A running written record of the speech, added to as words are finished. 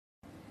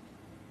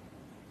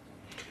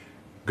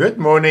Good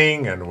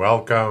morning and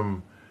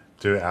welcome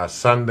to our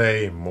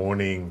Sunday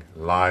morning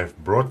live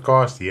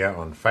broadcast here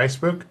on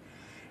Facebook.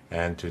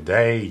 And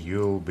today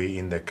you'll be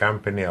in the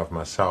company of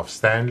myself,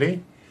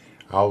 Stanley.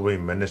 I'll be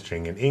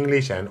ministering in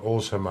English and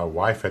also my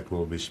wife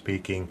will be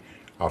speaking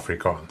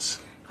Afrikaans.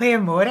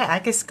 Goeiemôre,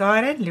 ek is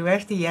Karen,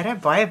 loof die Here.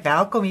 Baie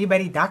welkom hier by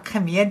die DAK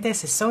Gemeente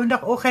se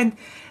Sondagoggend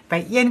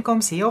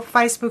byeenkoms hier op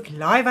Facebook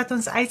live wat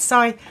ons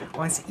uitsaai.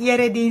 Ons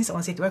erediens,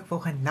 ons het ook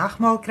volgende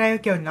nagmaal kry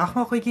ook jou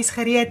nagmaalgoedjies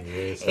gereed.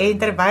 Yes, en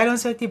terwyl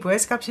ons ook die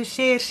boodskap so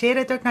share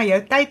dit ook na jou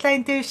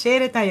tydlyn toe,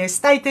 share dit na jou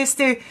status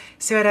toe,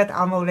 sodat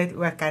almal dit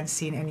ook kan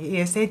sien. En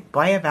jy is net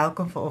baie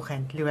welkom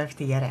vanoggend. Loof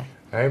die Here.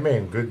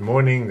 Amen. Good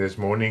morning. This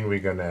morning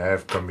we're going to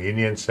have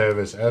communion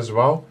service as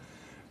well.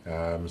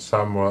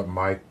 Some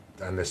might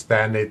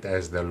understand it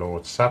as the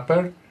Lord's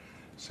Supper.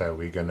 So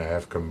we're going to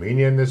have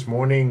communion this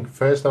morning.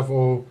 First of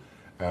all,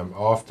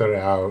 after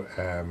our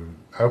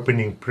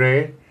opening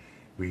prayer,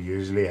 we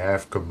usually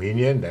have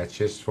communion. That's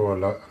just for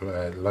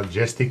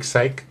logistics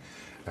sake,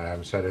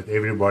 so that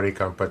everybody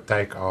can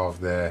partake of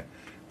the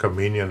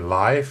communion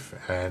live,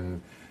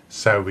 and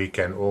so we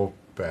can all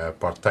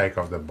partake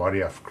of the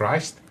body of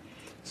Christ.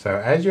 So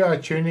as you are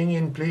tuning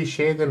in, please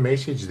share the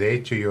message there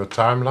to your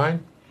timeline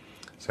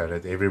so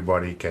that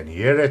everybody can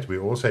hear it. We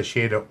also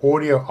share the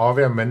audio of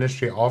our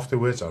ministry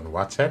afterwards on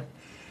WhatsApp.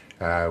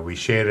 We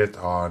share it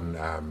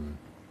on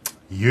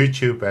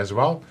YouTube as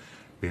well.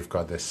 We've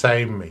got the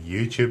same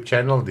YouTube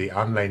channel, the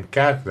Online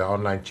Kerk, the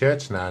online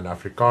church. Now in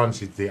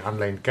Afrikaans it's the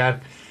Online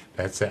Kerk.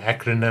 That's the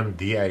acronym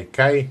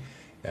DAK.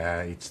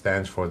 It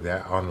stands for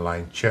the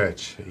Online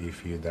Church,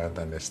 if you don't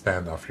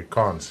understand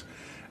Afrikaans.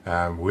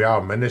 We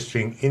are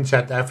ministering in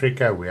South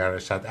Africa. We are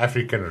South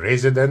African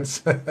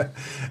residents.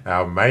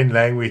 Our main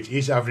language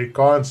is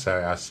Afrikaans,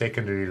 so our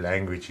secondary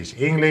language is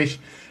English.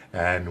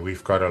 And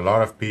we've got a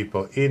lot of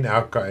people in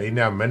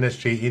our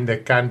ministry, in the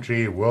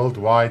country,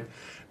 worldwide,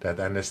 that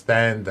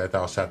understand, that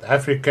are South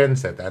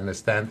Africans, that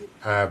understand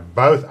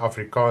both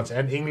Afrikaans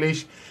and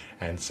English.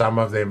 And some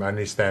of them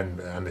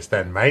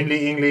understand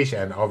mainly English,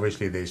 and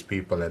obviously there's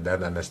people that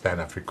don't understand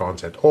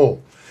Afrikaans at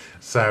all.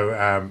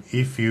 So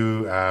if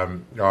you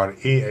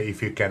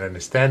can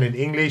understand in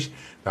English,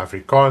 the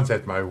Afrikaans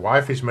that my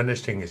wife is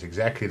ministering is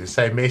exactly the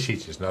same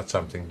message. It's not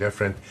something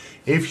different.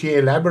 If she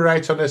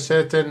elaborates on a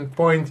certain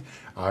point,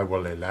 I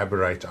will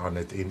elaborate on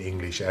it in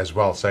English as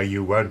well, so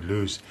you won't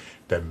lose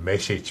the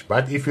message.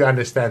 But if you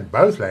understand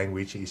both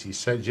languages,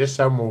 it's just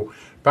so more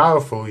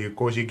powerful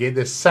because you get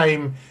the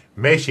same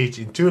message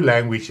in two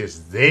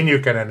languages, then you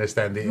can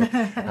understand it.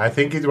 I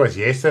think it was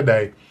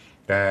yesterday,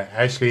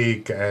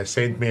 Ashley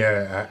sent me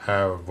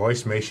a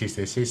voice message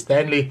that says,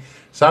 Stanley,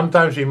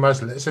 sometimes we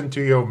must listen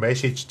to your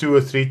message 2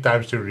 or 3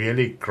 times to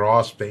really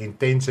grasp the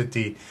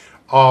intensity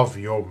of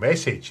your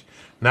message.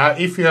 Now,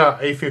 if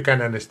you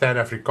can understand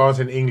Afrikaans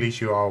and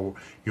English, you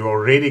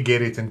already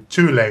get it in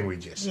 2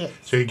 languages. Yes.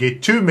 So you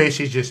get 2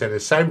 messages at the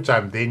same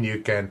time, then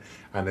you can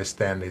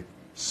understand it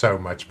so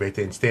much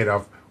better instead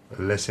of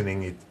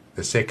listening it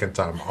the second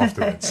time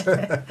afterwards.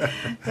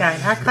 Ja,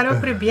 en ek gaan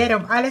ook probeer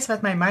om alles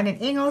wat my man in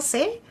Engels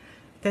sê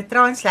te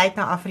translate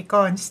na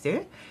Afrikaans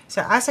toe. So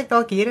as ek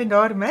dalk hier en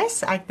daar mis,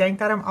 ek dink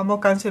daarom almal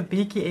kan so 'n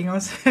bietjie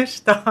Engels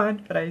verstaan,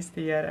 prys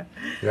die Here.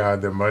 Yeah,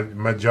 the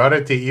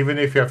majority, even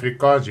if you're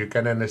Afrikaans, you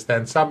can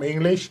understand some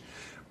English,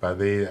 but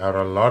there are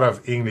a lot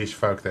of English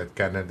folk that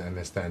cannot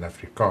understand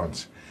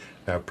Afrikaans.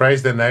 Now,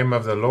 praise the name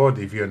of the Lord.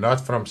 If you're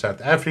not from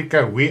South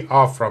Africa, we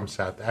are from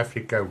South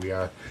Africa. We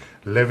are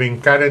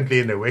living currently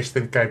in the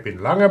Western Cape in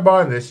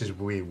Langebaan. This is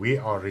where we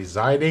are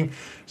residing.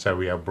 So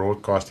we are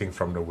broadcasting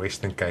from the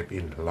Western Cape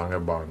in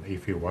Langebaan.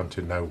 If you want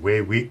to know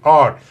where we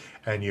are,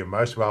 and you're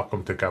most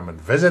welcome to come and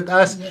visit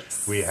us.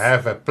 Yes. We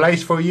have a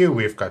place for you.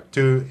 We've got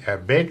 2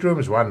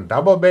 bedrooms, 1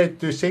 double bed,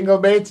 2 single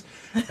beds.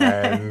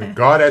 And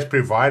God has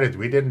provided.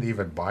 We didn't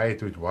even buy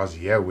it. It was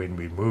here when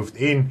we moved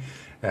in.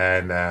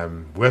 And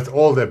with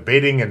all the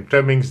bedding and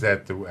trimmings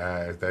that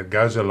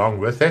goes along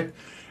with it.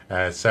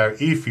 So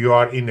if you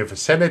are in the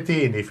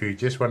vicinity and if you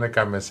just want to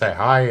come and say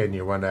hi and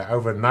you want to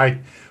overnight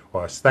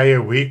or stay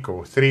a week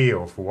or 3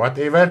 or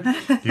whatever,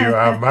 you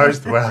are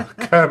most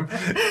welcome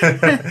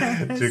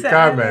to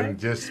come and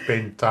just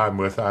spend time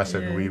with us.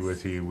 Yes. And we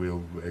with you.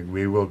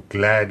 We will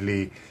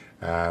gladly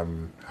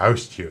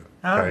host you.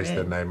 Praise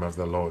the name of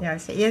the Lord. Ja,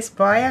 so jy is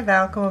baie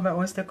welkom om by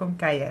ons te kom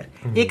kuier.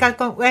 Jy kan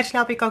kom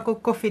oorslaap, jy kan kom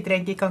koffie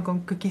drink, jy kan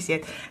kom koekies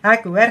eet.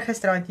 Ek hoor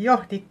gisterand, joh,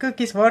 die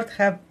koekies word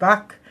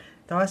gebak.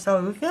 Daar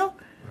sal hoeveel?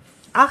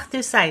 8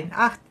 dosyn,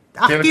 8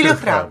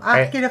 kilogram.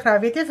 8 kilogram.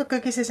 Weet jy vir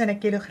koekies is in 'n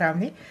kilogram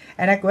nie?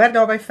 En ek hoor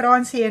daar by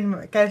Fransie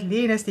en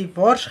Kathleen is die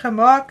wors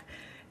gemaak.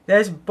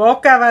 Dis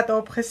bokke wat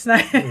opgesny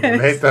is.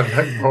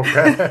 Letterlik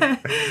bokke.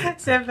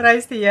 So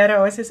prys die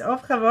Here, ons is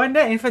opgewonde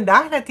en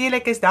vandag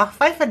natuurlik is dag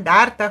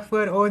 35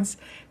 voor ons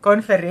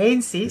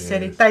konferensie. Yes. So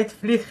die tyd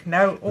vlieg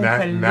nou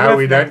ongelooflik. Now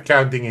we don't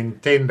counting in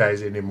 10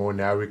 days anymore.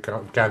 Now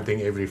we're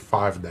counting every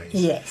 5 days.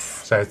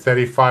 Yes. So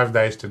 35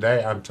 days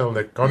today until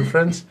the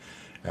conference.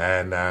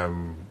 And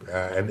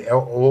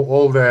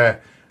all the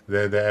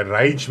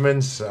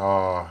arrangements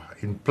are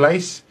in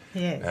place.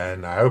 Yes.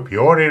 And I hope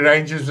your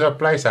arrangements are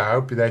placed. I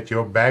hope that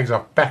your bags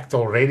are packed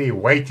already,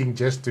 waiting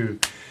just to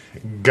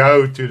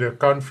go to the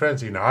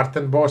conference in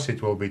Hartenbos.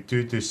 It will be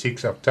 2 to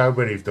 6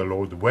 October, if the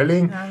Lord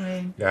willing.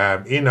 Amen.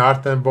 In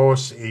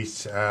Hartenbos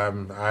is,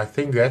 I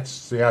think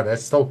that's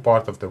still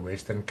part of the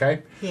Western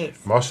Cape. Yes.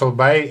 Mossel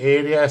Bay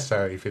area.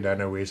 So if you don't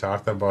know where's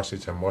Hartenbos,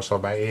 it's a Mossel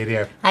Bay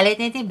area. Hulle het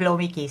net nie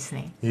blommetjies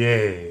nie.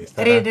 Yes.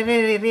 Red,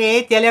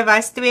 julle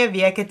was 2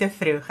 weke te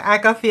vroeg.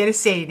 Ek kan vir julle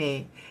sê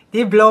nie.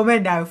 Die blomme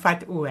nou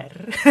vat oor.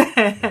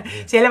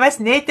 So julle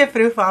was net te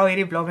vroeg vir al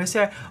hierdie blomme.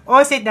 So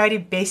ons het nou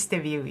die beste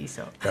view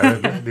hierso.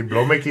 Die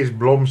blommetjies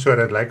blom so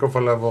dit lyk of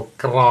hulle wil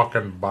kraak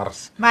en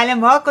bars. Maar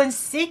hulle maak ons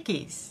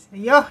siekies.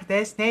 Ja,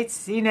 dis net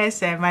sinus,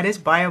 maar dis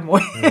baie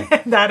mooi.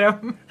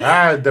 Daarom.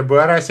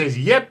 Deborah says,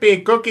 yippee,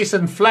 cookies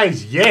and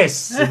vleis.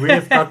 Yes,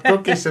 we've got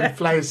cookies and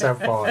vleis so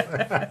far.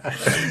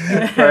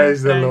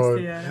 Praise the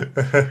Lord.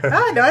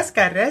 Daar's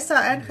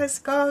Carissa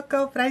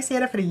ingeskakel. Prys die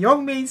Here vir die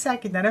jong mense.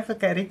 Ek het nou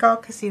vir Rika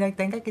gesien. Ek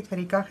dink ek het vir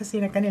Rika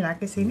gesien. Ek kan nie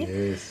lekker sien nie.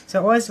 Yes. So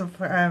ons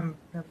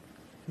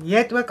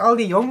het ook al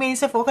die jong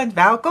mense vanoggend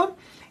welkom.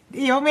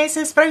 Die jong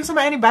mense spring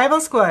sommer in die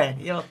Bybelskool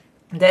in. Ja.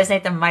 Dit is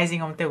net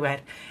amazing om te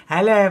hoor.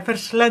 Hulle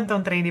verslind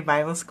omtrent die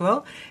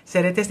Bybelskool.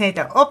 So dit is net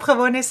 'n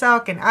opgewonde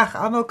saak en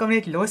almal kom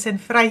net los en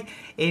vry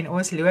en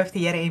ons loof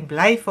die Here en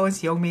bly vir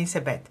ons jong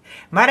mense bid.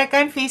 Maar ek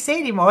kan vir julle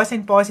sê die ma's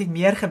en pa's het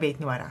meer gebed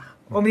nodig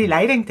om die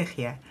leiding te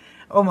gee,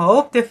 om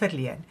hulp te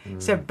verleen.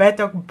 So bid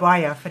ook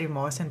baie vir die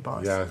ma's en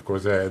pa's. Yeah,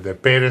 because the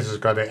parents has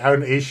got their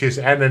own issues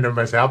and they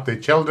must help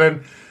their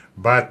children,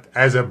 but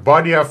as a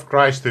body of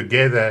Christ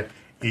together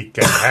it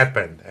can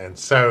happen. And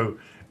so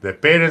the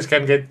parents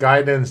can get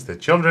guidance, the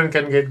children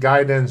can get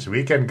guidance,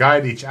 we can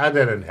guide each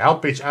other and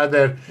help each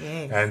other.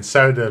 Yes. And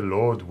so the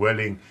Lord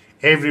willing,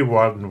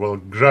 everyone will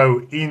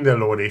grow in the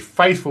Lord. Their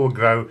faith will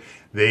grow,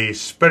 their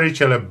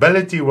spiritual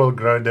ability will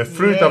grow, the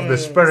fruit of the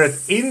Spirit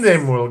in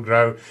them will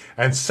grow.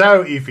 And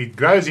so if it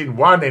grows in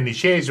one and he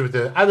shares with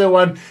the other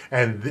one,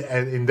 and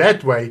in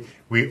that way,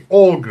 we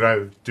all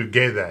grow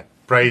together.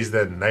 Praise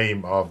the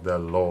name of the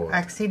Lord.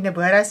 Ek sien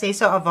Deborah sê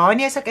so,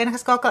 Avani is ook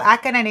ingeskakel.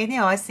 Ek kan nou net nie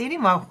haar sien nie,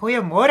 maar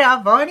goeiemôre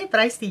Avani,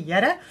 prys die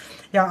Here.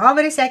 Ja,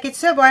 Amber sê ek het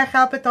so baie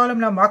geld betaal om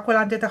na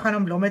Makwaland toe te gaan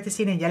om blomme te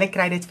sien en julle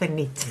kry dit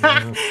verniet.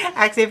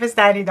 Ek sê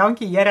verstaan nie,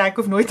 dankie Here, ek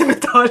hoef nooit te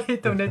betaal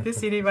het om dit te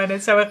sien nie, want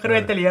dit sou 'n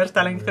groot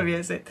teleurstelling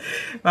gewees het.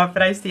 Maar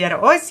prys die Here,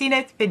 ons sien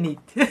dit verniet.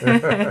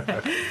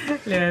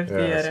 Loof die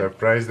Here. So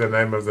praise the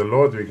name of the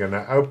Lord. We're going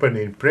to open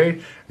in prayer.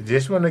 I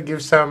just want to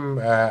give some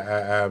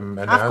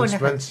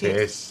announcements.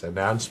 Yes,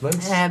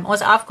 announcements.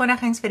 Ons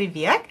afkondigings vir die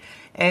week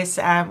is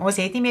ons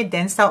het nie meer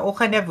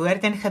Dinsdagoggende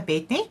woord en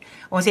gebed nie.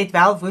 Ons het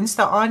wel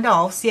Woensdaande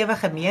 6:30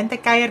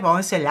 gemeentekuier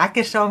waar ons so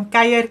lekker saam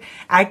kuier.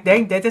 Ek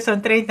dink dit is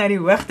omtrent nou die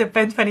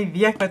hoogtepunt van die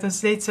week wat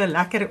ons net so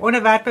lekker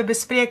onderwerpe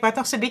bespreek wat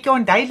nog so 'n bietjie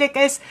onduidelik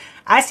is.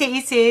 As jy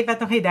iets het wat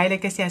nog nie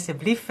duidelik is nie,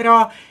 asseblief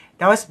vra.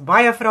 Daar's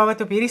baie vrae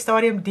wat op hierdie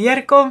stadium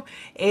deurkom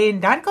en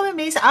dan kom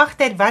mense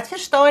agter wat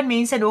verstaan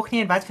mense nog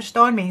nie en wat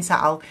verstaan mense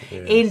al.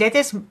 Yes. En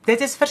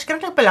dit is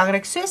verskriklik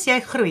belangrik. Soos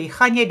jy groei,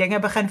 gaan jy dinge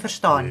begin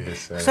verstaan.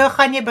 Yes, so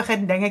gaan jy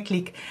begin dinge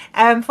klik.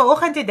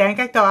 Vanoggend toe dink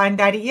ek daaraan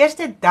dat die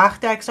eerste dag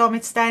toe ek saam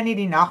met Stanley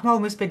die nagmaal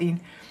moes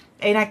bedien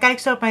en ek kyk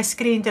so op my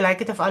skerm toe lyk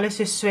dit of alles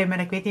so swem en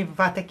ek weet nie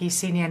wat ek hier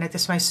sien nie en dit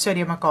is my so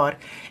die mekaar.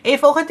 En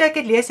vanoggend toe ek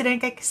dit lees,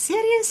 dink ek,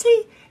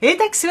 seriously? Het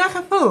ek so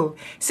gevoel?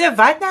 So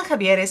wat nou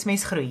gebeur is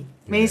mens groei.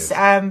 Mens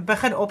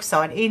begin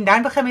opstaan en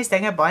dan begin mens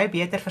dinge baie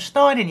beter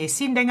verstaan en jy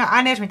sien dinge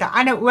anders met 'n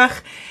ander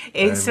oog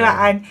en so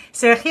aan.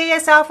 So gee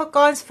jouself 'n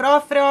kans,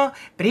 vra,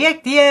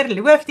 breek deur,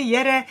 loof die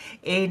Here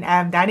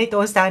en dan het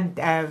ons dan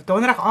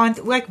donderdag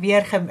aand ook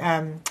weer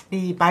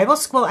die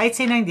Bybelskool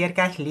uitsending deur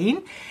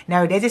Kathleen.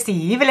 Nou dit is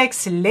die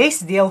huweliksles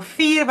deel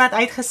 4 wat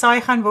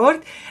uitgesaai gaan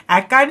word.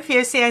 Ek kan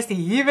vir jou sê as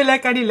die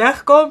huwelik aan die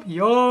lig kom,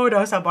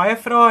 daar's al baie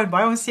vrae en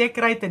baie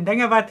onsekerheid en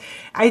dinge wat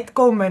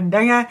uitkom en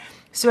dinge.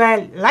 So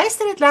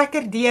luister dit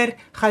lekker deur,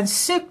 gaan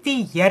soek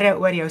die Here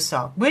oor jou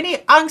saak. Moenie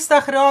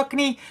angstig raak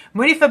nie,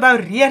 moenie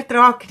verboureerd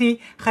raak nie,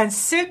 gaan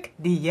soek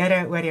die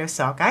Here oor jou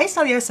saak. Hy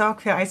sal jou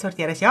saak vir jou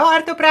uitsorteer. As jou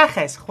hart opreg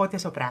is, God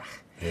is opreg.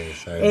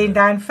 Yes, en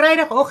dan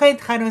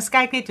Vrydagoggend gaan ons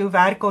kyk net hoe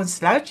werk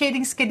ons load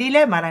shedding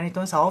skedule, maar dan het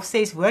ons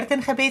 6:30 woord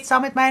en gebed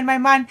saam met my en my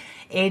man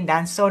en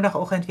dan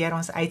Sondagoggend weer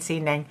ons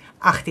uitsending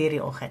 8:00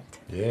 die oggend.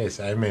 Yes,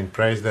 amen.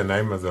 Praise the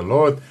name of the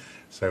Lord.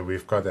 So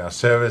we've got our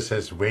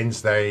services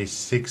Wednesday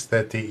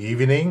 6:30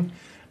 evening,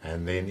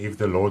 and then if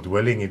the Lord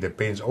willing, it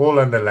depends all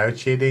on the load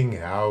shedding,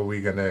 how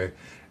we're going to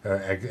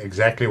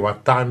exactly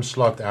what time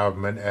slot our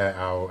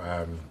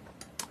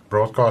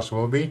broadcast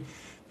will be.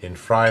 Then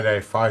Friday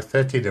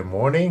 5:30 in the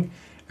morning,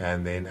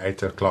 and then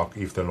 8 o'clock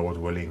if the Lord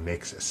willing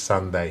next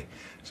Sunday.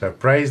 So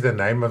praise the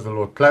name of the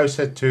Lord.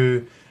 Closer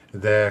to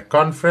the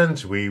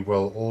conference, we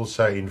will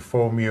also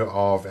inform you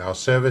of our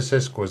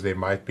services, because there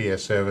might be a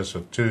service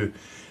or two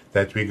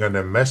that we're going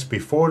to miss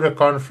before the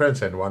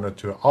conference and 1 or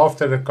 2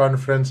 after the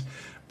conference.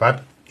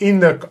 But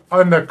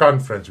on the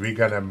conference, we're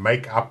going to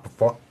make up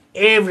for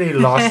every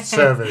lost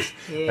service.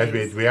 Yes.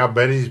 That we are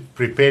busy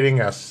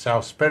preparing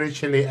ourselves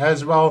spiritually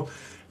as well,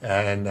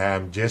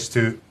 and just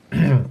to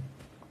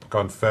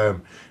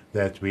confirm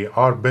that we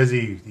are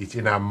busy. It's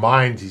in our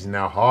minds, it's in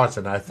our hearts.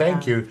 And I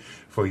thank you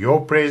for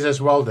your prayers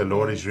as well. The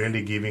Lord is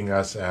really giving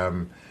us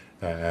guns.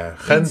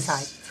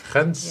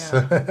 And,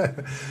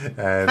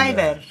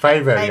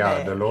 favor.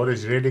 Yeah. The Lord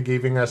is really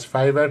giving us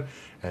favor.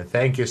 And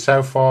thank you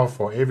so far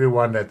for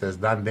everyone that has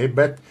done their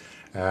bit.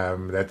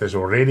 That is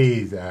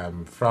already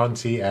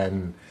Francie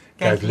and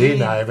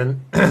Kathleen. I haven't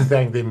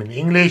thanked them in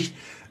English.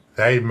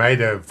 They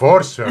made a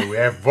wors, so we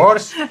have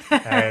wors.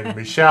 And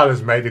Michelle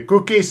has made a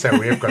cookie, so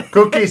we've got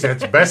cookies,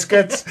 that's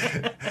biscuits.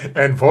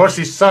 And wors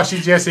is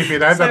sausages, if you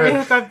don't know. So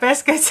we've got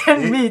biscuits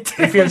and meat.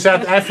 If you're in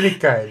South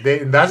Africa,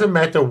 it doesn't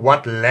matter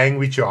what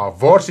language you are.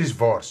 Wors is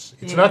wors.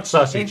 It's not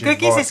sausage, and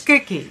cookies is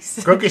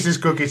cookies. Cookies is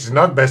cookies, it's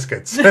not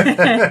biscuits.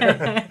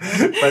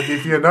 But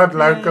if you're not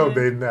local,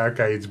 then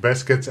okay, it's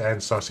biscuits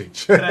and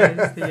sausage.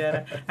 Prys die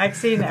Here. Ek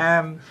sien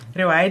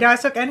Ruwaida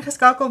is ook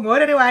ingeskakel.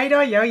 Môre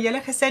Ruwaida, jou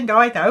hele gesin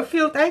daar uit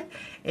Houfield uit.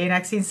 En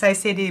ek sien sy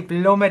sê die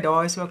blomme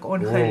daar is ook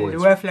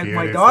ongelooflik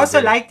mooi. Daar so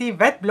lyk die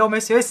wit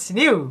blomme so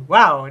sneeu.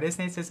 Wow, dis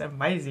net so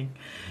amazing.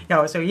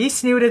 Ja, so hier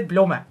sneeu dit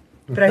blomme.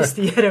 Prys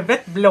die Here,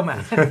 wit blomme.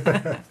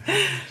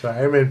 So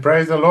amen,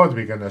 praise the Lord.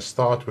 We're going to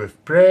start with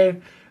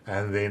prayer.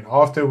 And then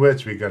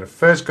afterwards, we're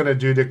first going to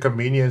do the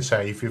communion. So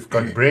if you've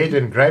got bread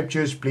and grape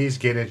juice, please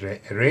get it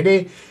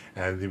ready.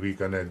 And then we're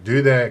going to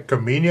do the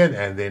communion.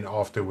 And then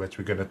afterwards,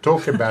 we're going to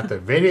talk about a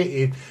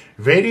very,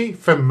 very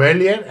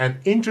familiar and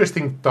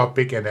interesting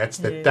topic. And that's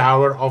the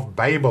Tower of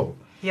Babel.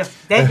 Ja,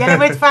 dit julle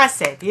moet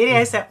vassit. Hierdie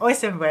is 'n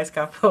awesome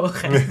boodskap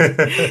volgens.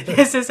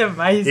 This is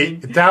amazing.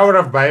 Tower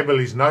of Babel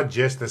is not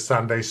just a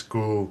Sunday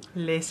school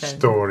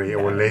story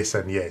or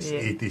lesson. Yes,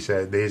 it is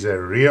there's a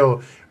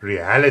real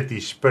reality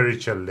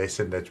spiritual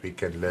lesson that we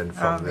can learn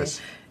from this.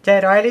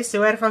 Riley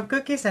soor van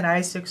koekies en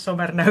hy soek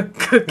sommer nou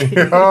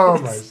koekies. Oh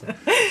my.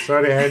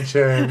 Sorry,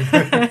 Anshan.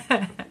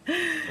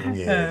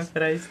 Yes.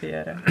 Praise die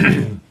Here.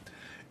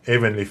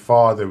 Heavenly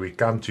Father, we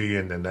come to you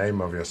in the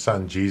name of your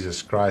Son,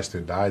 Jesus Christ, who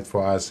died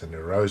for us and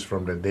arose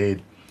from the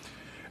dead.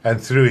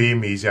 And through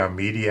him, he's our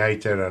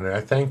mediator. And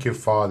I thank you,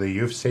 Father,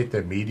 you've set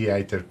a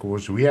mediator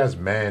because we as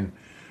man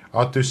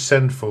are too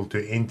sinful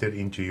to enter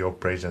into your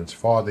presence.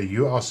 Father,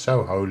 you are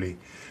so holy.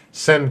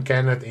 Sin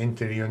cannot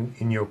enter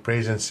in your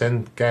presence.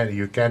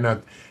 You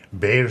cannot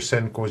bear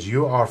sin because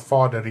you are,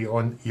 Father,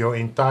 your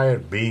entire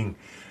being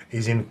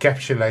is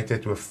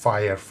encapsulated with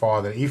fire,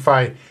 Father.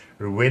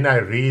 When I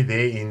read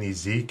there in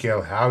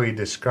Ezekiel how he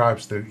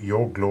describes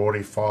your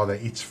glory, Father,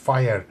 it's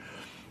fire.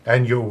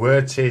 And your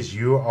word says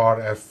you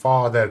are a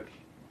Father.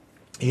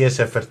 He is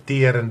a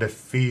verterende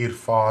vuur,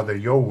 Father.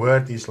 Your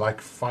word is like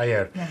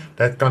fire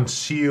that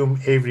consume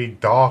every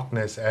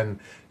darkness and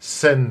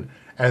sin.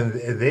 And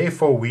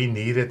therefore we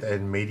needed a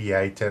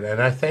mediator.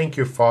 And I thank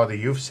you, Father,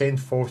 you've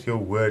sent forth your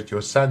word,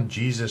 your Son,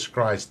 Jesus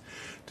Christ,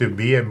 to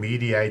be a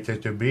mediator,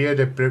 to be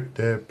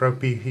the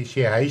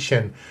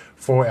propitiation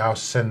for our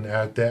sin,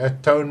 the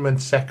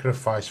atonement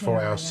sacrifice for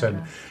our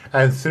sin.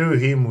 And through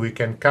him we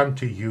can come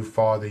to you,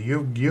 Father.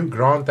 You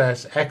grant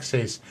us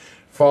access,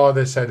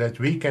 Father, so that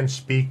we can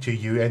speak to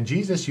you. And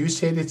Jesus, you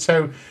said it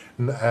so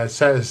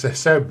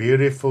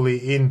beautifully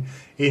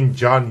in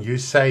John. You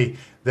say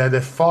that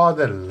the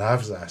Father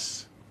loves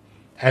us.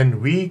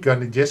 And we're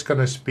just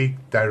gonna speak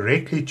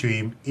directly to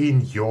him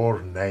in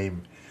your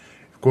name.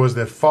 Because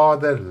the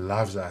Father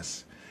loves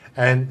us.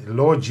 And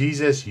Lord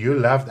Jesus, you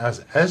loved us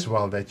as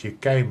well, that you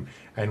came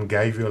and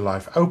gave your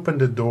life. Open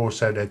the door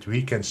so that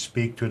we can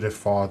speak to the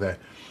Father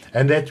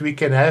and that we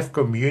can have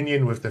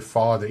communion with the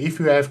Father. If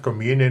you have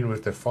communion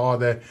with the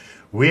Father,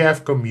 we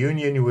have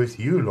communion with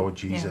you, Lord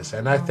Jesus.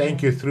 And I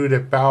thank you through the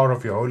power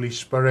of your Holy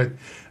Spirit.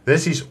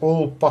 This is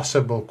all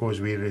possible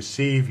because we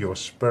receive your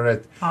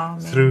Spirit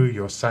through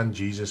your Son,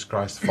 Jesus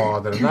Christ,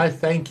 Father. And I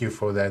thank you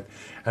for that.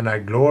 And I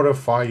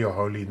glorify your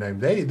holy name.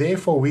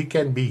 Therefore, we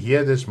can be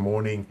here this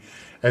morning.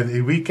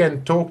 And we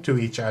can talk to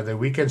each other.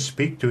 We can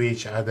speak to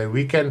each other.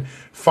 We can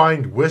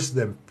find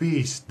wisdom,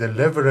 peace,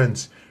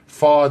 deliverance,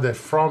 Father,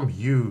 from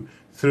you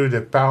through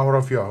the power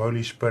of your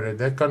Holy Spirit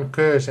that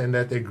concurs and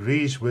that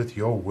agrees with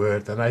your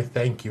word. And I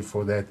thank you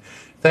for that.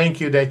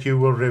 Thank you that you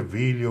will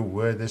reveal your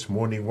word this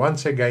morning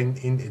once again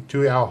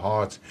into our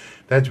hearts,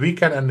 that we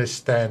can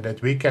understand,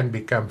 that we can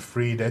become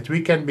free, that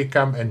we can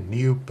become a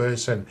new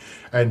person,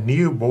 a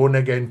new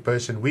born-again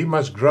person. We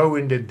must grow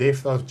in the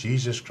depth of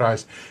Jesus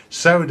Christ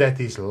so that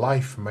his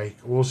life may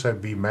also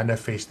be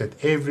manifested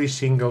every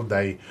single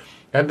day.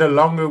 And the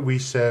longer we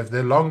serve,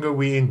 the longer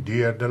we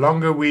endure, the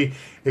longer we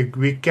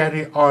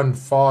carry on,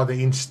 Father,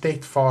 in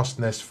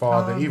steadfastness,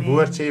 Father. U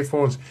woord sê vir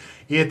ons,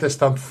 U het 'n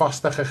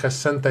standvastige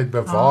gesindheid,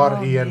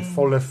 bewaar U in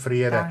volle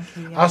vrede.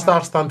 As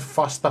daar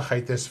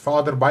standvastigheid is,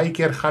 Vader, baie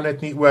keer gaan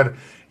dit nie oor,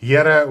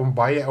 Here,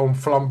 om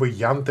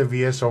flamboyant te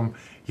wees, om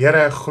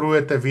Here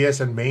groot te wees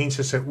in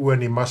mense se oë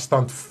nie, maar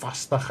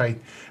standvastigheid.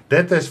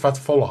 Dit is wat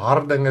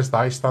volharding is,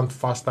 daai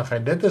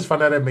standvastigheid. Dit is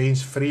wanneer 'n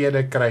mens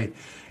vrede kry.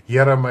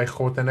 Here my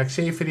God, en ek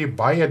sê vir U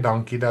baie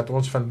dankie dat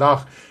ons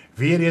vandag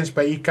weer eens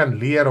by U kan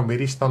leer om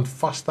hierdie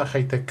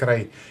standvastigheid te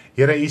kry.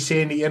 Here, u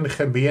sê in die een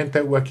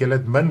gemeente ook, julle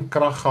het min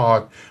krag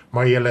gehad,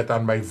 maar julle het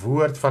aan my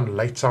woord van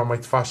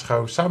leidsaamheid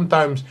vasgehou.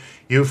 Sometimes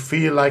you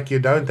feel like you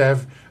don't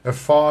have a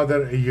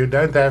father, you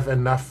don't have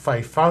enough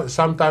faith.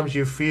 Sometimes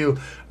you feel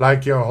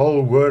like your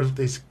whole world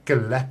is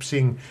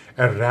collapsing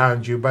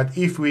around you. But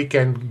if we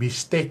can be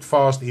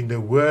steadfast in the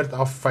word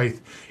of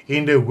faith,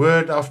 in the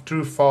word of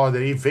true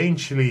Father,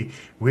 eventually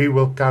we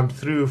will come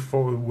through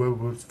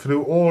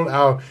through all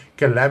our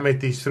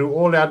calamities, through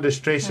all our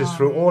distresses,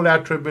 through all our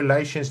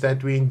tribulations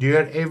that we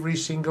endure every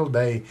single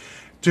day.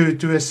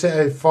 To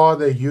say,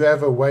 Father, you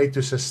have a way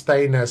to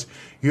sustain us.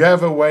 You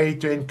have a way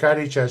to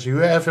encourage us. You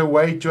have a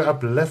way to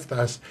uplift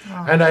us.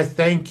 And I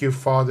thank you,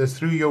 Father,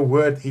 through your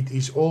word, it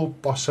is all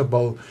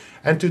possible.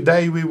 And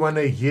today we want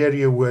to hear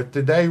your word.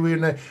 Today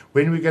when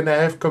we're going to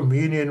have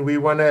communion, we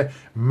want to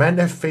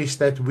manifest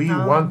that we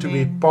want to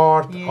be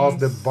part of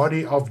the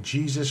body of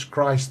Jesus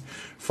Christ,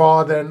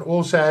 Father, and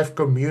also have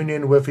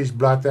communion with his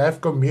blood, to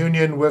have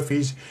communion with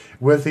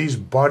his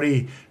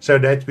body, so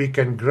that we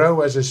can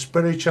grow as a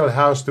spiritual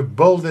house, to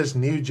build this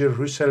new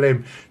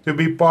Jerusalem, to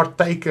be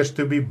partakers,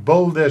 to be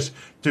builders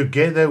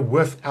together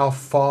with our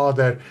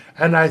Father.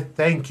 And I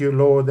thank you,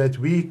 Lord, that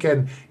we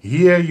can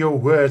hear your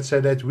word,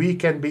 so that we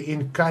can be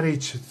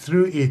encouraged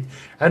through it.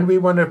 And we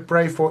want to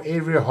pray for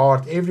every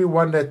heart,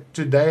 everyone that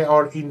today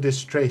are in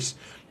distress,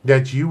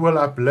 that you will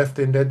uplift,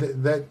 and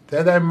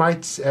that I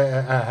might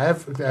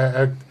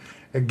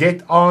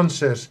get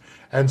answers,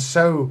 and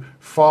so,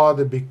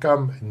 Father,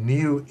 become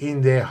new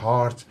in their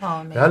hearts.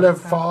 Hulle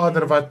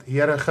Vader wat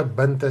Here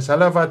gebind is,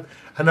 hulle wat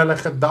in hulle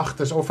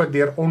gedagtes, of dit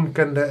deur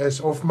onkunde is,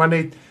 of maar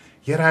net,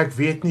 Here, ek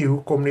weet nie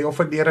hoekom nie, of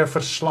dit deur 'n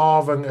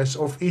verslawing is,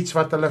 of iets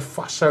wat hulle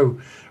vashou,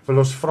 wil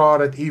ons vra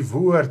dat u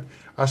woord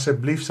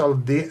asseblief sal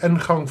die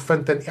ingang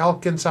vind in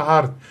elkeen se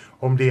hart,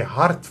 om die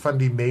hart van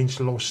die mens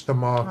los te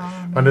maak.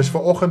 Want dit is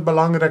vanoggend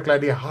belangrik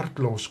dat die hart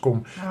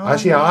loskom.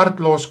 As die hart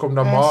loskom,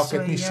 dan maak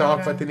dit nie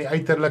saak wat in die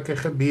uiterlike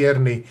gebeur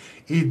nie.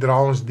 U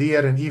dra ons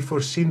deur en u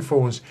voorsien vir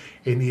ons,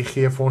 en u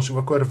gee vir ons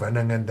ook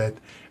oorwinning in dit.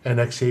 En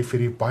ek sê vir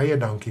u baie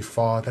dankie,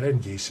 Vader, in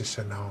Jesus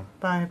se naam.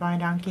 Baie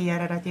dankie,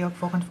 Here, dat u ook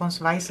volgens vir ons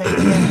wysheid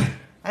gee,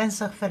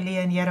 insig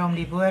verleen, Here, om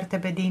die woord te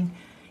bedien.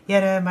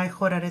 Here, my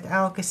God, dat dit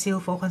elke siel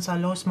volgens sal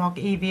losmaak.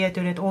 U weet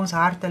hoe dit ons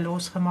harte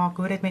losgemaak,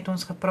 hoe dit met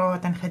ons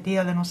gepraat en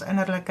gedeel in ons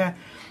innerlike.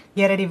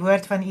 Here, die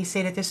woord van u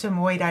sê, dit is so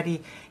mooi dat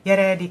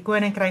Here, die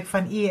koninkryk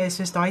van u is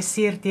soos daai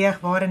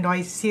suurdeeg waarin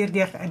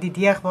die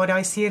deeg waar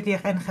daai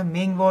suurdeeg in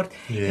gemeng word,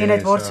 en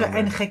dit word so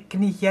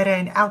ingeknie, Here,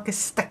 en elke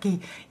stukkie,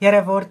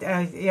 Here, word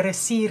Here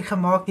suur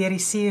gemaak deur die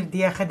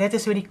suurdeeg, en dit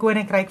is hoe die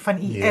koninkryk van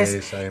u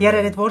is.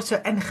 Here, dit word so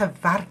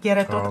ingewerk,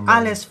 Here, tot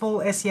alles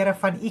vol is, Here,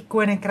 van u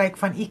koninkryk,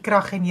 van u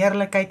krag en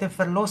heerlikheid en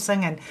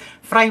verlossing en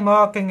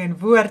vrymaking en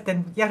woord,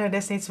 en Here,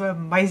 dis net so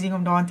amazing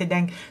om daaraan te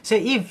dink. So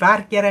u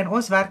werk, Here, en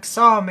ons werk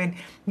saam, en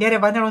Here,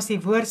 wanneer ons die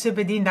woord so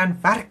bedien, dan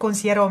werk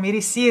ons, Here, om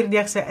hierdie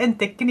suurdeeg so in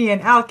te knie, en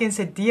elkeen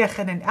se deeg,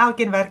 en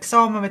elkeen werk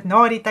saam om dit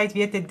na die tyd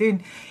weer te doen.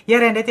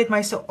 Here, en dit het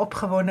my so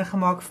opgewonde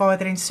gemaak,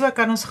 Vader, en so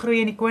kan ons groei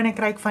in die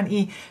koninkryk van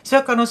u,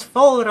 so kan ons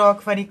vol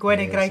raak van die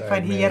koninkryk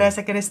van u, Here, as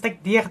ek in 'n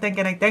stuk deeg dink,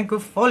 en ek dink hoe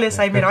vol is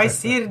hy met daai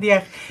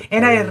suurdeeg,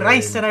 en hy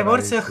reis, en hy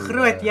word so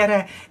groot,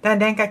 Here, dan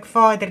dink ek,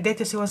 Vader, dit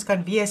is hoe ons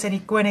kan wees in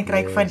die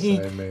koninkryk van u,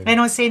 en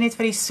ons sê net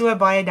vir u so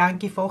baie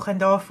dankie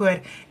volgende daarvoor,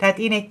 dat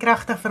u net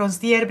kragtig vir ons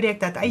deurbreek,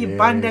 dat u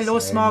bande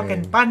losmaak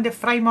en bande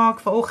vrymaak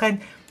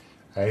vanoggend.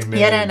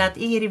 Here, en dat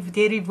u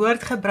die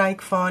woord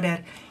gebruik, Vader,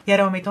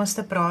 Here, om met ons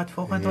te praat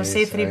volgende. Ons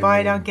sê vir u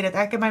baie dankie dat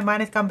ek en my man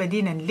dit kan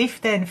bedien in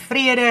liefde en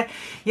vrede,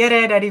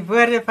 Here, dat die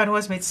woorde van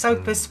ons met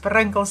sout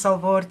besprinkel sal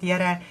word,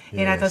 Here,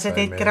 en dat ons dit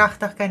net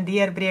kragtig kan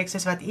deurbreek,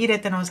 soos wat u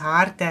dit in ons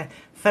harte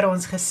vir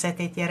ons gesit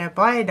het, Here.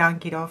 Baie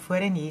dankie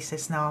daarvoor in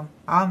Jesus naam.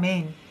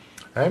 Amen.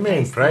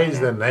 Amen. Praise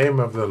the name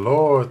of the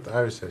Lord.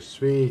 Oh, so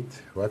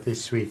sweet. What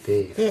is sweet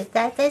there?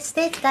 Dat is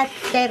dit, dat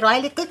die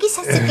rooi koekies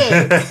as ek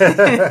het.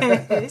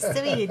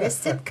 Sweet,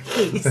 dis dit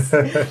koekies.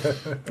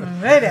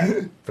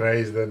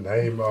 Praise the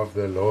name of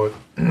the Lord.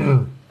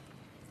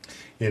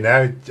 You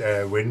know,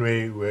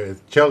 when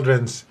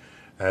children's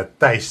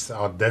tastes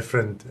are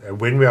different.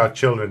 When we are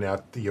children,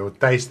 your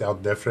tastes are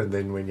different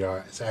than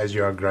as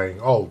you are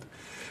growing old.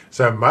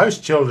 So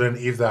most children,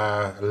 if they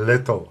are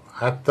little,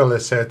 up till a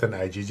certain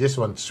age, you just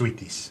want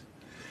sweeties.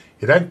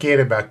 You don't care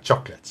about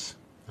chocolates,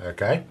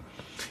 okay?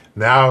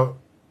 Now,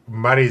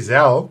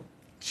 Marizelle,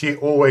 she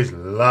always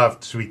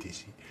loved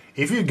sweeties.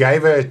 If you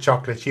gave her a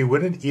chocolate, she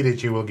wouldn't eat it,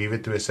 she will give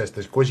it to her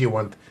sisters, because you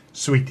want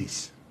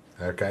sweeties,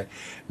 okay?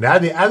 Now,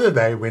 the other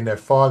day, when her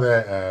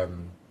father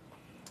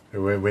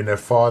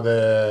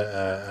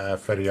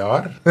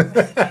verjaar,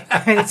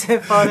 It's her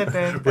father's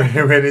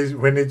birthday.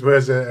 when it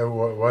was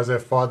her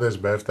father's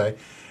birthday,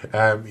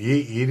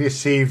 he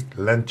received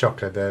Lindt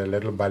chocolate, the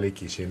little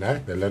balletjes,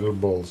 the little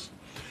balls.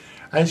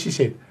 And she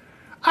said,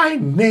 I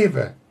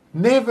never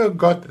never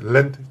got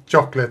Lindt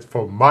chocolate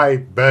for my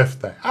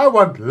birthday. I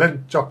want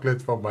Lindt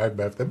chocolate for my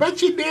birthday. But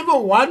she never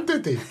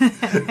wanted it.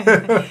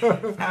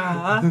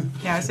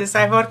 Ja, so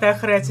sy word nou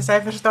groot, so sy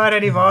verstaan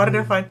die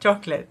waarde van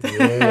chocolate.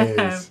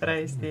 Yes.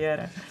 Prys die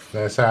Here.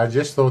 No, so I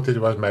just thought it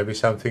was maybe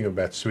something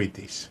about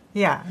sweeties.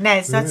 Ja, nee,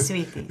 it's not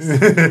sweeties.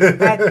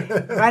 But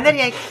wanneer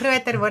jy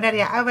groter, wanneer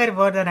jy ouer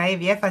word, dan hy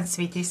weer van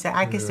sweeties, so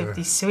ek is op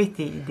die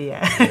sweetie idee.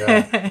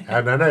 Yeah.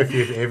 I don't know if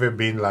you've ever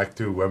been like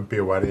to Wimpy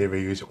or whatever.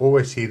 You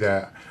always see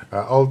the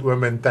old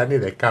woman, Tanny,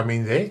 they come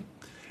in there,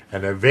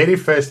 and the very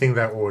first thing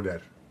they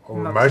order,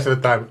 or most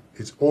of the time,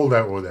 it's all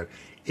they order,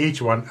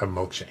 each one a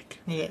milkshake.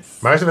 Yes.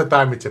 Most of the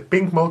time, it's a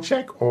pink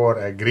milkshake or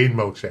a green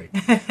milkshake.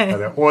 But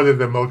they order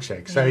the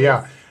milkshake. So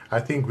yeah, I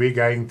think we're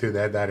going to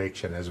that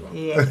direction as well.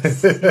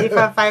 Yes. Hier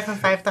van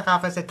 55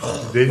 af is het.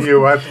 Then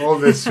you want all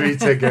the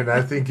sweets again.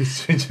 I think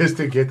it's just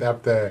to get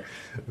up the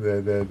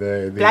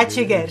blood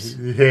sugars.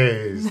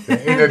 Yes,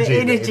 the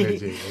energy.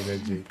 The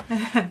energy.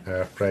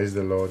 Praise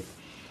the Lord.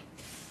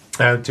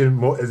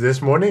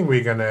 This morning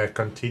we're going to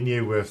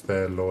continue with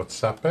the Lord's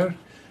Supper,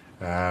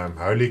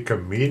 Holy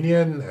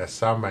Communion, as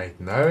some might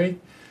know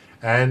it.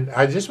 And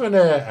I just want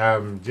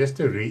to, just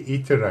to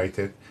reiterate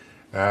it,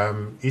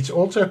 it's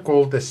also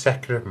called the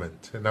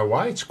sacrament. Now,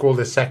 why it's called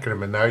a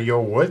sacrament? Now,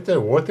 your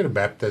water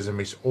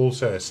baptism is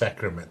also a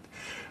sacrament.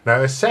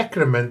 Now, a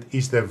sacrament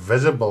is the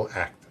visible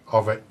act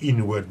of an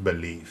inward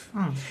belief.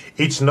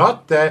 It's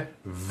not the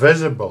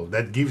visible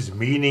that gives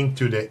meaning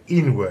to the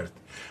inward,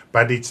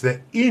 but it's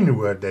the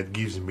inward that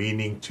gives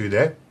meaning to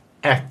the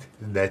act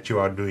that you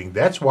are doing.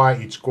 That's why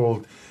it's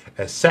called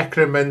a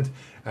sacrament.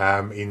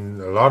 In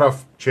a lot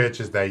of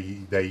churches, they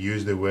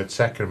use the word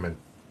sacrament.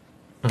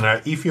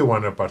 Now, if you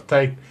want to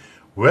partake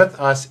with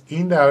us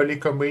in the Holy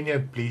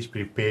Communion, please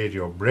prepare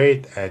your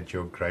bread and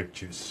your grape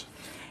juice.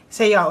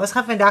 So ja, ons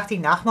gaan vandag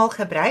die nagmaal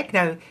gebruik.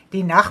 Nou,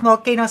 die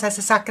nagmaal ken ons as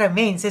 'n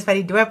sakrament, soos wat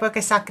die doop ook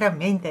 'n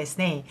sakrament is,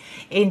 nê.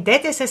 En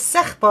dit is 'n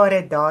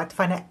sigbare daad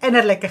van 'n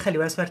innerlike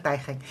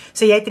geloofsvertuiging.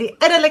 So jy het die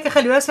innerlike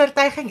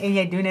geloofsvertuiging en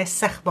jy doen 'n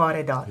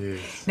sigbare daad.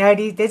 Yes. Nou,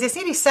 dit is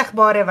nie die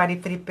sigbare wat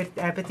die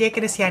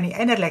betekenis gee aan die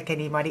innerlike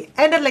nie, maar die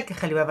innerlike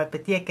geloof wat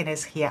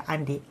betekenis gee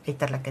aan die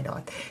uiterlike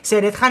daad. So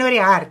dit gaan oor die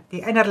hart,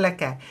 die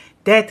innerlike.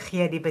 Dit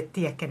gee die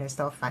betekenis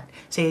daarvan.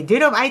 So jy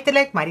doen hom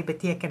uiterlik, maar die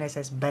betekenis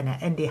is binne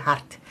in die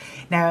hart.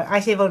 Nou,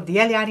 as jy wil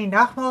deel aan die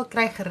nagmaal,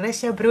 kry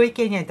gerus jou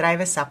broodjie en jou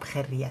druiwesap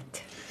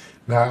gereed.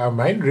 Now, our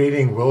main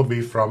reading will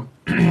be from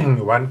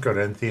 1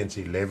 Corinthians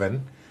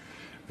 11,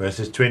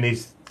 verses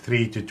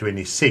 23 to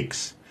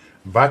 26.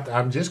 But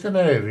I'm just going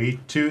to read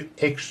 2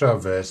 extra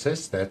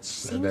verses.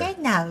 Sien jy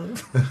nou?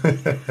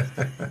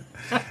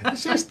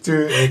 It's just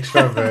 2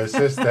 extra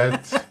verses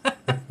that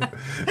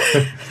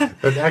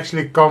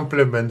actually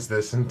complements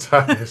this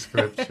entire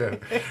scripture.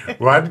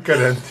 1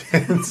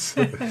 Corinthians.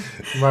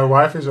 My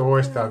wife is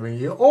always telling me,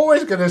 you're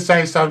always going to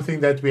say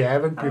something that we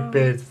haven't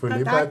prepared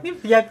fully.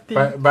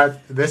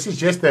 But this is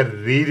just a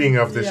reading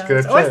of the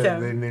scripture.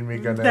 Awesome. And then we're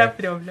going to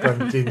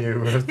continue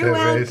with the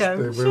rest.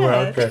 Welcome. We're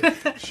welcome.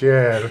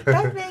 Share.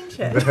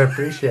 I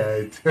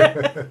appreciate.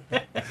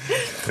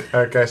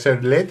 Okay, so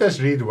let us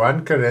read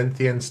 1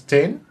 Corinthians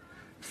 10.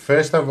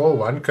 First of all,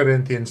 1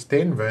 Corinthians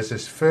 10,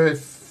 verses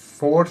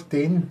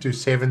 14 to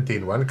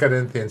 17. 1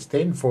 Corinthians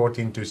 10,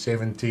 14 to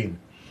 17.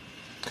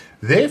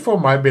 Therefore,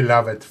 my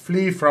beloved,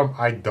 flee from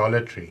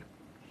idolatry.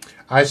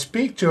 I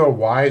speak to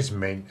wise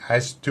men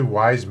as to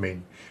wise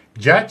men.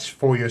 Judge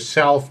for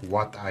yourself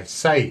what I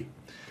say.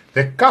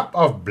 The cup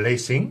of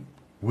blessing,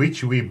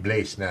 which we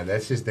bless, now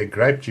this is the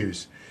grape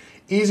juice,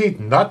 is it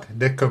not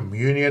the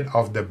communion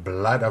of the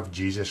blood of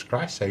Jesus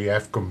Christ? So you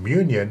have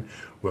communion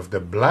with the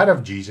blood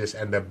of Jesus,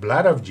 and the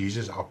blood of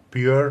Jesus are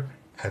pure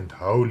and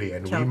holy.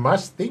 And we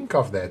must think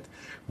of that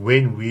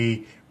when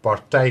we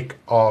partake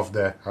of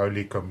the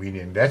Holy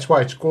Communion. That's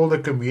why it's called the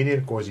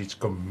communion, because it's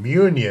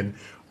communion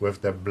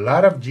with the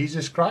blood of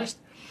Jesus Christ.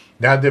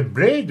 Now the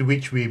bread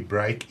which we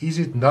break, is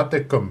it not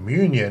the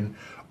communion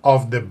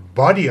of the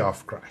body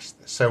of Christ?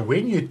 So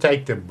when you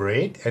take the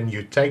bread and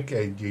you take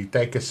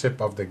a sip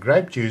of the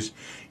grape juice,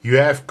 you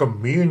have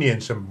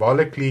communion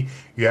symbolically.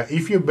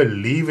 If you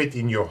believe it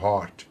in your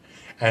heart,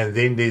 and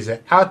then there's an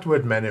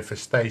outward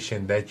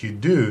manifestation that you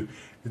do,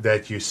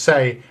 that you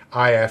say,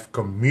 I have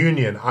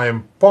communion, I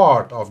am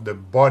part of the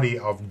body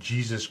of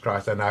Jesus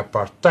Christ, and I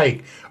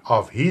partake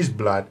of his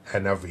blood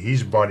and of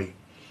his body.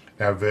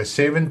 Now verse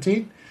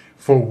 17,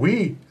 for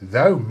we,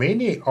 though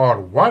many,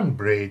 are one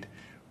bread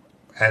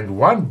and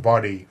one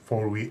body,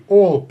 for we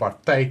all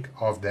partake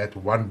of that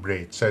one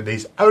bread. So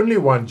there's only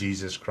one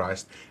Jesus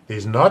Christ,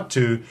 there's not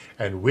two,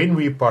 and when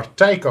we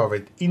partake of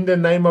it in the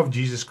name of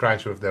Jesus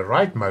Christ with the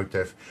right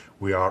motive,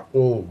 we are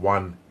all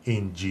one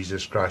in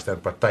Jesus Christ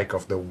and partake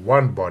of the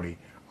one body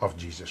of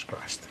Jesus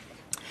Christ.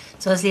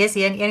 So ons lees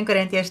hier in 1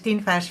 Korintiërs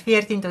 10 vers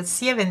 14 tot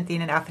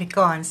 17 in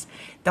Afrikaans.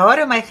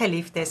 Daarom my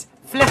geliefdes,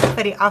 vlug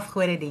vir die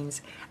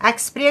afgodediens.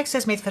 Ek spreek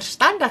soos met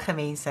verstandige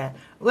mense.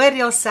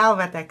 Oordeel self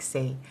wat ek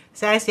sê.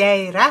 So as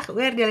jy reg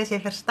oordeel, is jy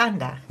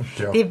verstandig.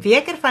 Ja. Die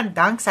beker van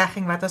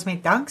danksegging wat ons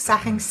met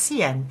danksegging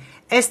seën,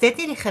 is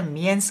dit nie die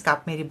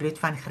gemeenskap met die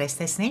bloed van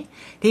Christus nie?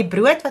 Die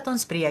brood wat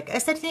ons breek,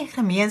 is dit nie die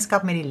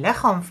gemeenskap met die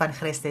liggaam van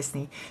Christus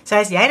nie? So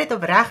as jy dit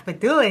opreg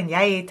bedoel en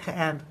jy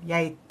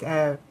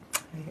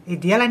het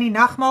deel aan die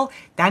nagmaal,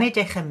 dan het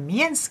jy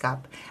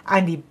gemeenskap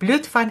aan die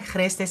bloed van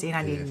Christus en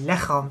aan die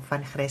liggaam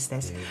van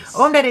Christus.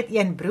 Omdat dit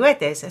een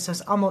brood is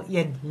ons almal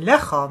een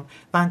liggaam,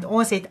 want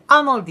ons het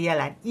almal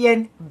deel aan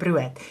een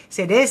brood.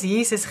 So dis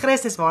Jesus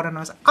Christus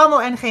waarin ons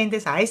almal ingeënt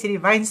is, hy is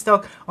hierdie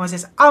wynstok, ons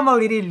is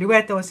almal hierdie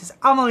lote, ons is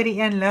almal hierdie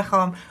een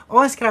liggaam,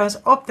 ons kry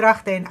ons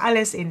opdragte en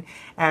alles en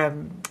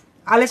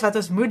alles wat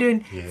ons moet doen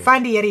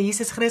van die Here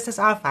Jesus Christus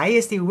af. Hy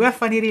is die hoof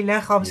van hierdie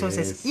liggaam. So ons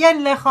is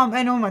een liggaam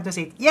in hom, want ons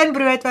het een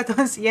brood wat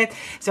ons eet.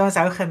 So ons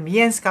hou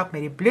gemeenskap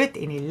met die bloed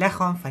en die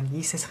liggaam van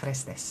Jesus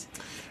Christus.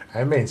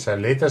 Amen. So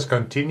let us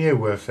continue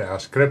with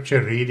our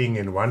scripture reading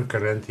in 1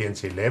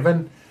 Corinthians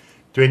 11,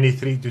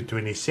 23 to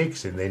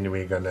 26, and then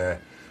we're going to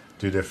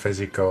do the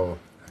physical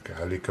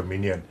Holy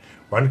Communion.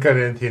 1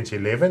 Corinthians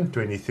 11,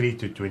 23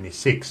 to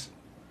 26.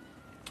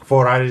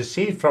 For I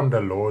received from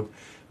the Lord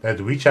that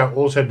which I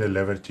also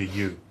delivered to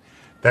you,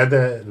 that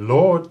the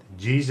Lord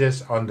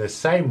Jesus on the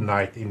same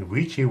night in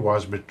which he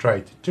was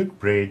betrayed took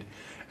bread,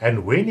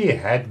 and when he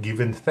had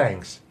given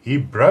thanks, he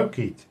broke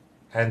it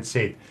and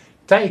said,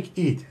 Take,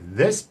 eat,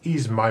 this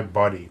is my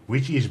body,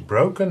 which is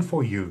broken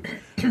for you.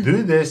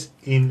 Do this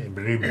in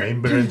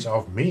remembrance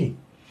of me.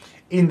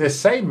 In the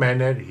same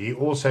manner he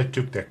also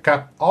took the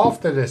cup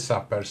after the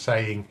supper,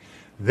 saying,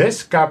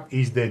 This cup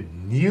is the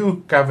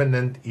new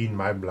covenant in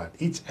my blood.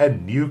 It's a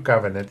new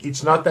covenant.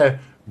 It's not a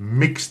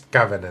mixed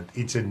covenant.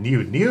 It's a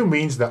new. New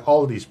means the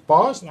old is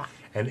past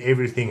and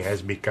everything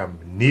has become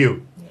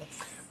new.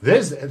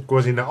 This,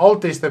 because in the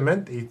Old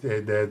Testament,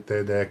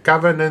 the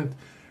covenant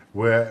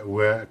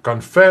were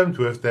confirmed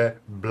with the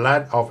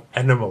blood of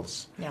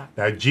animals.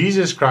 Now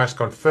Jesus Christ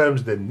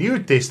confirms the New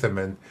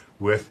Testament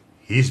with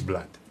his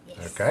blood.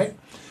 Okay?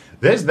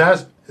 This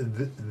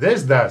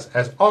does,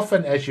 as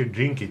often as you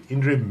drink it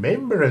in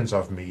remembrance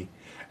of me,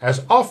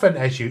 as often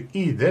as you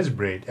eat this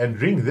bread and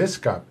drink this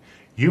cup,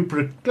 you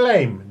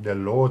proclaim the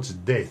Lord's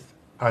death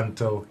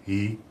until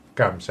he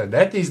comes. So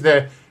that is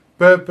the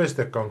purpose,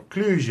 the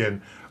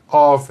conclusion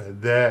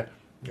of the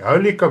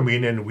Holy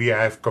Communion. We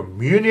have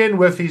communion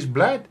with his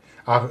blood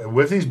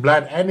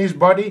and his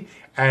body,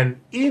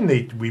 and in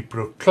it we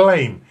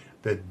proclaim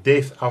the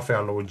death of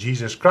our Lord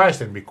Jesus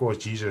Christ. And because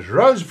Jesus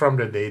rose from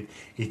the dead,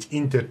 it's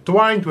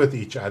intertwined with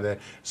each other,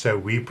 so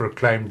we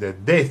proclaim the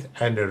death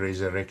and the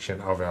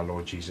resurrection of our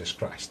Lord Jesus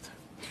Christ.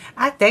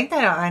 Ek dink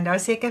daaraan, daar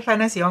seker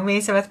van ons jong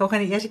mense wat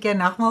volgende eerste keer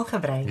nagmaal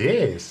gebruik.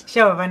 Yes.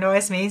 Sjoe, want daar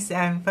is mense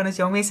van ons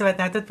jong mense wat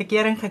nou tot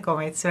bekering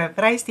gekom het. So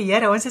prys die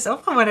Here, ons is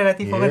opgewonde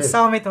dat jy volgende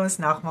saam met ons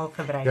nagmaal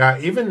gebruik. Ja,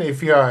 even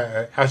if you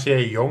as jy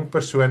 'n jong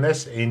persoon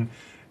is en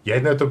jy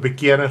het nou tot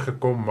bekering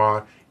gekom,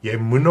 maar jy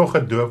moet nog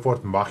gedoop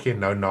word, mag jy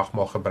nou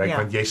nagmaal gebruik,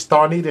 want jy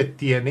staan nie dit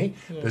teen nie.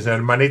 Dis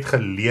nou maar net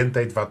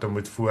geleentheid wat om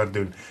moet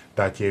voordoen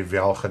dat jy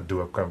wel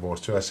gedoop kan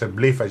word. So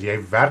asseblief, as jy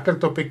werklik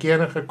tot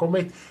bekering gekom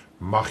het,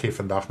 mag jy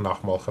vandag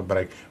nagmaal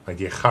gebruik, want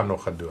jy gaan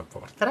nog gedoop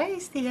word.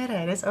 Prys die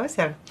Here, dis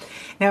awesome.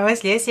 Nou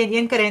ons lees in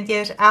 1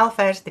 Korintiërs 11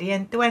 vers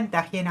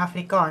 23 hier in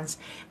Afrikaans,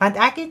 want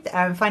ek het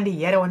van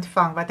die Here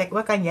ontvang, wat ek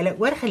ook aan julle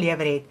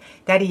oorgelewer het,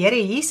 dat die Here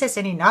Jesus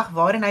in die nag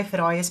waarin hy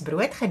verraai is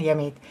brood geneem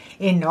het,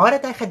 en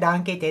nadat hy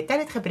gedank het, het hy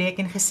dit gebreek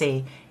en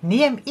gesê,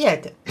 neem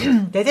eet,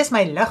 dit is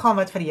my liggaam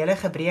wat vir julle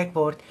gebreek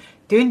word,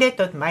 doen dit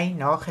tot my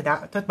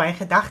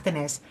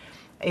gedagtenis.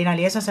 En dan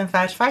lees ons in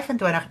vers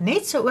 25,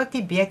 net so ook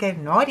die beker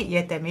na die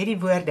ete met die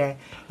woorde,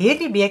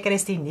 hierdie beker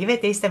is die Nuwe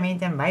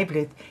Testament in my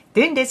bloed,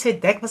 doen dit so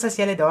dikwels as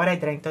julle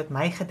daaruit drink tot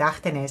my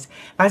gedagtenis,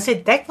 want so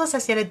dikwels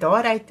as julle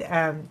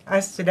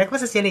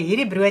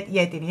hierdie brood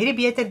eet en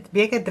hierdie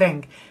beker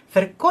drink,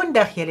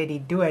 verkondig julle die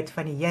dood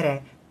van die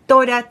Here,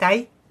 totdat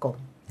hy kom.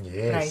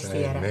 Yes,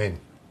 amen.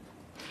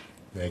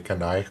 Jy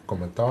kan daai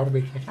kommentaar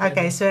bietjie gee.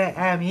 Okay, so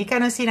hier kan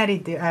ons sien dat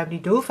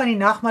die doel van die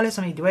nagmaal is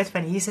om die dood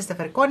van Jesus te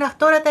verkondig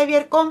totdat hy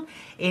weer kom,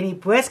 en die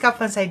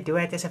boodskap van sy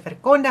dood is 'n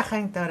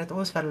verkondiging dat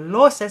ons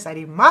verlos is uit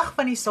die mag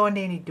van die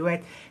sonde en die dood,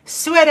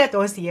 sodat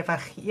ons die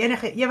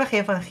ewige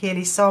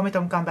evangelie saam met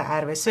hom kan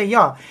beerwe. So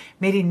ja,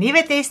 met die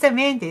Nuwe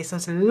Testament is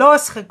ons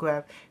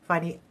losgekoop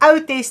van die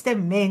Ou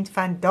Testament,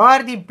 van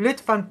daardie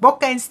bloed van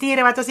bokke en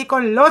stiere wat ons nie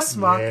kon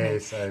losmaak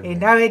nie. En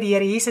nou het die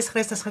Here Jesus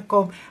Christus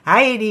gekom,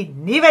 hy het die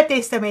Nuwe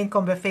Testament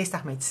kom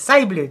bevestig met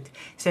sy bloed.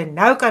 So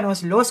nou kan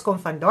ons loskom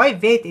van daai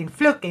wet en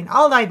vloek en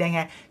al daai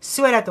dinge,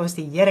 sodat ons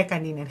die Here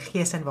kan dien in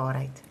gees en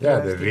waarheid.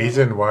 Yeah, the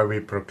reason why we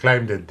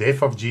proclaim the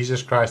death of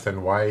Jesus Christ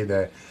and why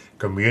the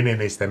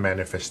communion is the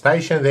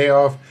manifestation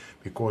thereof,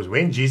 because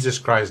when Jesus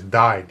Christ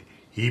died,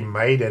 he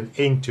made an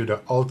end to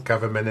the old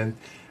covenant,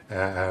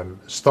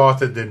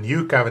 started the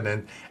new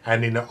covenant,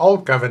 and in the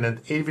old covenant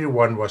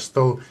everyone was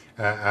still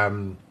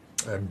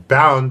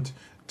bound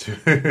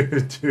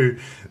to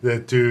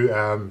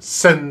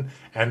sin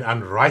and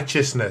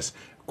unrighteousness,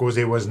 because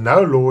there was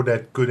no law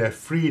that could have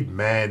freed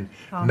man,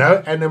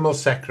 no animal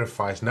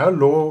sacrifice, no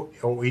law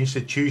or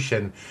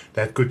institution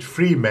that could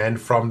free man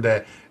from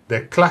the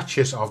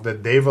clutches of the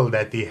devil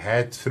that he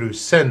had through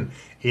sin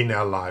in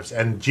our lives.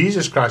 And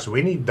Jesus Christ,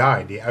 when he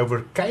died, he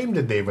overcame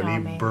the devil.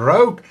 Amen. He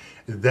broke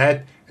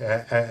that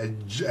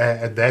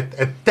that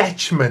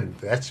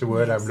attachment. That's the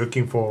word I'm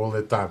looking for all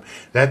the time.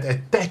 That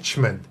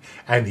attachment,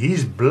 and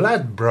his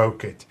blood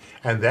broke it.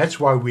 And that's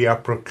why we are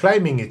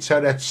proclaiming it, so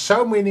that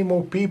so many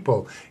more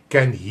people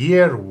can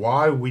hear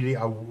why we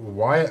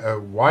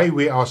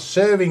are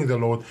serving the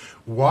Lord,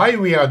 why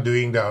we are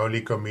doing the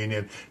Holy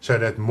Communion, so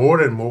that more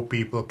and more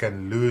people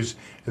can lose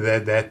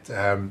that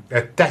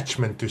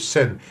attachment to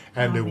sin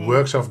and the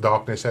works of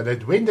darkness, so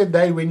that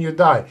when you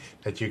die,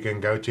 that you can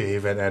go to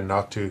heaven and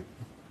not to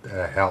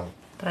hell.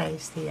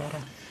 Praise the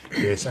Here.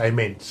 Yes,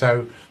 amen.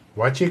 So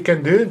what you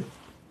can do,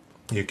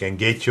 you can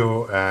get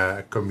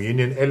your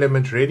communion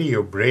element ready,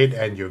 your bread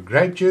and your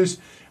grape juice,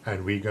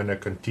 and we're going to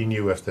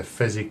continue with the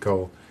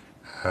physical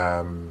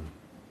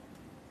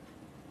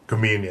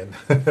communion.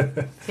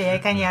 So jy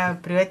kan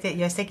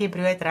jou stukkie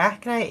brood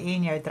regkry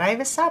en jou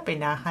druiwesap, en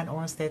dan gaan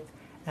ons dit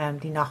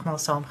die nagmaal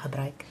saam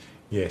gebruik.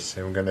 Yes,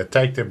 and we're going to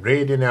take the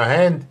bread in our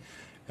hand,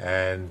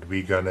 and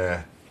we're going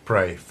to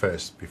pray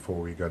first before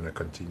we're going to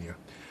continue.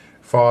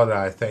 Father,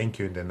 I thank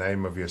you in the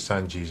name of your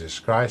Son, Jesus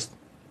Christ,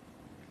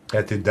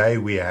 that today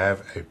we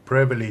have a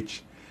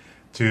privilege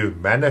to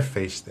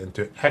manifest and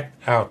to act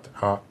out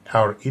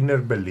our inner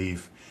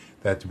belief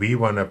that we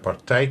want to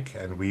partake,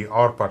 and we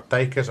are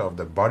partakers of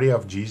the body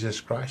of Jesus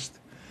Christ.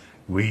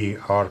 We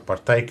are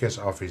partakers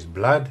of his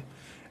blood,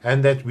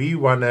 and that we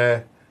want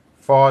to,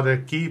 Father,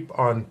 keep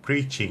on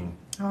preaching,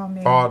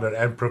 Amen. Father,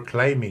 and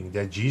proclaiming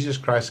that Jesus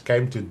Christ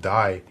came to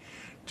die,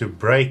 to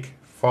break,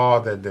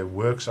 Father, the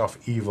works of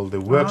evil, the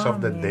works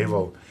of the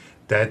devil,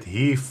 that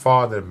he,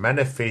 Father,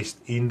 manifest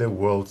in the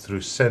world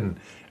through sin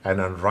and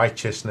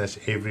unrighteousness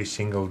every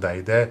single day.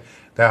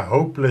 The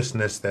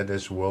hopelessness that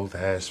this world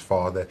has,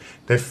 Father,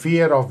 the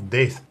fear of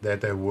death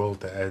that the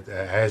world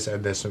has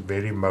at this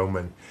very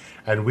moment.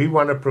 And we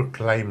want to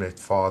proclaim it,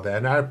 Father.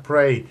 And I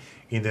pray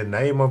in the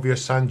name of your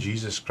Son,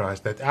 Jesus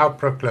Christ, that our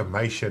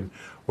proclamation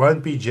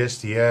won't be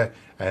just here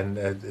and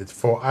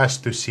for us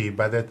to see,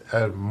 but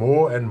that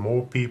more and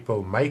more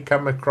people may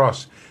come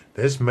across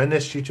this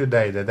ministry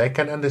today, that they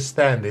can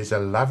understand there's a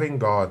loving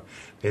God.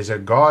 There's a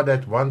God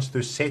that wants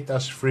to set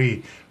us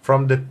free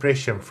from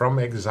depression, from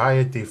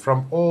anxiety,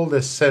 from all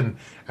the sin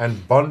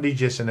and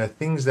bondages and the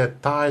things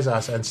that ties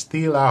us and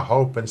steal our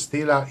hope and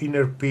steal our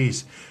inner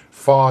peace,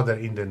 Father,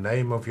 in the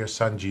name of your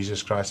Son,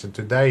 Jesus Christ. And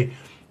today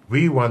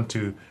we want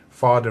to,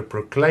 Father,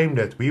 proclaim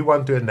that. We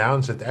want to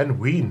announce it. And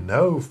we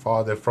know,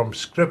 Father, from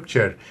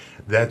Scripture,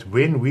 that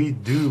when we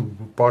do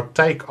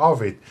partake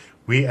of it,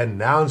 we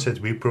announce it,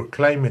 we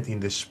proclaim it in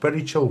the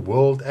spiritual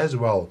world as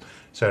well,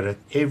 so that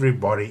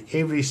everybody,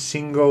 every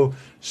single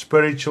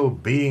spiritual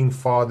being,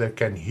 Father,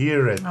 can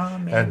hear it.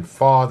 Amen. And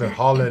Father,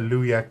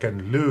 hallelujah,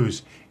 can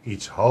lose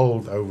its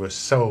hold over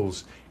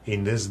souls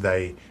in this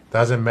day.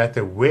 Doesn't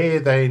matter where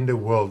they're in the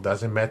world,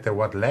 doesn't matter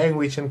what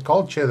language and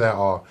culture they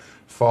are,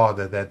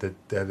 Father, that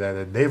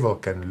the devil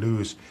can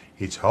lose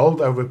its hold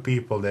over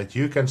people, that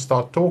you can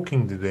start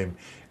talking to them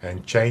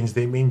and change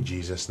them in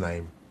Jesus'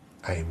 name.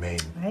 Amen.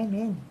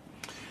 Amen.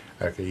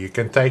 Okay, you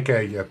can take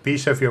a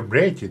piece of your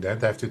bread. You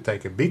don't have to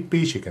take a big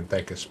piece. You can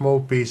take a small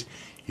piece.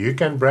 You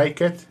can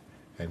break it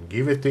and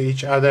give it to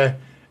each other.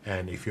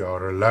 And if you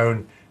are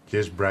alone,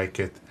 just break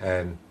it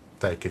and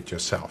take it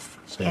yourself.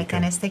 So Jy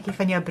kan 'n stukkie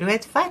van jou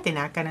brood vat en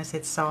dan kan ons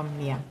dit saam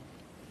neem.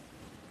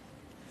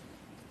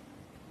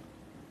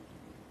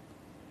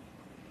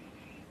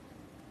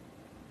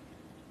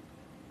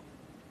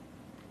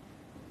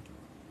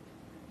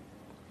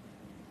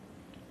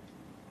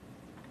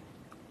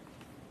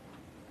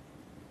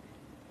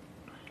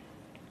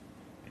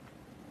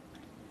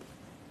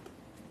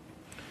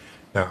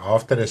 Now,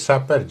 after the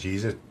supper,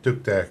 Jesus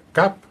took the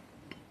cup,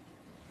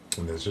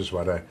 and this is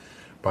what the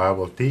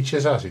Bible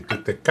teaches us. He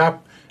took the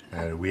cup,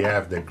 and we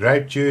have the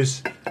grape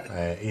juice.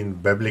 In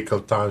biblical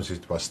times,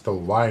 it was still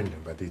wine,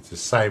 but it's the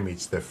same.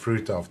 It's the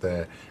fruit of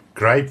the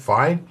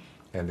grapevine,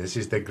 and this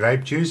is the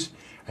grape juice.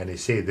 And he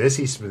said,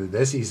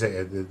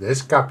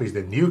 this cup is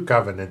the new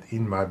covenant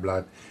in my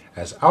blood.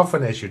 As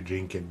often as you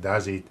drink it,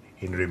 does it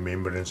in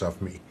remembrance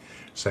of me.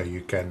 So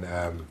you can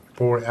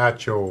pour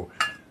out your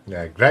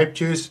grape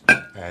juice,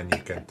 and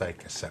you can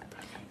take a sip.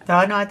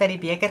 Daarna het hy die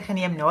beker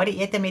geneem na die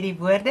ete met die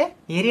woorde: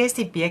 Hierdie is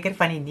die beker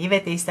van die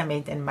Nuwe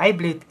Testament in my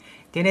bloed.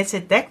 Doen dit so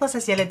dikwels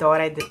as julle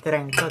daaruit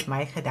drink tot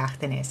my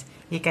gedagtenis.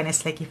 Jy kan 'n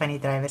slukkie van die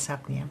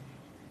druiwesap neem.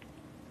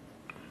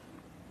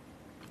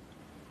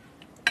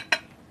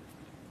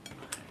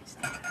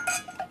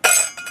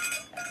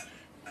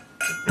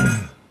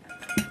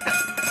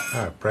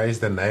 Praise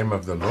the name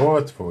of the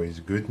Lord for his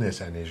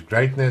goodness and his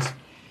greatness.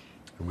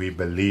 We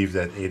believe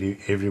that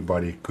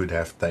everybody could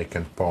have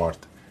taken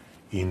part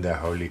in the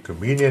Holy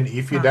Communion.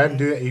 If you don't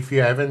do, if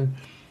you haven't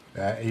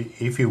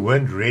if you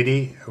weren't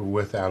ready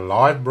with our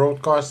live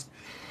broadcast,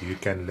 you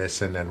can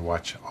listen and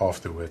watch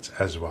afterwards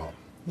as well.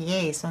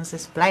 Yes, ons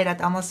is bly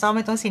dat almal saam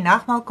met ons die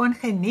nagmaal kon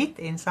geniet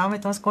en saam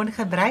met ons kon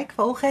gebruik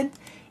vanoggend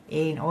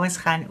en ons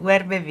gaan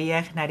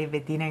oorbeweeg na die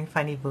bediening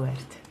van die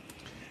woord.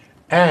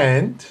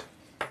 And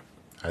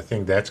I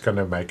think that's going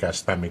to make our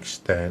stomachs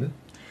turn.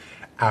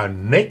 Our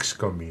next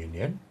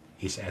communion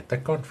is at the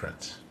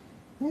conference.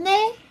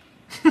 Nee.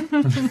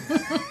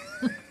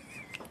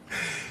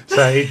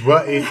 So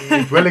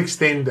it will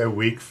extend a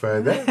week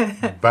further,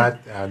 but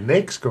our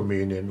next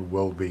communion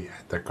will be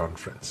at the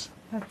conference.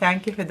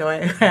 Dankie vir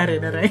daai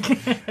herinnering.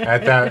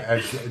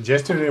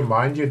 Just to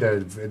remind you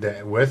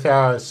that with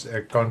our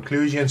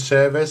conclusion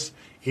service,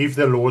 if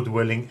the Lord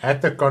willing,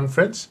 at the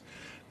conference,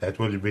 that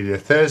will be the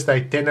Thursday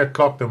 10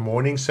 o'clock, the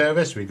morning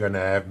service. We're going to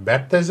have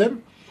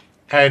baptism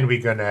and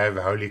we're going to have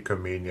Holy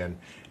Communion.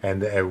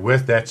 And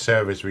with that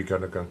service, we're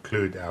going to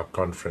conclude our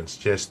conference,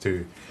 just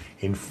to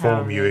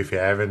inform you if you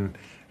haven't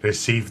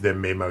received the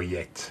memo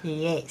yet.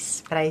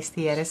 Yes, prys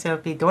die Here. So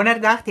op die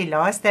donderdag, die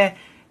laaste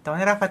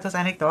donderdag wat ons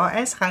eintlik daar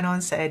is, gaan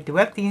ons 'n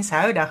doopdiens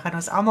hou. Dan gaan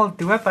ons almal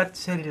doop wat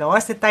so die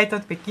laaste tyd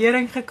tot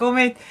bekering gekom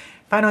het,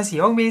 van ons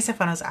jong mense,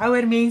 van ons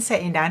ouer mense,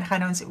 en dan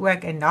gaan ons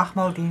ook 'n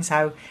nagmaaldiens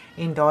hou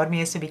en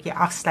daarmee so 'n bietjie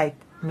afsluit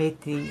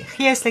met die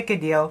geestelike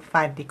deel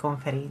van die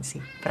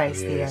konferensie. Prys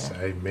die Here. Yes,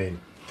 amen.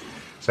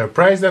 So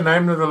praise the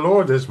name of the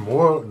Lord.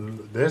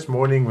 This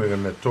morning we're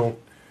going to talk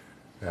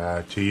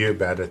to you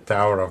about the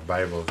Tower of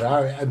Babel.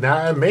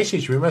 Now a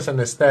message, we must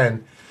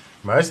understand,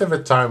 most of the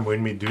time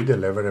when we do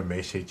deliver a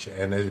message,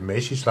 and a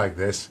message like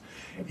this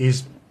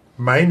is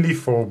mainly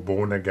for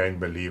born-again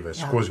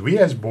believers. Because we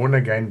as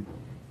born-again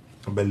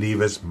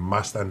believers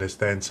must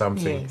understand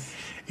something. Yes.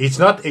 It's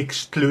not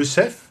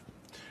exclusive,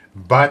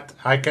 but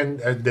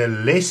the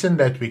lesson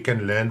that we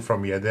can learn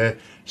from here, the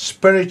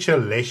spiritual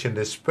lesson,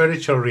 the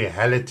spiritual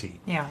reality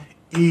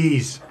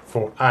is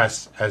for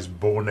us as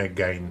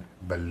born-again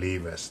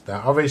believers.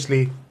 Now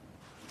obviously,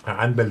 an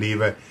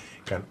unbeliever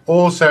can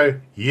also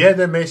hear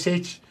the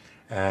message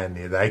and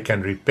they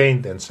can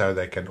repent, and so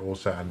they can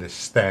also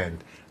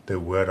understand the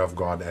word of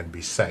God and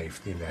be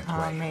saved in that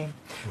way. Amen.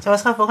 So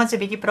ons gaan volgens 'n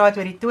bietjie praat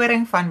oor die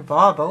toring van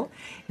Babel.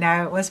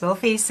 Nou ons wil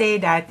vir julle sê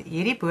dat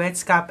hierdie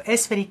boodskap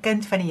is vir die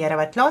kind van die Here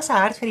wat klaar sy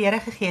hart vir die Here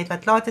gegee het,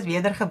 wat klaar tot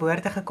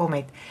wedergeboorte gekom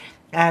het.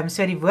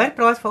 So die woord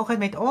praat vanoggend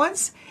met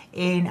ons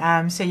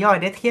en so ja,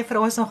 dit gee vir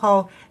ons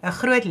nogal 'n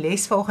groot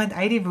les vanoggend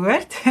uit die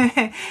woord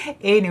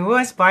en hoe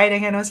ons baie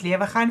dinge in ons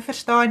lewe gaan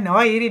verstaan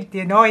na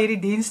hierdie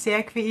diens, sê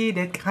ek vir u,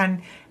 dit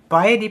gaan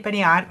baie diep in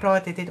die hart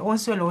praat. Dit het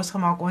ons so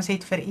losgemaak, ons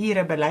het vir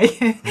ure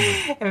bely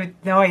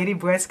na hierdie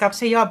boodskap.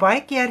 So ja,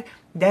 baie keer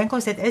dink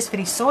ons dit is vir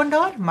die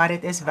sondaar, maar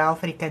dit is wel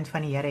vir die kind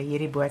van die Here,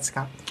 hierdie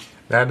boodskap.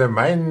 Now the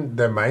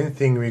main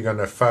thing we're going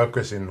to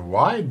focus in,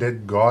 why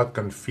did God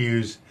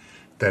confuse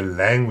the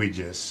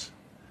languages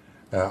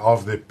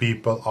of the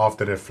people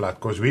after the flood?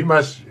 Because we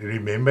must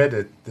remember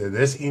that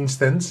this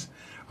instance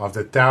of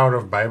the Tower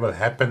of Babel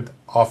happened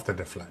after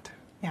the flood.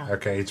 Yeah.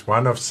 Okay, it's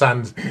one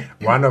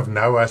of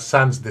Noah's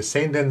sons'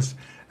 descendants,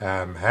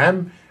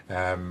 Ham,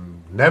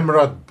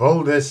 Nimrod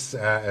built this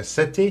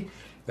city.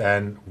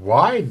 And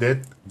why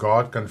did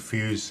God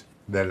confuse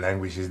the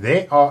languages?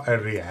 There are a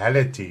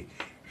reality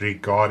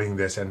regarding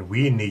this, and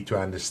we need to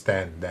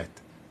understand that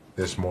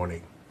this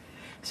morning.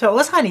 So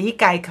ons gaan hier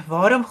kyk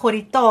waarom God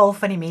die taal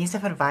van die mense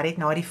verwar het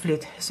na die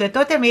vloed. So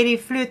tot en met die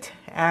vloed,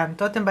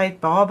 tot en by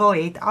Babel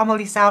het almal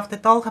dieselfde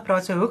taal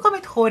gepraat. So hoekom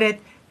het God dit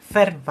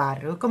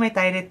verwar? Hoekom het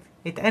hy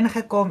dit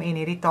ingekom en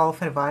hierdie taal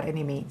verwar in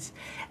die mens?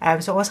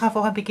 So ons gaan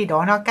volgende bietjie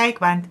daarna kyk,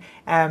 want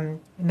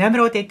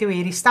Nimrod het toe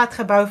hierdie stad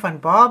gebou van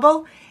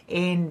Babel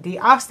en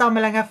die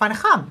afstammelinge van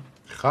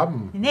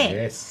Gam. Nee,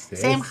 yes.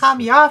 Sem, Gam,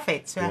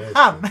 Jafet, so yes.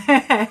 Gam.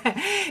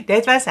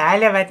 Dit was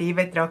hulle wat hier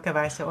betrokke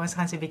was, so ons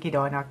gaan so 'n bietjie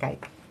daarna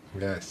kyk.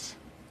 Yes.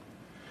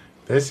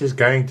 This is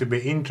going to be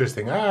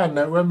interesting.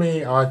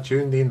 Naomi are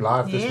tuned in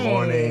live this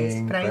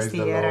morning. Praise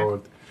the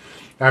Lord.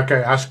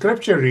 Okay, our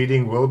scripture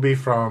reading will be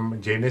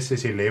from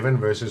Genesis 11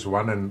 verses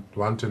 1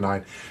 to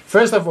 9.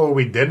 First of all,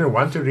 we didn't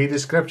want to read the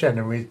scripture,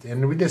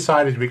 and we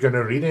decided we're going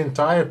to read the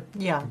entire.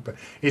 Yeah.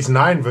 It's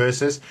 9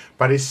 verses,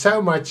 but it's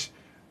so much.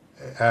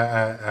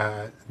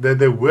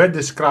 The word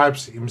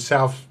describes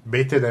himself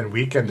better than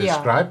we can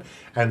describe,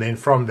 and then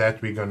from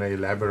that we're going to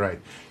elaborate.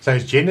 So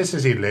it's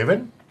Genesis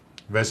 11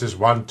 verses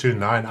 1 to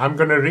 9. I'm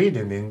going to read,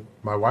 and then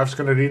my wife's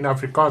going to read in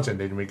Afrikaans, and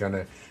then we're going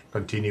to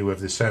continue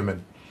with the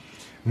sermon.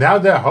 Now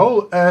the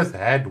whole earth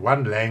had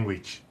one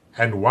language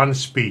and one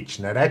speech.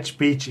 Now that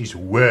speech is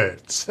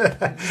words.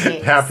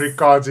 Yes.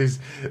 Afrikaans is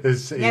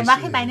Jy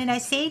mag nie byna nou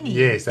sê nie.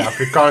 Yes,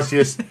 Afrikaans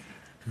is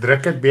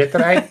druk dit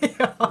beter uit.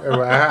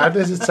 How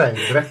does it say?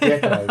 Druk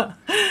beter uit.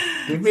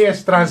 Give me a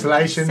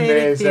translation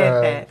there.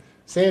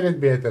 Say it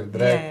beter.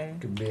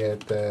 Druk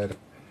beter.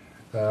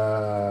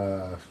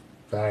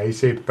 Hy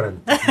sê print.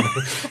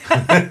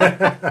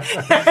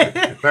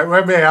 But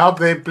let me help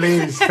there,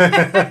 please.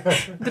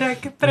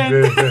 Druk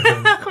print.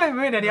 My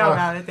moeder, ja,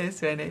 wel, dit is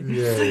so net.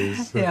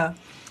 Yes. Ja.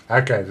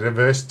 Okay,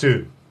 verse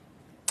 2.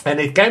 And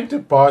it came to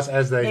pass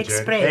as they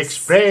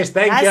Express.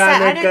 Thank you,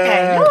 Anneke.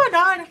 Ja,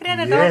 dan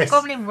vrede daar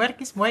kom die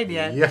woordjies mooi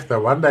deur. Yes, the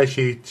one day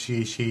she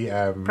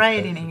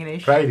Prayed in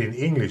English. Prayed in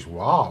English.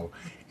 Wow.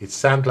 It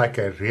sounds like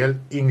a real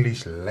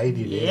English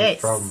lady there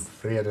from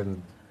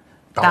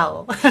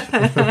Vredendal.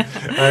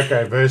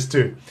 Okay, verse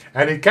 2.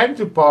 And it came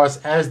to pass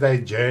as they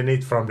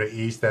journeyed from the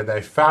east that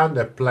they found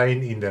a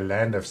plain in the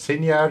land of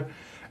Sinjar,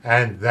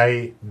 and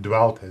they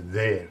dwelt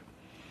there.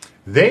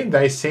 Then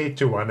they said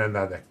to one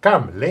another,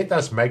 Come, let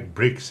us make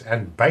bricks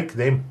and bake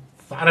them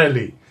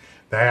thoroughly.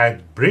 They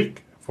had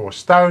brick for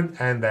stone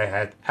and they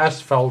had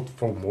asphalt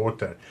for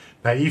mortar.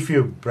 Now, if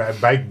you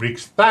bake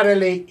bricks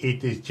thoroughly,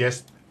 it is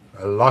just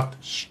a lot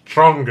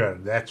stronger.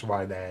 That's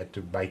why they had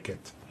to bake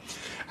it.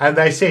 And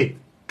they said,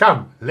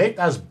 Come, let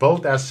us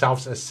build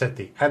ourselves a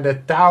city and a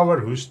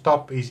tower whose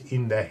top is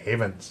in the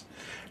heavens.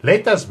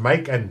 Let us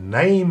make a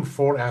name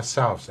for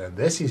ourselves. And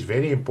this is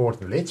very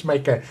important. Let's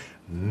make a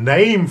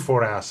name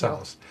for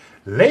ourselves,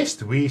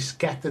 lest we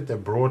scattered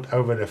abroad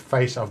over the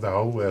face of the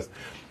whole earth.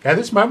 At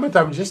this moment,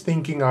 I'm just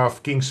thinking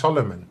of King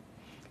Solomon.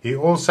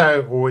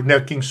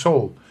 King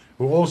Saul,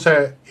 who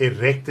also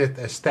erected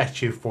a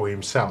statue for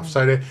himself.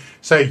 So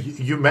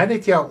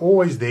humanity are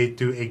always there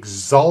to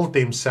exalt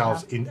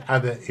themselves in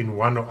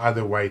one or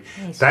other way.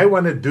 Yes. They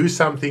want to do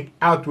something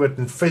outward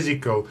and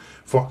physical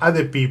for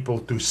other people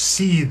to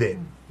see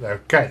them.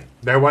 Okay,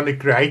 they want to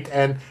create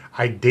an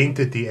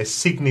identity, a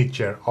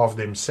signature of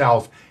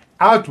themselves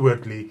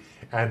outwardly,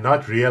 and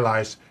not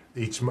realize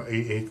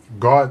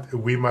God.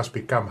 We must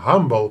become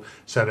humble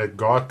so that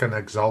God can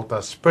exalt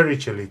us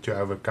spiritually to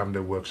overcome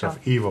the works of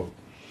evil.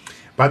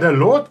 But the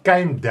Lord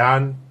came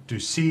down to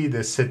see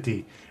the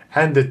city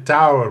and the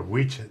tower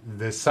which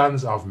the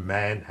sons of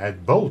man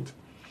had built.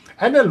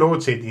 And the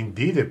Lord said,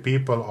 Indeed, the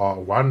people are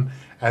one,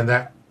 and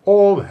they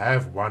all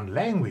have one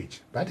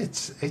language. But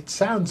it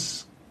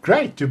sounds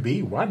great to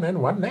be one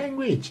and one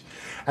language.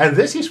 And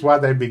this is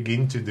what they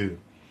begin to do.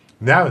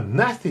 Now,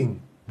 nothing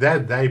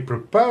that they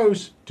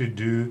propose to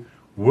do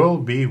will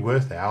be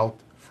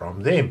withheld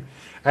from them.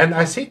 And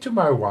I said to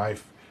my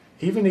wife,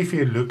 even if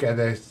you look at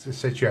the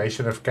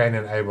situation of Cain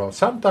and Abel,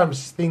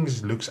 sometimes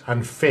things looks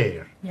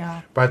unfair.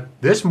 Yeah. But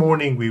this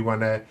morning we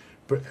wanna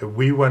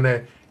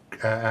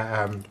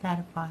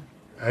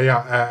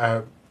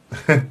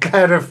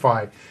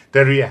clarify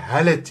the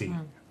reality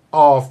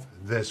of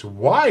this.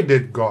 Why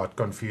did God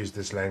confuse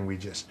these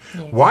languages?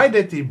 Yes. Why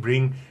did He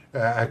bring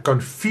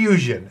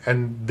confusion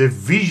and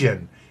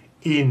division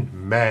in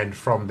man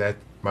from that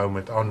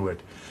moment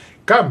onward?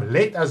 Come,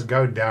 let us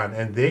go down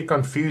and there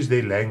confuse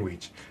their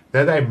language,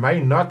 that they may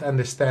not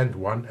understand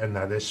one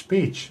another's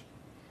speech.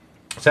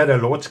 So the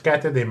Lord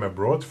scattered them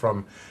abroad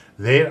from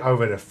there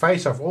over the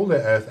face of all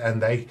the earth,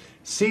 and they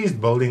ceased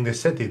building the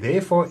city.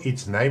 Therefore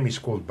its name is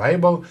called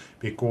Babel,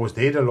 because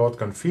there the Lord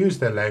confused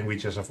the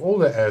languages of all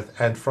the earth,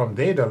 and from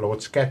there the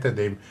Lord scattered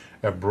them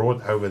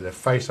abroad over the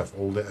face of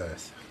all the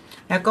earth.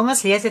 Nou kom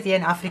ons lees dit hier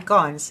in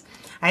Afrikaans.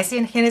 Hy sê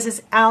in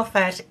Genesis 11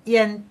 vers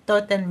 1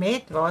 tot en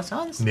met, waar is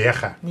ons?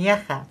 9.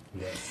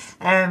 Yes.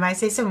 Hy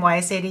sê so mooi,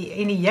 hy sê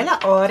die hele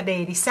aarde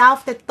het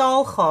dieselfde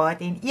taal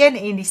gehad en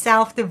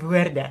dieselfde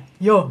woorde.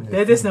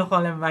 Dit is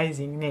nogal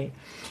amazing, nee.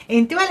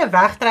 En toe hulle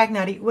wegtrek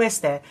na die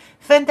ooste,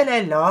 vind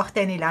hulle 'n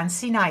laagte in die land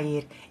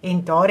Sinaïr,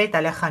 en daar het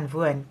hulle gaan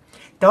woon.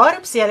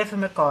 Daarop sê hulle vir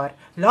mekaar,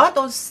 laat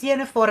ons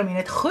stene vorm en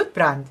dit goed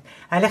brand.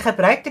 Hulle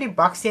gebruik toe die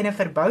bakstene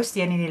vir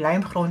bousteen en die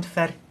lijmgrond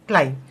vir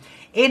klei.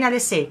 En hulle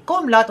sê,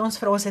 kom laat ons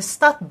vir ons 'n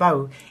stad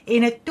bou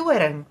en 'n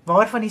toring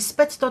waarvan die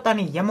spits tot aan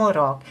die hemel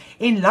raak,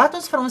 en laat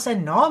ons vir ons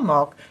 'n naam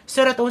maak,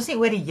 sodat ons nie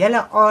oor die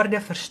hele aarde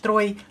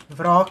verstrooi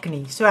wraak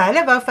nie. So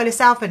hulle wou vir hulle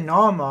self 'n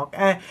naam maak,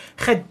 'n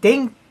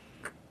gedenk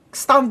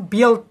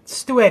standbeeld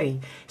storie,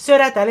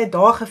 sodat hulle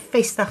daar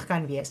gevestig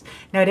kan wees.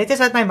 Nou dit is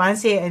wat my man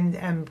sê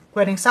in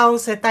koning Saul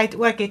se tyd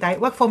ook, het hy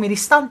ook vir hom hierdie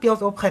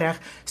standbeeld opgerig,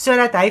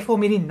 sodat hy vir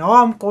hom hierdie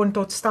naam kon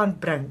tot stand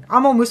bring.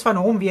 Almal moes van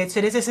hom weet,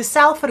 so dit is 'n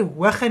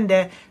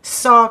selfverhogende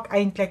saak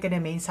eintlik in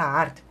 'n mens se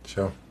hart.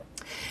 Sure.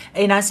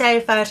 En dan sê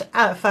hy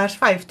vers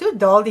 5, toe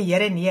daal die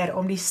Here neer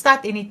om die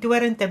stad en die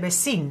toren te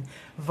besien,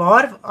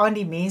 waaraan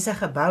die mense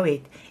gebou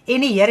het.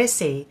 En die Here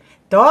sê,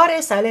 daar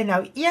is hulle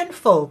nou een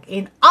volk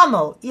en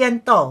almal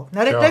een taal.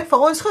 Nou dit klink vir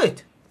ons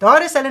goed.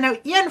 Daar is hulle nou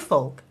een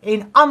volk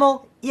en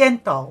almal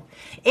een taal.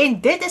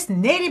 En dit is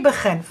net die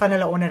begin van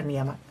hulle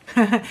onderneming.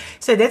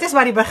 So dit is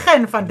maar die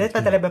begin van dit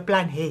wat hulle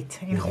beplan het.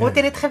 En God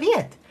het dit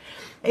geweet.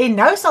 En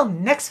nou sal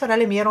niks vir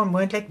hulle meer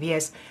onmoontlik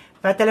wees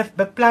wat hulle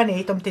beplan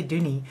het om te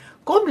doen nie.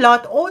 Kom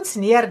laat ons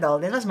neerdal.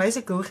 Dit was my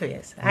so cool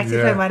geweest. Ek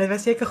sê vir my, dit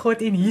was seker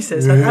God en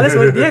Jesus, want alles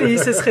word deur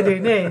Jesus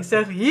gedoen, nee.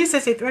 So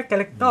Jesus het ook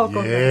hulle taal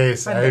kom.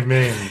 Yes,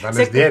 amen. Want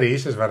is deur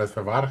Jesus wat dit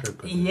verwar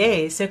gekom.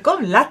 Yes, so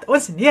kom laat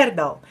ons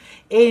neerdal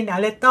en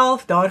hulle taal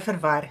daar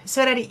verwar,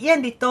 sodat die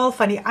een die taal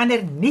van die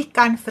ander nie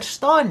kan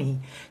verstaan nie.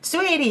 So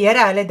het die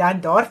Here hulle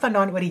dan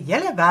daarvandaan oor die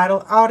hele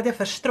wêreld aarde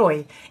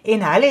verstrooi,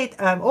 en hulle het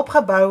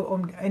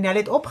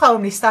opgehou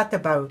om die stad te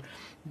bou.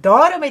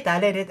 Daarom het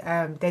hulle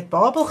dit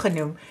Babel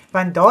genoem,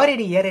 want daar het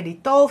die Here die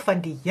taal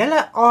van die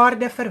hele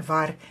aarde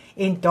verwar,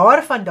 en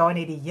daarvandaan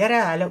het die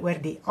Here hulle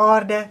oor die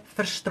aarde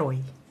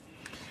verstrooi.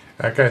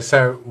 Okay,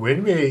 so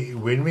when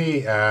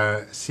we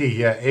see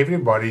here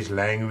everybody's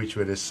language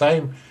were the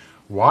same.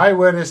 Why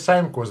were the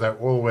same? Because they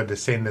all were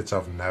descendants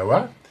of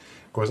Noah.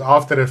 Because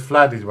after the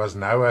flood, it was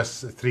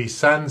Noah's 3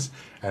 sons,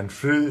 and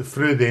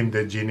through them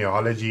the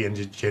genealogy and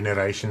the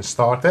generation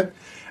started.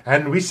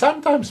 And we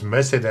sometimes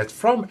miss it that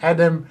from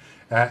Adam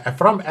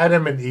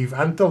and Eve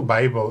until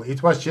Babel,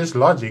 it was just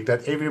logic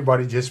that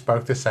everybody just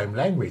spoke the same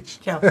language.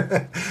 Yeah.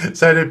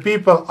 So the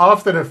people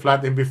after the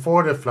flood and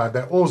before the flood,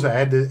 they also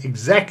had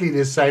exactly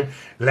the same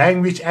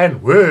language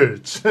and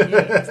words.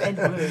 Yes, and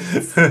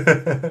words.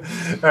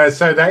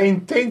 So they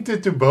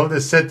intended to build a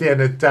city and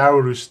a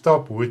tower whose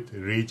top would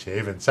reach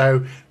heaven.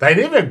 So they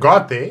never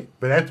got there,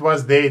 but that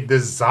was their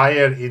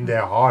desire in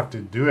their heart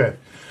to do it.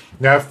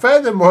 Now,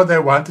 furthermore, they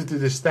wanted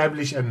to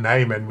establish a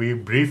name, and we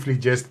briefly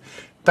just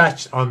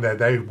touched on that.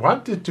 They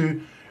wanted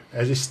to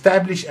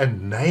establish a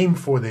name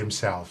for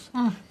themselves,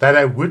 that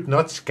they would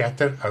not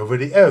scatter over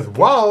the earth.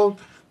 While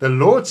the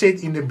Lord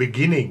said in the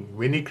beginning,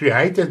 when He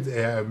created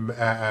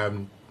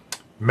man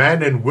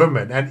and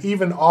woman, and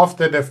even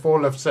after the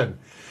fall of sin,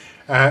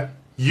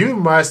 you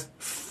must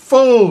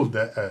fill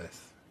the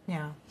earth.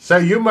 Yeah. So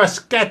you must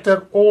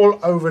scatter all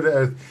over the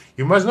earth.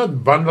 You must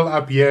not bundle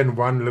up here in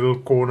one little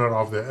corner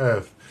of the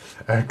earth.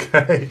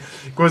 Okay,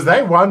 because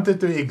they wanted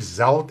to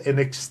exalt and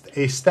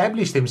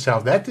establish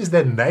themselves. That is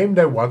the name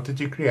they wanted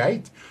to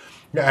create.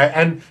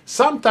 And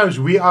sometimes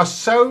we are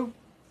so,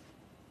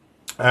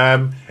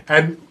 and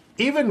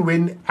even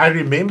when I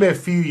remember a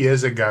few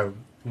years ago,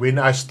 when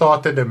I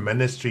started a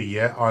ministry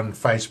here on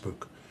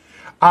Facebook,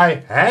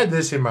 I had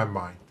this in my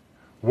mind.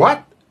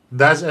 What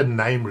does a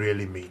name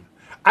really mean?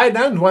 I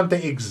don't want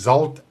to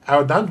exalt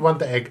a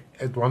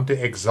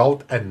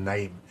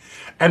name.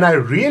 And I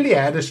really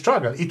had a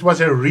struggle. It was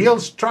a real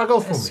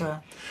struggle for me.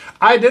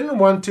 I didn't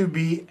want to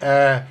be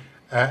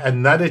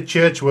another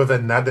church with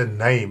another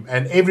name,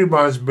 and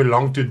everyone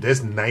belonged to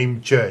this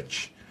name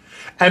church.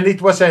 And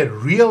it was a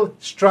real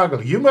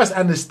struggle. You must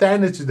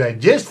understand it today.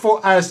 Just for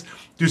us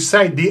to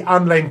say the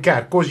online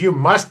cat, because you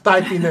must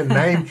type in a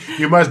name,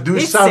 you must do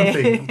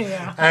something.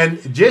 Yeah. And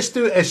just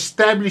to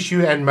establish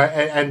you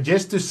and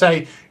just to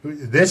say,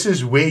 this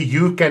is where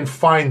you can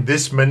find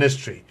this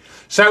ministry.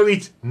 So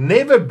it's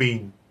never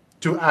been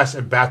to us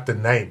about the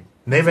name.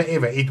 Never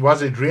ever. It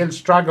was a real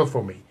struggle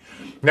for me.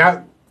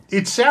 Now,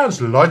 it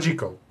sounds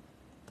logical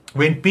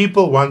when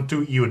people want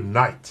to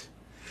unite.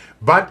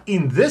 But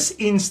in this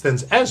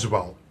instance as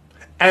well,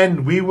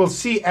 and we will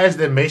see as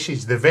the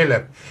message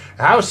develops,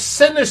 how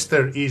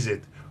sinister is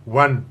it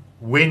when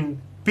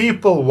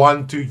people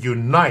want to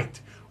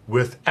unite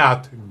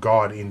without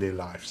God in their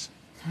lives.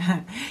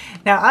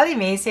 Nou, al die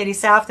mense het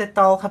dieselfde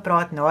taal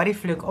gepraat na die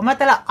vloed, omdat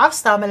hulle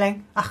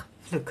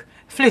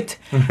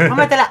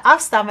omdat hulle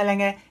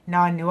afstammelinge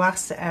van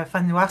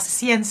Noag se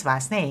seuns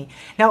was, nê?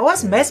 Nou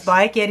ons mis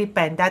baie keer die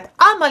punt dat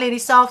almal het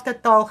dieselfde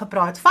taal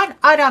gepraat van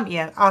Adam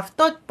af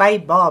tot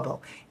by Babel.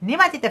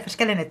 Niemand het 'n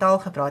verskillende taal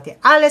gepraat nie.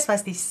 Alles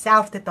was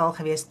dieselfde taal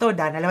gewees tot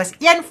dan. Hulle was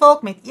een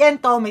volk met een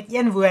taal met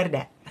een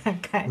woorde.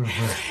 Okay.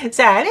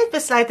 So hulle het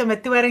besluit om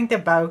 'n toring te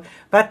bou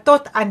wat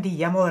tot aan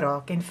die hemel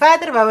raak. En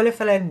verder wou hulle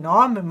vir hulle 'n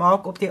naam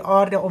maak op die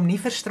aarde om nie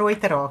verstrooi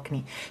te raak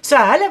nie. So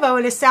hulle wou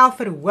hulle self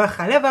verhoog.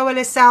 Hulle wou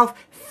hulle self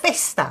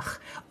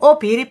vestig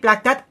op hierdie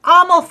plek dat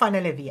almal van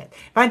hulle weet.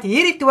 Want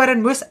hierdie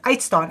toring moes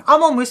uitstaan.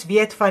 Almal moes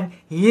weet van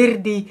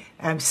hierdie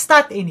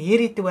stad en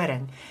hierdie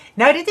toring.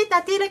 Nou dit het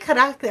natuurlik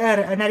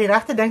na die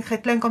regte ding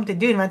geklink om te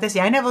doen, want as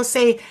jy nou wil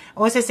sê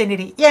ons is in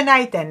hierdie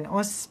eenheid en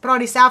ons praat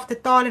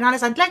dieselfde taal en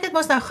alles, dan klink dit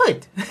mos nou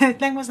goed. Dit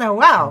klink mos nou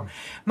wow.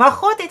 Maar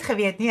God het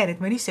geweet nee, dit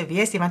moenie so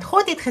wees nie, want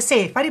God het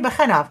gesê van die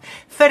begin af,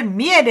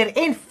 vermeerder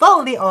en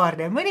vul die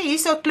aarde. Moenie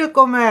hierso kloek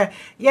om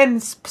 'n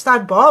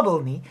stad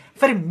Babel nie,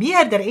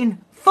 vermeerder en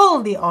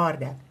vul die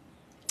aarde.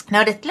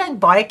 Nou dit klink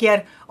baie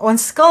keer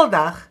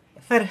onskuldig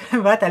vir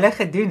wat hulle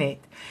gedoen het.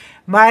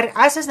 Maar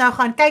as ons nou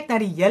gaan kyk na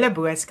die hele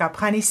boodskap,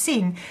 gaan jy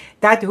sien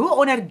dat hoe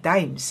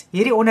onderduims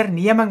hierdie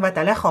onderneming wat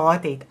hulle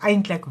gehad het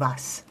eintlik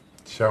was.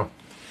 So,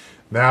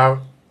 now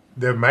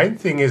the main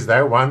thing is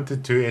they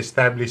wanted to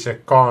establish a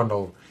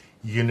carnal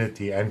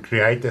unity and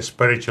create a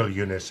spiritual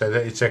unity. So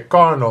that it's a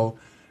carnal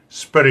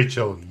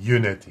spiritual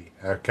unity.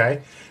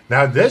 Okay.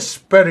 Now this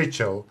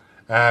spiritual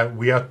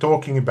we are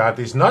talking about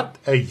is not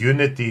a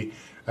unity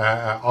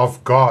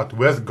of God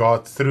with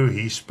God through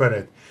His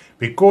Spirit.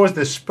 Because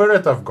the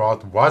Spirit of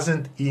God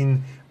wasn't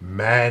in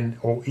man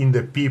or in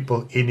the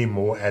people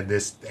anymore at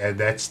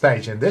that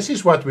stage. And this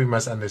is what we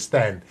must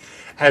understand.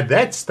 At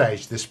that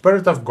stage, the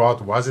Spirit of God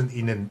wasn't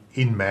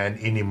in man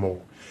anymore.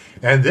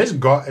 And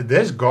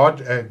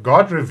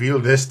God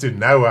revealed this to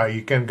Noah.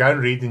 You can go and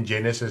read in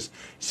Genesis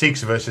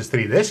 6 verses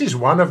 3. This is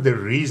one of the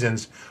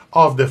reasons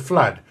of the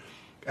flood.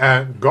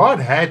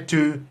 God had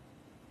to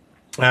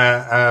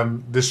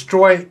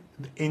destroy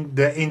in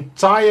the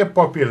entire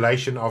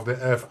population of the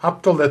earth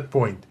up till that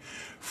point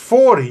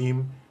for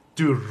Him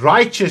to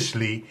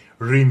righteously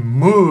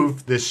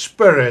remove the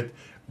spirit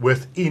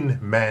within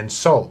man's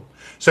soul.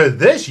 So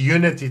this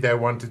unity they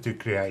wanted to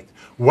create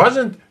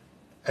wasn't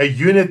a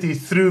unity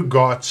through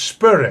God's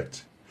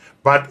spirit,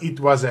 but it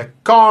was a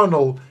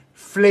carnal,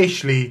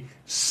 fleshly,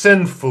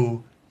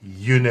 sinful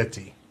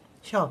unity.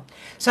 Sure.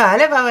 So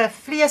hulle wou 'n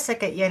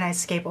vleeslike eenheid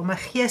skep om 'n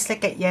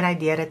geestelike eenheid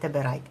deur dit te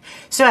bereik.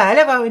 So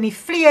hulle wou in die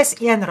vlees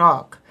een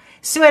raak,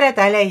 sodat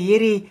hulle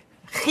hierdie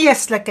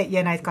geestelike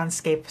eenheid kan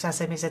skep, as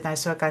mens dit nou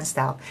so kan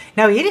stel.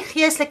 Nou hierdie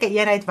geestelike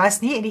eenheid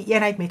was nie in die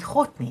eenheid met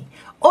God nie,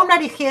 omdat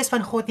die gees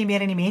van God nie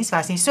meer in die mens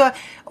was nie. So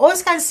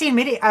ons kan sien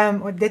met die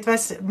dit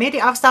was met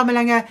die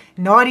afstammelinge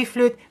na die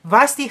vloed,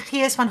 was die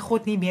gees van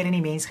God nie meer in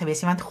die mens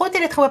gewees nie, want God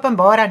het dit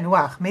geopenbaar aan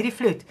Noag met die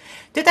vloed.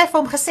 Toe het hy vir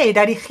hom gesê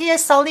dat die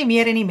gees sal nie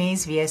meer in die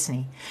mens wees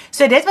nie.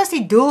 So dit was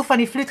die doel van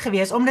die vloed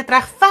gewees, om dit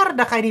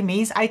regverdig uit die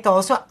mens uit te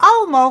haal. So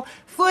almal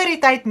voor die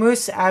tyd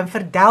moes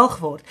verdelg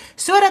word,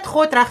 sodat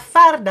God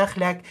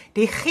regverdiglik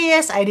die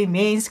gees uit die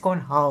mens kon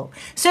haal.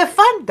 So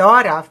van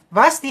daar af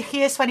was die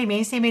gees van die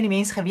mens nie meer in die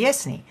mens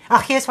gewees nie.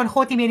 Gees van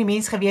God nie meer in die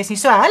mens gewees nie.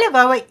 So hulle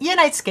wou 'n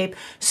eenheid skep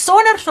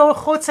sonder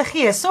God se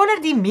gees, sonder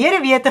die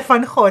medewete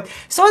van God,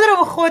 sonder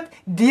om God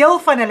deel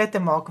van hulle te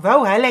maak,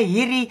 wou hulle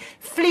hierdie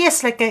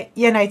vleeslike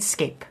eenheid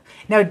skep.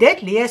 Nou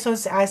dit lees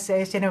ons as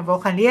jy nou wil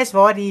gaan lees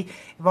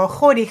waar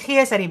God die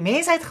gees uit die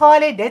mens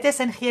uitgehaal het, dit is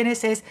in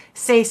Genesis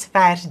 6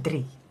 vers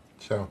 3.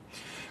 So,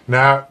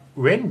 now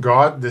when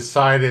God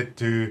decided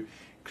to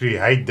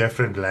create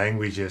different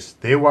languages,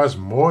 there was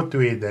more to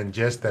it than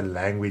just the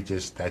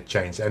languages that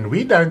changed. And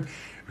we don't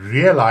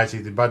realize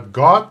it, but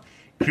God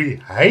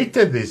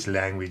created these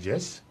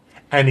languages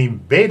and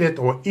embedded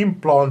or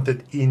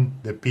implanted in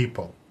the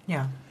people.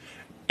 Yeah.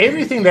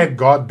 Everything that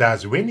God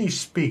does, when He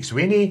speaks,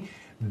 when He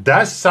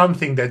does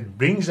something that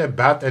brings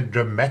about a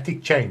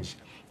dramatic change,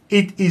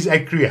 it is a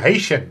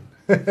creation.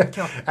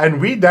 And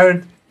we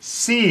don't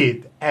see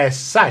it as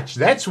such.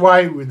 That's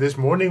why this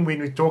morning when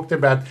we talked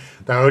about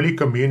the Holy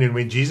Communion,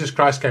 when Jesus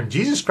Christ came,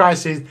 Jesus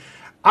Christ says,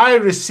 I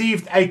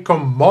received a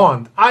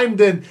command.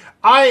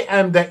 I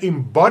am the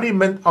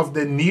embodiment of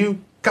the new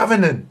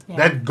covenant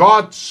that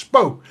God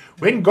spoke.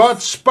 When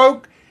God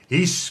spoke,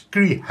 He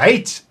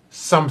creates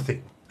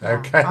something.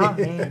 Okay.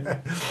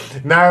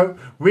 Now,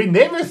 we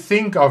never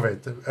think of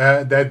it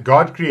that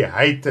God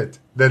created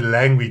the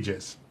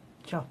languages.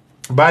 Sure.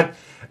 But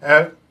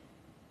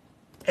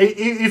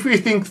if we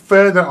think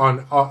further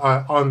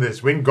on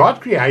this, when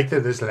God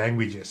created these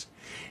languages,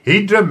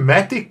 He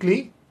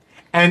dramatically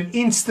and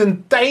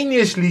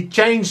instantaneously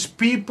changed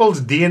people's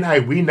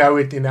DNA. We know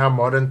it in our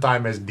modern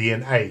time as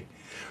DNA,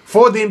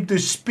 for them to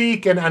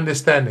speak and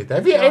understand it.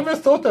 Have you ever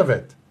thought of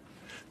it?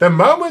 The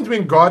moment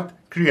when God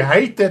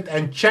created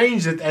and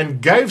changed it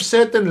and gave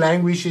certain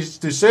languages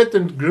to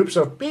certain groups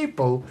of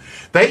people,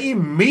 they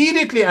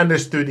immediately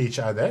understood each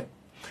other.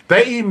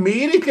 They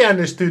immediately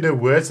understood the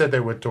words that they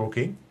were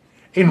talking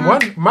in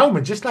one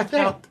moment, just like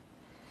that.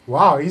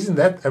 Wow, isn't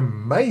that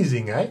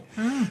amazing, eh?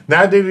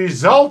 Now the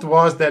result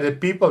was that the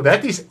people,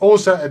 that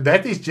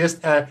is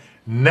just a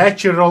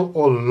natural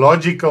or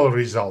logical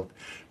result.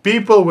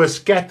 People were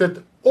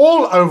scattered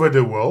all over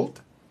the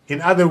world,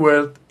 in other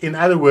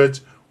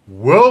words,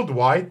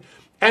 worldwide,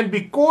 and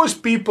because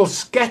people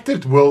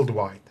scattered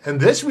worldwide, and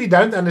this we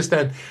don't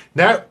understand.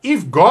 Now,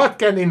 if God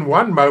can in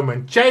one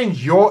moment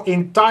change your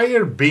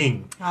entire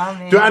being,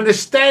 Amen, to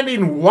understand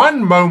in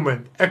one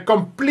moment a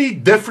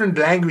complete different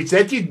language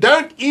that you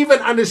don't even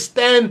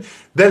understand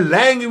the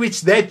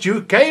language that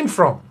you came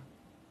from.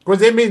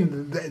 Because I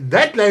mean,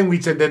 that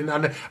language they didn't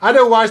understand.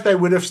 Otherwise, they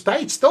would have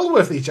stayed still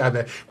with each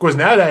other. Because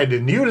now they had a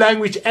new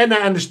language and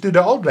they understood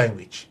the old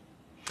language.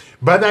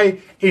 But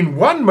in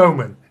one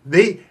moment,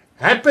 they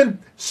happened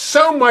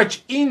so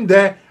much in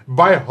the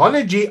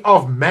biology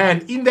of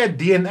man, in that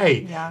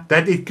DNA,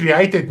 that it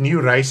created new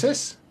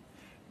races,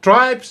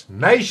 tribes,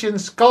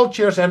 nations,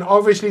 cultures, and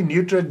obviously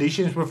new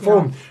traditions were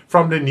formed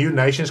from the new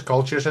nations,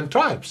 cultures, and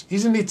tribes.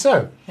 Isn't it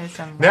so?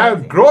 Now,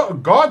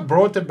 God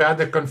brought about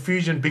the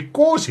confusion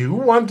because He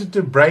wanted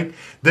to break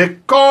the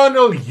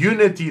carnal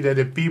unity that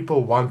the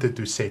people wanted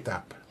to set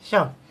up.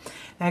 Sure.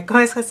 Nou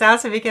kom ons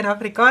gesels 'n bietjie in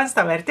Afrikaans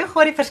daaroor. Toe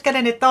God die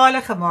verskillende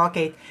tale gemaak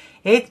het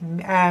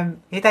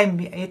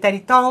hy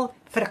die taal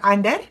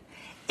verander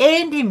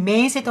en die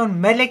mens het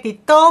onmiddellik die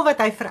taal wat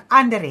hy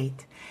verander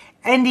het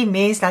in die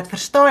mens laat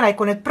verstaan. Hy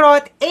kon dit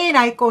praat en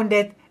hy kon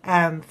dit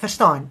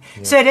verstaan.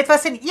 So dit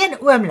was in een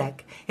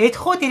oomblik het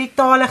God hierdie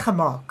tale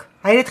gemaak.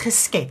 Hy het dit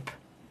geskep.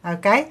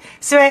 Okay?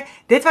 So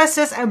dit was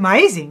just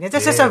amazing. Dit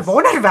is just 'n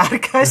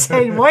wonderwerk as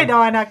jy mooi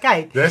daarna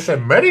kyk. Dis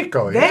 'n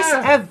miracle. Dis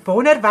 'n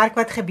wonderwerk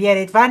wat gebeur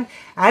het, want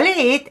hulle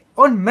het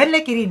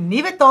onmiddellik hierdie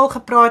nuwe taal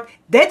gepraat,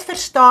 dit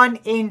verstaan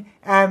en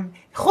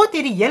God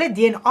het die hele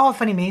DNA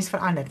van die mens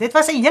verander. Dit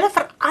was 'n hele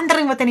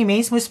verandering wat in die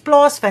mens moes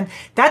plaasvind,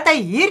 dat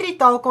hy hierdie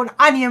taal kon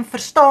aanneem,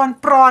 verstaan,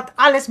 praat,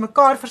 alles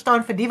mekaar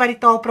verstaan vir die wat die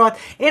taal praat.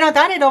 En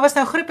onthou net, daar was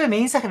nou groepe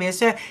mense gewees.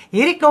 So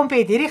hierdie klompie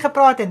het hierdie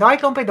gepraat en daai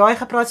klompie het daai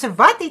gepraat. So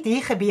wat het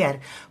hier gebeur?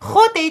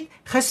 God het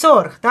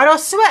gesorg dat daar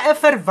so 'n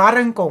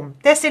verwarring kom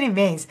tussen die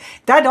mens,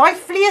 dat daai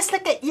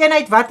vleeslike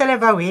eenheid wat hulle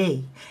wou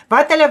hê,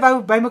 wat hulle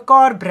wou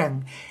bymekaar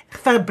bring,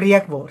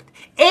 verbreek word.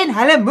 En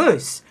hulle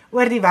moes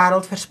oor die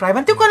wêreld versprei,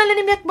 want toe kon hulle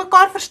nie meer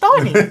mekaar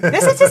verstaan nie.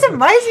 Dis net so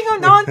amazing om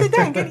daaraan te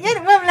dink. In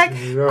een oomblik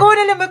kon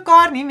hulle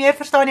mekaar nie meer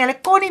verstaan nie. Hulle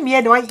kon nie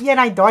meer daai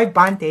eenheid, daai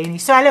band hê nie.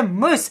 So hulle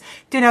moes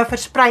toe nou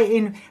versprei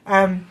en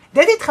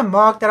dit het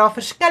gemaak dat daar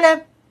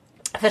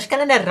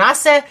verskillende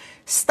rasse,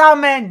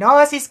 stamme,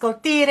 nasies,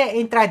 kulture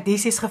en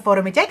tradisies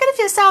gevorm het. Jy kan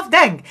dit vir jouself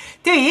dink.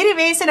 Toe hierdie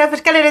mense nou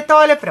verskillende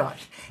tale praat,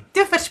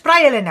 toe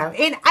versprei hulle nou,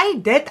 en uit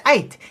dit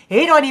het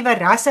daar nuwe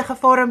rasse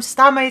gevorm,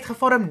 stamme het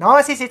gevorm,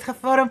 nasies het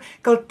gevorm,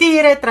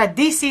 kulture,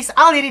 tradisies,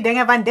 al hierdie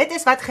dinge, want dit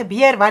is wat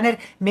gebeur wanneer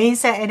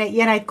mense in 'n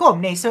eenheid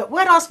kom, nee, so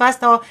oral was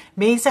daar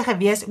mense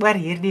gewees oor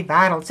hierdie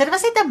wêreld. So dit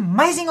was net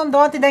amazing om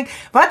daar te dink,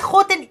 wat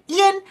God in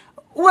een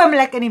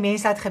oomblik in die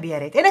mens laat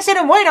gebeur het. En as jy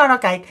nou mooi daarna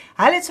kyk,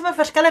 hulle het sommer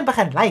verskillend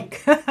begin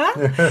lyk.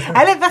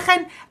 Hulle het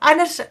begin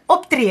anders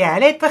optree,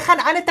 hulle het begin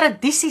ander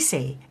tradisies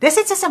hê. Dis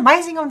net so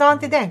amazing om daaraan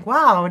te dink.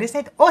 Wow, dis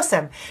net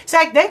awesome. So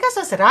ek dink as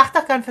ons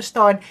regtig kan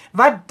verstaan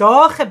wat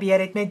daar gebeur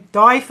het met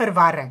daai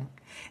verwarring,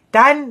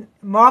 dan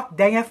maak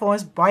dinge vir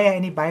ons baie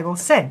in die Bybel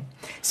sin.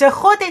 So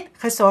God het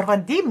gesorg,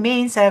 want die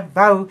mense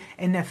wou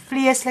in 'n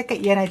vleeslike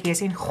eenheid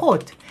wees, en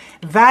God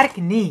werk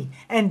nie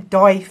in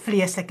daai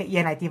vleeslike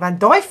eenheid nie, want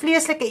daai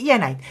vleeslike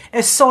eenheid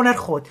is sonder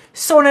God,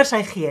 sonder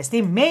sy gees.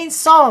 Die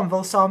mens saam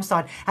wil saam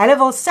staan. Hulle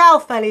wil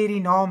self hulle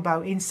hierdie naam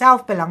bou en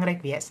self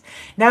belangrik wees.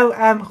 Nou,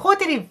 God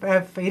het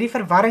hierdie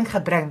verwarring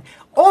gebring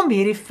om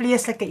hierdie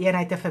vleeslike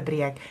eenheid te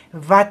verbreek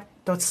wat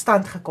tot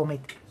stand gekom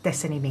het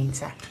tussen die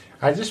mense.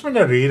 I just want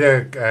to read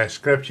a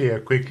scripture here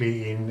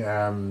quickly in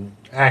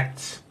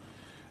Acts.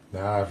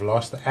 Now I've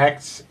lost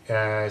Acts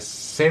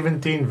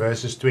 17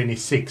 verses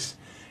 26.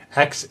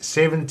 Acts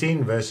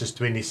 17 verses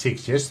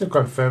 26, just to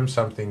confirm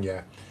something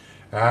here.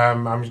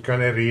 I'm just going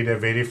to read a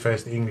very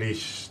first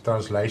English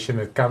translation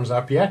that comes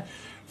up here.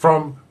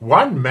 From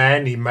one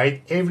man he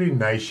made every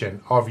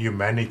nation of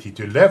humanity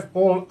to live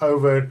all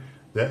over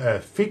the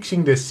earth,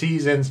 fixing the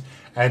seasons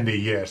and the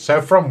years.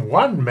 So from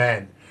one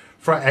man,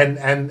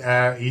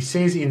 he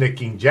says in the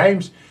King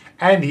James,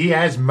 and he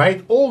has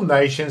made all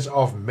nations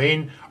of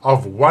men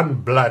of one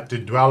blood to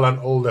dwell on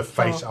all the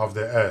face of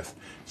the earth.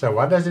 So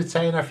what does it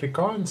say in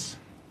Afrikaans?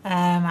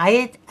 Hy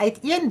het uit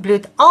een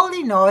bloed al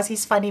die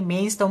nasies van die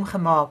mensdom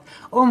gemaak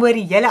om oor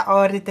die hele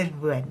aarde te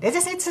woon. Dit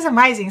is net so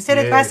amazing. So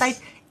dit was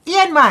uit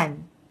een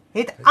man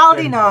het al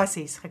die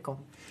nasies gekom.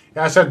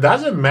 Yeah, so it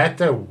doesn't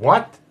matter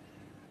what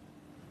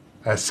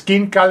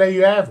skin color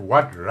you have,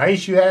 what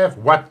race you have,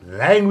 what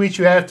language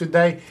you have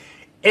today.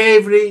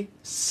 Every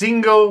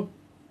single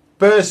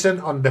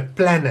person on the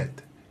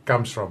planet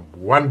comes from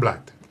one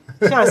blood.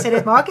 Ja, so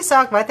dit maak nie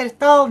saak watter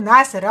taal,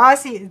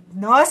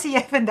 nasie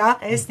jy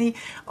vandag is nie.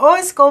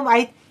 Ons kom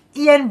uit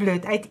een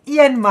bloed, uit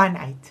een man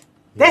uit.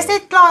 Dis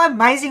net klaar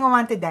amazing om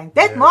aan te dink.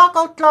 Dit maak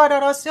al klaar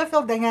dat daar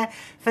soveel dinge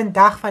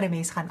vandag van 'n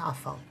mens gaan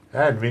afval.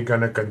 And we're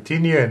going to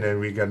continue, and then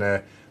we're going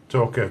to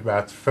talk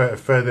about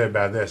further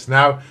about this.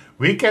 Now,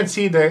 we can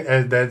see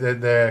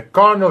the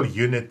carnal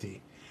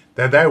unity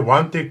that they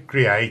want to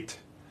create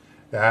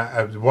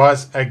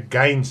was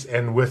against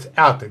and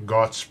without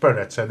God's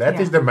Spirit. So that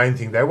is the main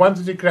thing. They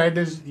wanted to create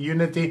this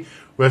unity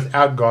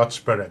without God's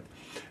Spirit.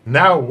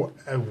 Now,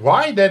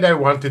 why did they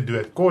want to do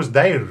it? Because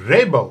they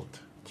rebelled.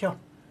 Sure.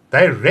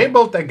 They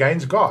rebelled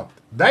against God.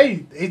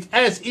 It's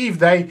as if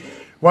they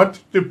want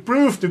to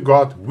prove to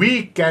God,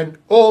 we can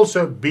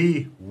also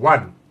be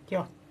one.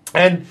 Yeah.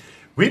 And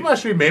we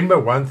must remember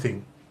one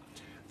thing.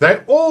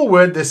 They all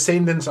were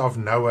descendants of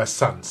Noah's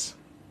sons.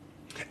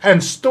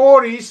 And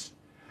stories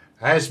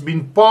has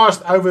been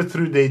passed over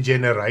through their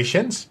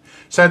generations.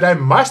 So they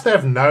must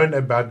have known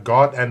about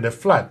God and the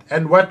flood.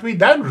 And what we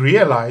don't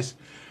realize,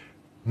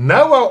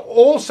 Noah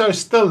also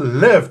still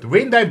lived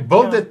when they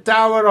built the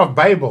Tower of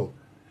Babel.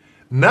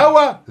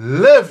 Noah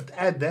lived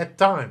at that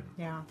time.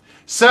 Yeah.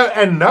 So,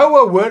 and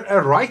Noah were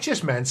a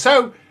righteous man.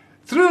 So,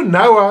 through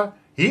Noah,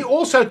 he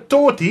also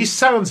taught his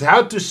sons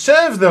how to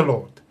serve the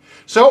Lord.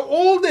 So,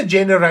 all the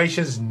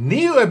generations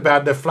knew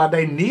about the flood.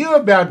 They knew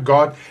about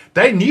God.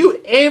 They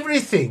knew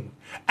everything.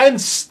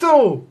 And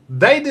still,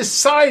 they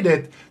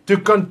decided to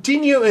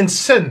continue in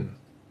sin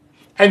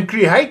and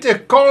create a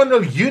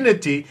carnal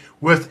unity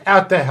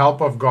without the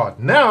help of God.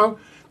 Now,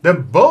 the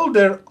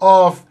builder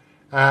of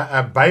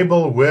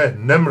Babel were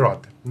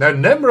Nimrod. Now,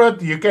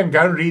 Nimrod, you can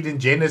go and read in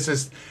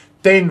Genesis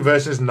 10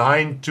 verses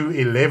 9 to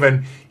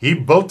 11. He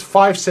built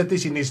 5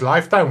 cities in his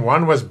lifetime.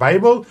 One was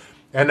Babel,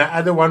 and the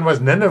other one was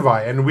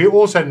Nineveh. And we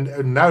also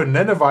know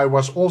Nineveh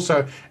was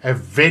also a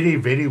very,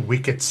 very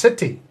wicked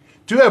city,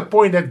 to a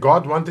point that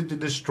God wanted to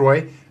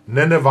destroy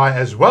Nineveh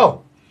as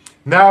well.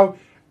 Now,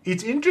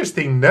 it's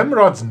interesting,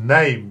 Nimrod's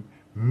name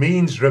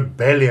means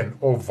rebellion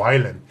or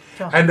violent.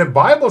 Sure. And the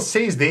Bible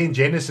says there in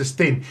Genesis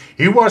 10,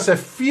 he was a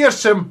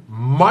fearsome,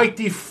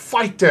 mighty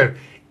fighter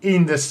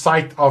in the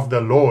sight of the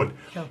Lord.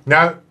 Sure.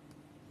 Now,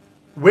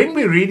 when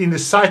we read in the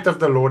sight of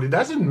the Lord, it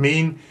doesn't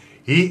mean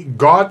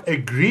God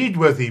agreed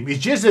with him. It's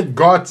just that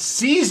God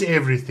sees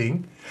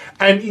everything.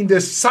 And in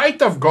the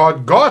sight of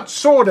God, God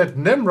saw that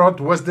Nimrod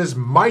was this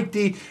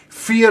mighty,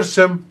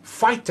 fearsome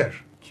fighter.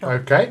 Sure.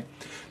 Okay?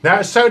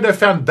 Now, so the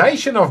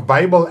foundation of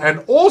Babel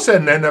and also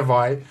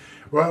Nineveh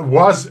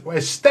was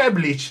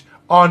established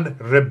on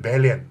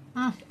rebellion.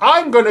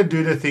 I'm going to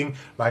do the thing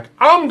like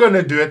I'm going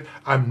to do it.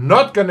 I'm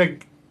not going to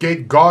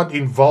get God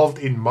involved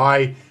in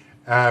my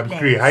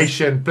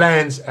creation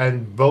plans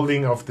and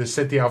building of the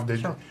city of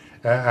the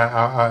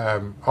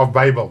of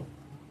Babel.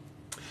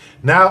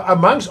 Now,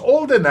 amongst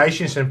all the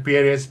nations and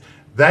periods,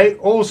 there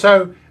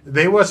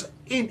was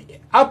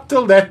up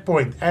till that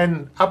point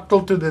and up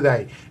till to the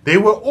day, there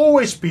were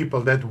always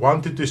people that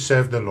wanted to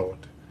serve the Lord.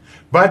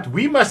 But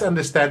we must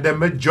understand the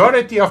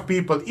majority of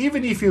people,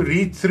 even if you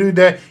read through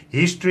the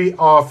history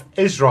of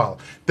Israel,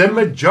 the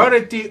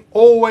majority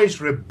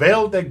always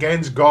rebelled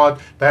against God.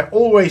 They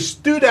always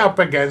stood up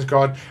against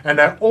God, and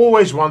they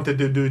always wanted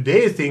to do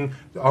their thing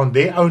on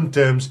their own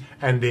terms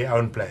and their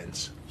own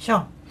plans.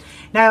 Sure.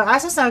 Nou,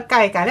 as ons nou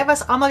kyk, hulle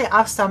was almal die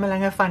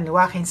afstammelinge van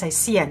Noag en sy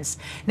seuns.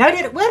 Nou,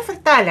 deur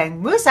oorvertelling,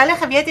 moes hulle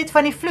geweet het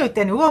van die vloed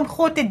en hoe om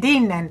God te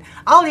dien en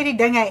al hierdie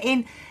dinge.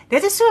 En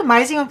dit is so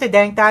amazing om te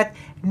dink dat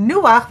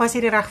Noag was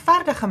hierdie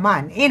regverdige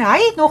man en hy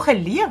het nog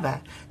gelewe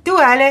toe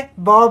hulle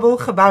Babel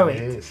gebou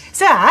het. Yes.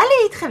 So hulle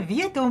het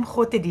geweet hoe om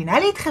God te dien.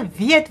 Hulle het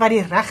geweet wat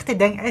die regte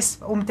ding is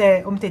om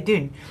te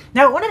doen.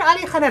 Nou, onder al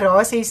die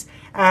generasies,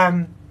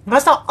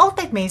 was daar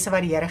altyd mense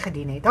wat die Here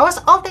gedien het. Daar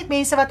was altyd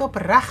mense wat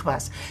opreg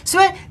was. So,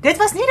 dit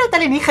was nie dat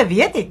hulle nie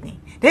geweet het nie.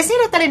 Dis nie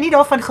dat hulle nie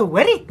daarvan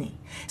gehoor het nie.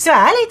 So,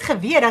 hulle het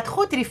geweet dat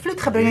God hierdie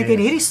vloed gebring het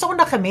en hierdie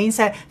sondige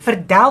mense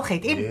verdelg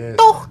het. En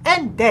tog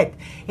in dit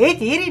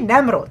het hierdie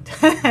Nimrod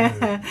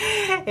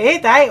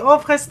het hy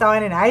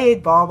opgestaan en hy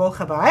het Babel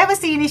gebou. Hy was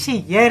die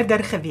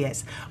initieerder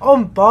gewees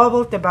om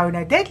Babel te bou.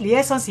 Nou, dit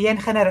lees ons hier in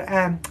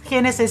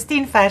Genesis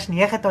 10 vers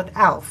 9 tot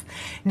 11.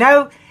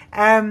 Nou,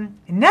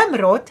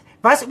 Nimrod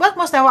was ook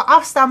mos nou 'n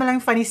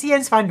afstammeling van die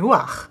seuns van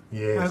Noag.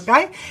 Yes.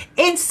 Okay?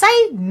 En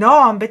sy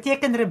naam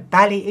beteken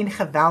rebellie en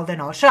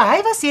geweldenaar. So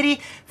hy was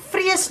hierdie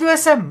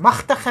vreeslose,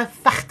 magtige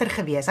vegter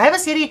gewees. Hy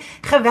was hierdie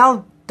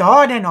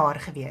gewelddadenaar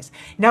gewees.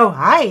 Nou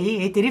hy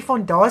het hierdie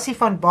fondasie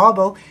van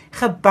Babel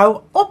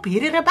gebou op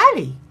hierdie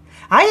rebellie.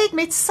 Hy het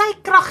met sy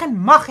krag en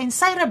mag en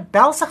sy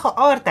rebelse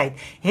geaardheid,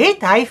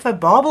 het hy vir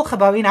Babel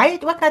gebou en hy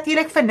het ook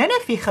natuurlik vir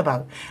Nineve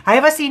gebou.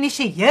 Hy was die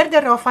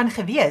initieerder daarvan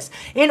gewees.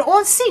 En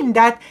ons sien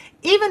dat,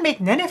 even met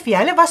Nineve,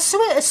 hulle was so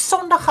 'n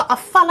sondige,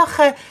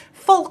 afvallige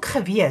volk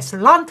gewees,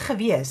 land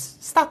gewees,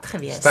 stad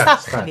gewees,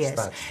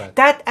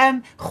 dat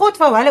God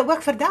wou hulle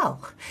ook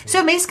verdelg.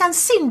 So mens kan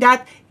sien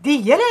dat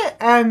die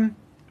hele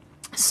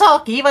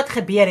saak hier wat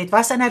gebeur het,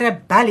 was in 'n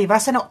rebellie,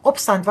 was in 'n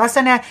opstand, was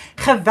in 'n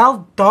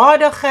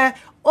gewelddadige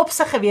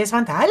opsig gewees,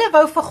 want hulle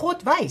wou vir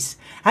God wys.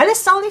 Hulle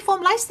sal nie vir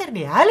hom luister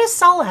nie. Hulle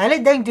sal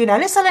hulle ding doen.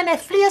 Hulle sal in 'n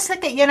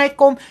vleeslike eenheid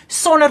kom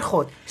sonder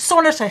God,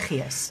 sonder sy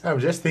gees. I'm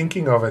just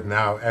thinking of it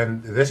now,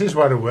 and this is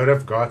what the Word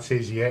of God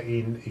says here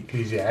in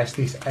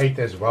Ecclesiastes 8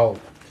 as well,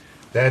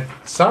 that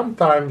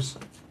sometimes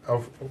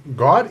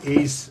God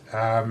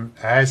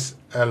has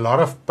a lot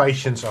of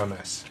patience on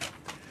us,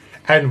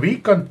 and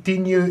we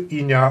continue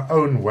in our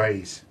own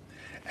ways.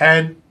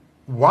 And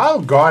while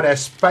God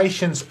has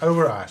patience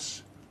over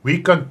us, we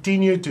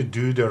continue to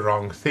do the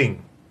wrong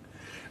thing.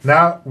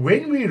 Now,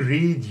 when we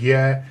read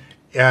here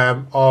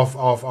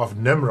of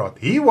Nimrod,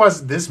 he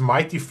was this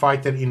mighty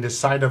fighter in the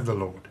sight of the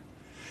Lord.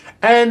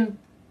 And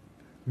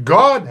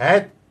God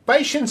had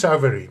patience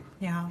over him.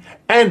 Yeah.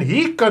 And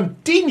he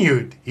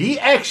continued. He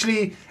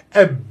actually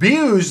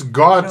abused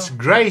God's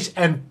grace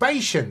and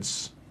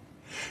patience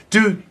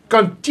to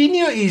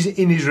continue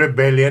in his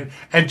rebellion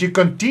and to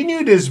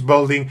continue this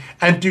building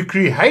and to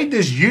create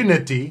this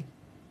unity.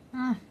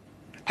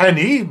 And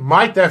he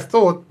might have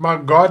thought, my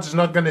God's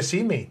not going to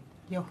see me.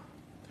 Yeah.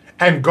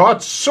 And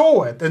God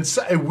saw it. And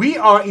so we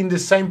are in the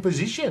same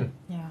position.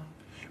 Yeah.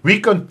 We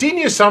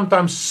continue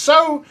sometimes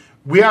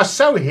we are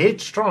so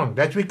headstrong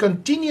that we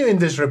continue in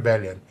this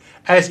rebellion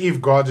as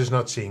if God is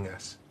not seeing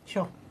us.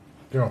 Sure.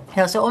 Ja.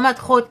 Ja, so omdat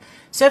God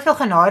soveel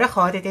genade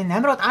gehad het en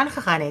Nimrod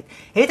aangegaan het,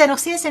 het hy nog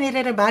steeds in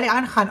die rebellie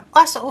aangegaan,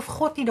 asof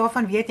God nie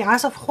daarvan weet nie,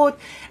 asof God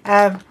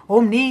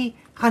hom nie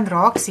gaan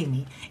raak sien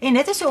nie. En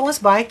dit is hoe ons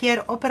baie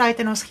keer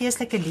operate in ons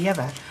geestelike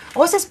lewe.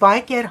 Ons is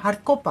baie keer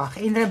hardkoppig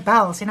en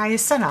rebels en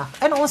eiesinnig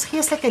in ons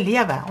geestelike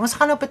lewe. Ons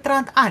gaan op 'n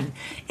trant aan.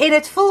 En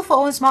dit voel vir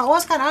ons, maar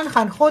ons kan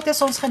aangaan. God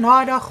is ons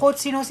genadig, God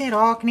sien ons nie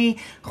raak nie.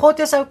 God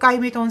is okay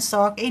met ons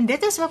saak. En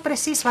dit is ook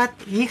presies wat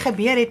hier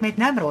gebeur het met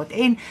Nimrod.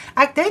 En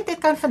ek dink dit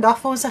kan vandag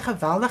vir ons 'n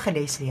geweldige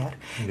les leer.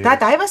 Yes.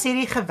 Dat hy was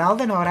hierdie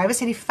geweldenaar, hy was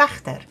hierdie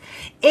vegter.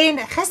 En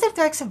gister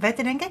toe ek se bid,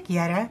 dink ek,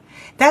 Here,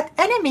 dat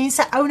in 'n mens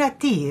se ou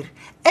natuur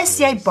is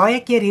jy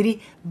baie keer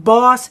hierdie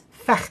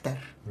baasvegter.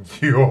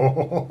 Ja.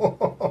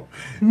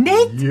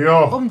 Net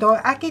Ja. om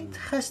daar, ek het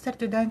gister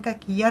toe dink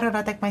ek, Here,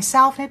 dat ek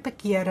myself net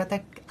bekeer, dat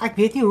ek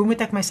weet nie hoe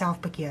moet ek myself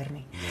bekeer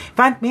nie.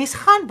 Want mens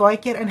gaan baie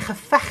keer in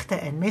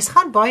gevegte in, mens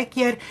gaan baie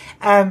keer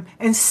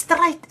in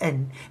stryd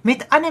in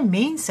met ander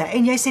mense,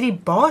 en jy sê die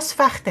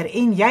baasvegter,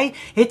 en jy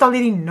het al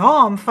hierdie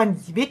naam van,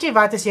 weet jy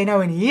wat, as jy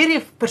nou in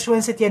hierdie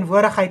persoon se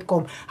teenwoordigheid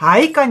kom,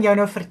 hy kan jou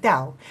nou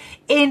vertel,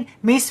 en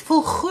mens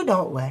voel goed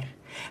daaroor.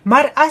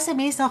 Maar as 'n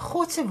mens na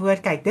God se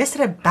woord kyk, dis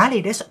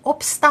rebellie, dis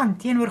opstand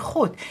teenoor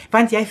God,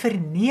 want jy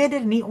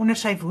verneder nie onder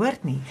sy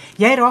woord nie.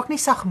 Jy raak nie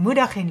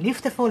sagmoedig en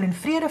liefdevol en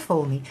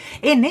vredevol nie.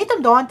 En net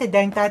om daaraan te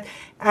dink dat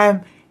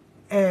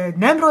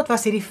Nimrod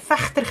was hierdie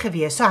vegter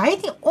gewees, so hy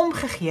het nie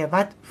omgegee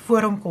wat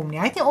voor hom kom nie.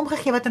 Hy het nie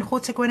omgegee wat in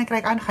God se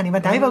koninkryk aangaan nie,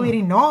 want hy wou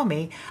hierdie naam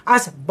hê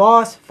as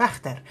baas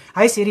vegter.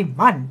 Hy is hierdie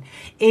man.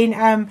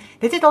 En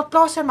dit het al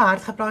plaas in my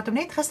hart geplaas om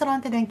net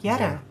gisteraan te dink,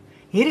 Here,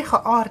 hierdie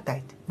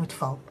geaardheid moet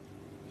val.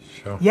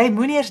 Sure. Jy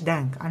moenie eers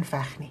dink aan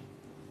veg nie.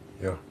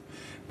 Yeah.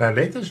 Now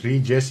let us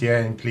read just here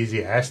in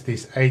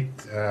Ecclesiastes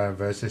 8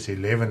 verses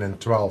 11 and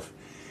 12.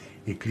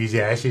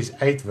 Ecclesiastes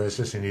 8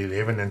 verses in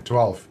 11 and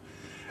 12.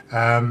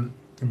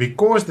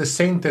 Because the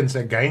sentence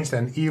against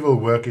an evil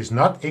work is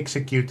not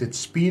executed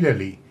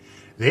speedily,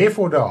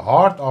 therefore the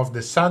heart of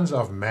the sons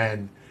of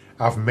men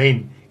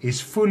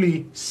is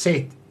fully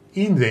set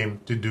in them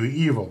to do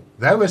evil.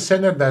 Though a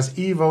sinner does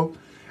evil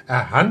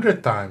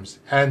 100 times,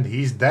 and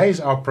his days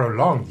are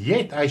prolonged,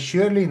 yet I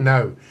surely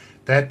know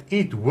that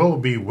it will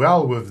be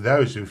well with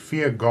those who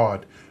fear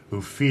God, who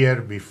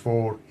fear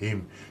before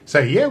him.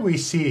 So here we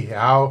see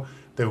how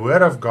the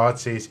word of God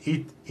says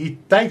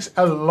it takes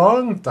a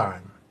long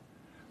time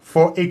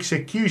for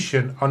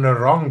execution on a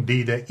wrong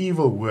deed, an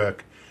evil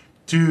work,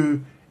 to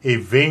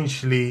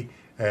eventually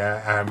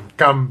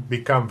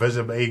become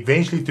visible,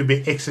 eventually to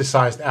be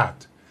exercised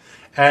out.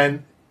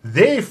 And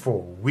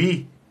therefore,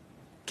 we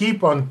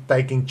keep on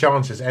taking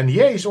chances. And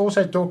here he's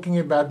also talking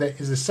about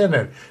the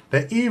sinner,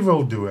 the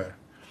evildoer.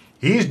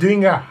 He's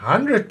doing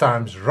 100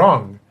 times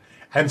wrong,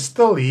 and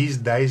still his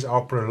days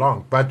are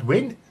prolonged. But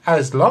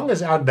as long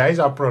as our days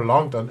are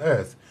prolonged on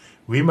earth,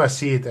 we must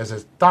see it as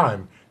a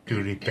time to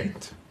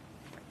repent.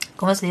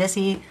 Kom ons lees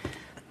hier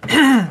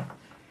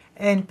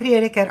in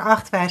Prediker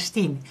 8 vers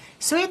 10.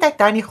 So het ek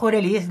dan die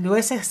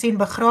goddelose gesien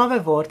begrawe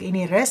word en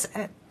die rus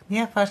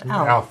vers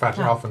 11. Vers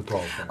 11 en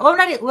 12. Ja.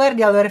 Omdat die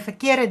oordeel oor 'n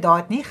verkeerde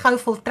daad nie gou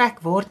voltrek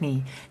word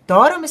nie.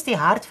 Daarom is die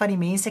hart van die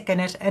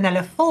mensekinders in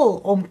hulle vol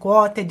om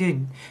kwaad te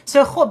doen.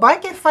 So God, baie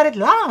keer vat dit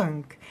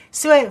lank.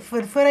 So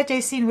voordat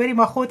jy sien, hoorie,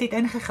 maar God het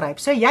ingegryp.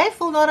 So jy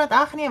voel nadat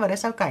ag nee, wat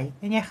is okay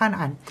en jy gaan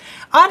aan.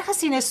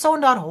 Aangesien 'n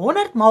sondaar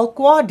 100 maal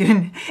kwaad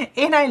doen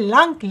en hy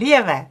lank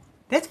lewe.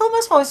 Dit wil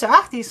mos vir ons so,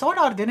 ag, die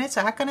sondaar doen dit,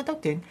 so ek kan dit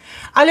ook doen.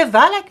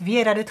 Alhoewel ek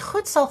weet dat dit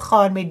goed sal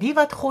gaan met die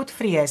wat God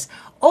vrees,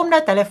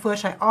 omdat hulle voor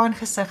sy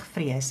aangesig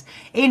vrees.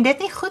 En dit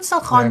nie goed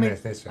sal gaan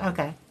met...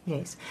 Okay,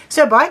 yes.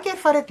 So baie keer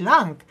vat dit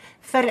lank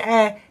vir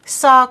 'n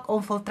saak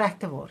om voltrek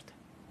te word.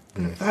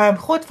 Yes.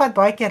 God vat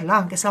baie keer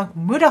lank, is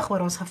lankmoedig oor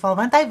ons geval,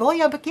 want hy wil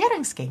jou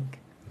bekering skenk.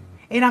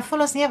 En dan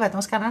voel ons nie wat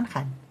ons kan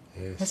aangaan.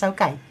 Yes. Dis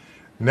okay.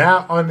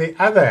 Now, on the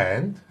other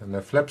hand, on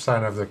the flip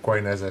side of the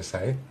coin, as I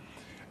say,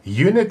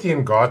 unity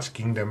in God's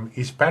kingdom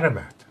is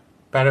paramount.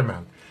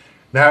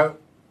 Now,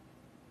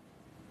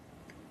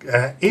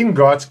 in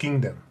God's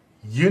kingdom,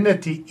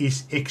 unity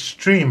is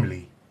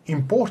extremely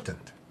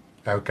important.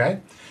 Okay?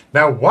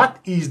 Now, what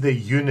is the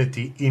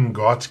unity in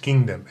God's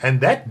kingdom?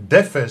 And that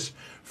differs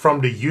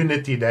from the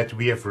unity that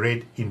we have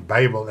read in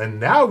Babel. And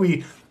now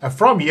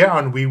from here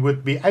on, we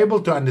would be able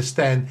to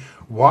understand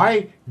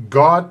why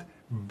God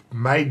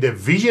made the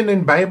vision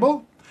in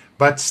Babel,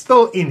 but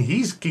still in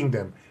his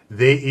kingdom,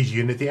 there is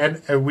unity.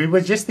 And we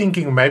were just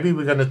thinking, maybe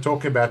we're going to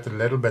talk about it a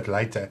little bit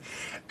later.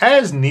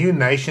 As new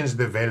nations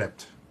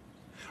developed,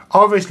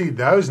 obviously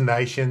those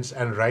nations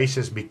and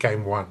races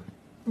became one.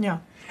 Yeah.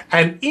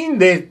 And in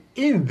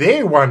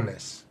their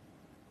oneness,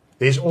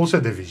 there's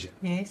also division.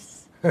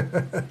 Yes.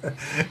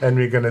 And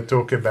we're going to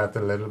talk about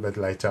a little bit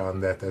later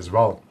on that as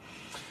well.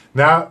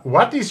 Now,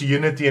 what is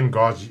unity in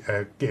God's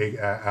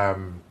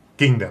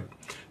kingdom?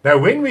 Now,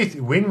 when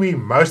we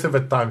most of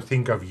the time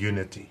think of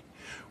unity,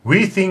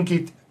 we think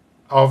it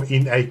of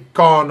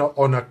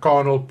on a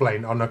carnal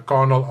plane, on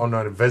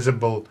a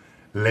visible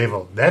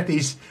level. That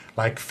is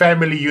like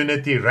family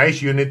unity,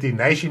 race unity,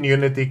 nation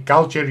unity,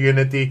 culture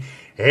unity,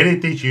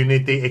 heritage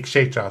unity,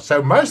 etc.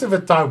 So most of the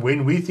time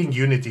when we think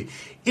unity,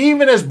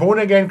 even as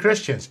born-again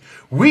Christians,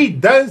 we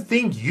don't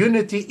think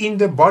unity in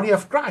the body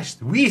of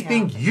Christ. We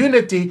think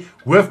unity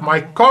with my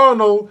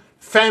carnal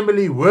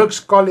family, works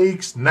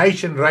colleagues,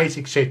 nation, race,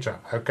 etc.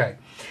 Okay.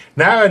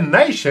 Now, a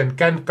nation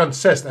can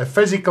consist, a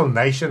physical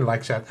nation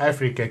like South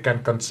Africa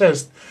can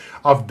consist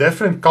of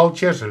different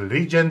cultures,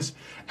 religions,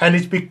 and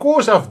it's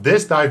because of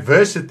these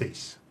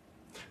diversities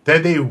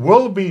that there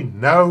will be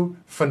no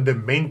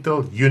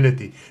fundamental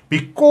unity.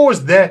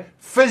 Because the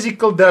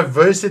physical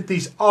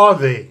diversities are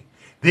there,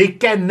 there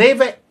can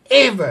never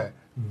ever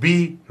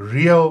be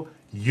real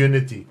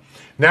unity.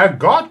 Now,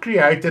 God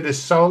created a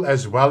soul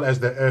as well as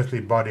the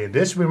earthly body, and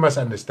this we must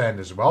understand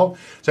as well.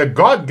 So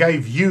God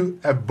gave you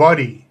a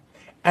body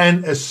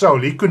and a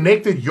soul. He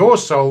connected your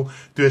soul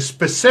to a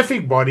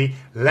specific body,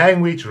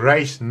 language,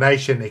 race,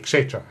 nation,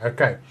 etc.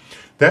 Okay.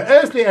 The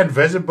earthly and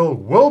visible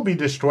will be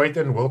destroyed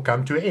and will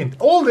come to an end.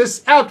 All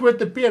this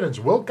outward appearance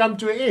will come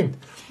to an end.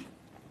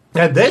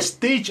 Now, this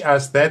teaches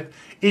us that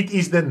it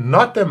is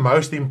not the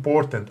most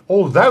important,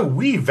 although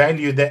we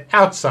value the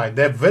outside,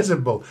 the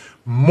visible,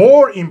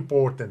 more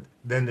important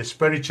than the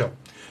spiritual.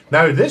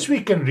 Now, this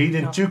we can read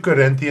in 2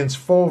 Corinthians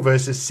 4,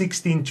 verses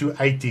 16 to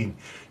 18.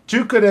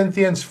 2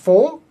 Corinthians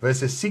 4,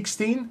 verses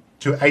 16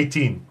 to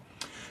 18.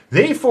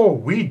 Therefore,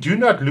 we do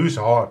not lose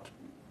heart.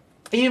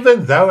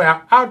 Even though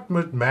our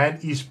outward man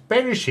is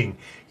perishing,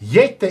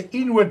 yet the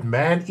inward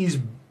man is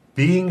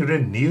being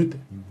renewed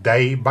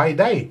day by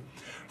day.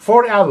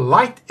 For our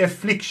light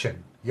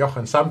affliction,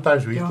 and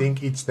sometimes we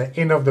think it's the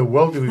end of the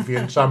world if we're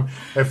in some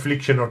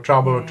affliction or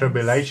trouble or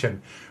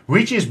tribulation,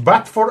 which is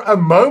but for a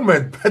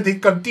moment, but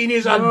it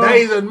continues on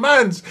days and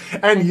months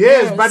and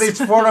years, but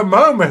it's for a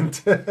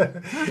moment,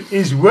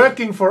 is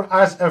working for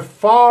us a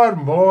far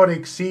more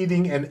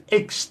exceeding and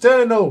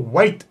external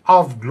weight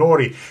of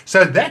glory.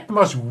 So that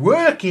must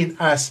work in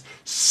us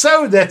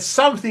so that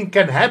something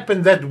can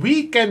happen, that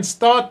we can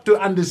start to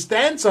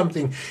understand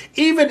something.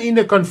 Even in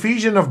the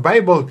confusion of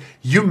Babel,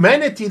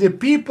 humanity, the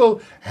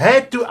people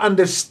had to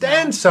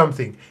understand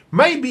something.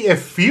 Maybe a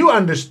few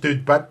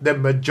understood, but the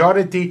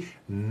majority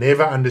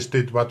never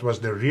understood what was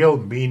the real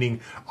meaning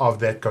of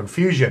that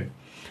confusion.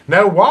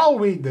 Now,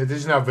 this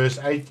is now verse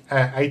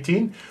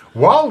 18,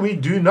 while we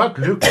do not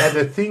look at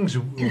the things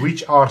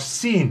which are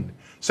seen.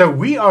 So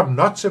we are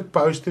not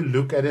supposed to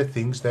look at the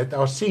things that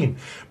are seen,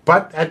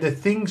 but at the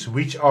things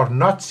which are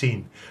not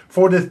seen.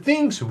 For the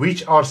things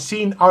which are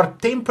seen are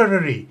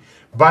temporary,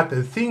 but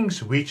the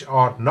things which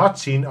are not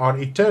seen are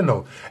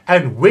eternal.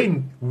 And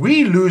when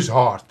we lose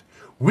heart,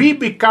 we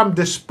become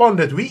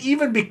despondent, we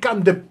even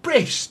become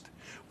depressed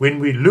when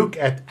we look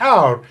at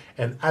our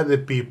and other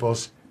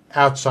people's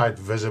outside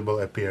visible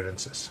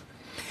appearances.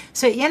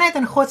 So eenheid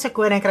in God se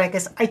koninkryk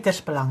is uiters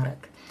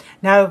belangrik.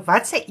 Nou,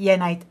 wat se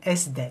eenheid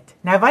is dit?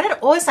 Nou, wanneer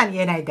ons aan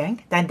eenheid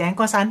dink, dan dink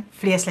ons aan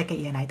vleeslike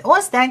eenheid.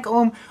 Ons dink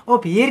om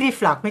op hierdie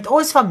vlak, met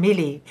ons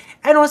familie,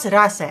 in ons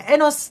rasse,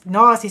 in ons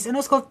nasies, in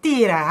ons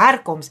kulture,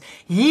 herkoms,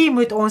 hier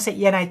moet ons 'n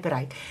eenheid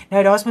bereik.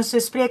 Nou, daar's mos so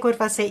 'n spreekwoord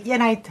wat sê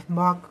eenheid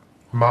maak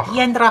mag.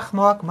 Eendrag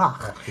maak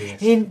mag.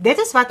 Yes. En dit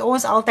is wat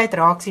ons altyd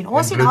raak sien.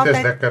 Ons sien altyd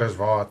is lekker as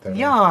water.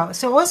 Ja,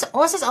 so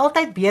ons is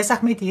altyd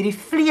besig met hierdie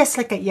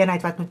vleeslike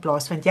eenheid wat moet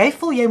plaasvind. Jy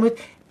voel jy moet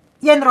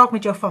een raak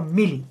met jou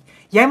familie.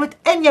 Jy moet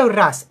in jou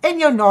ras, in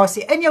jou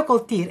nasie, in jou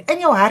kultuur, in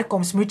jou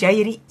herkoms moet jy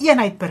hierdie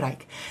eenheid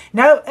bereik.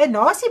 Nou, 'n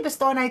nasie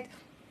bestaan uit,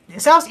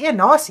 selfs een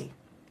nasie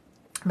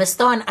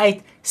bestaan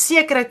uit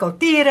sekere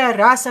kulture,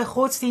 rasse,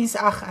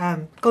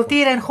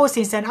 kulture en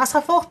godsdienste, en as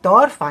gevolg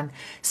daarvan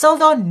sal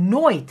daar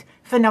nooit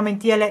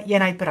fundamentele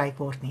eenheid bereik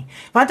word nie.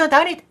 Want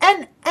onthou net,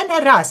 in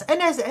 'n ras,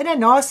 in 'n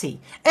nasie,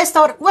 is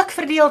daar ook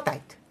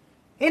verdeeldheid.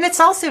 En dit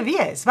sal so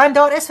wees, want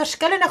daar is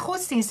verskillende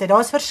godsdienste, daar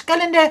is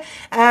verskillende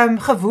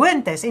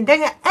gewoontes en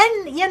dinge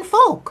in een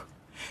volk.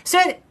 So,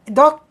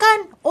 daar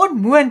kan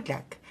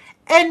onmoontlik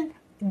in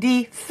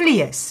die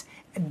vlees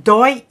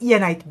daai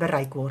eenheid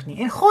bereik word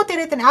nie. En God het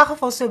dit in elk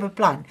geval so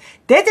beplan.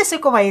 Dit is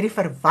hoekom hy hierdie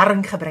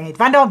verwarring gebring het,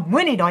 want daar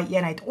moet nie daai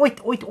eenheid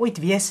ooit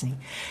wees nie.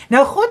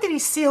 Nou, God het die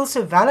siel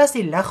sowel as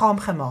die liggaam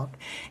gemaak.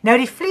 Nou,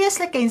 die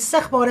vleeslike en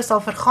sigbare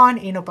sal vergaan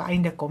en op 'n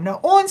einde kom. Nou,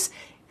 ons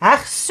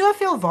heg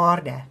soveel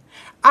waarde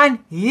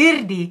aan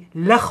hierdie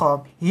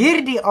liggaam,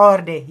 hierdie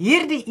aarde,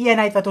 hierdie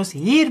eenheid wat ons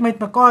hier met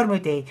mekaar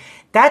moet hê,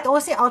 dat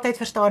ons nie altyd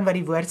verstaan wat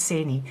die woord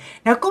sê nie.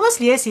 Nou kom ons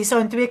lees hierso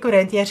in 2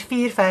 Korintiërs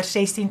 4 vers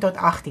 16 tot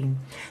 18.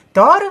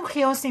 Daarom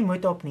gee ons nie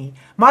moed op nie,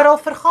 maar al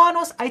vergaan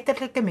ons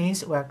uiterlike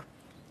mens ook.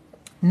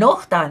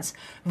 Nogtans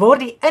word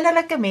die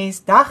innerlike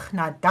mens dag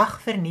na dag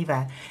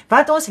vernuwe,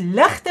 want ons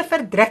ligte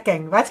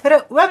verdrukking, wat vir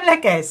 'n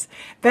oomblik is,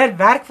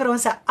 bewerk vir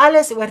ons 'n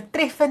alles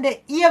oortreffende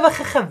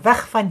ewige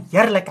gewig van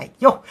heerlikheid.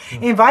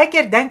 En baie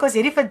keer dink ons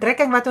hierdie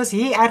verdrukking wat ons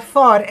hier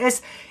ervaar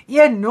is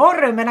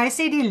enorm, en hy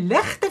sê die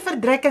ligte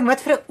verdrukking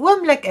wat vir 'n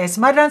oomblik is,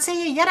 maar dan sê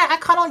jy, Here,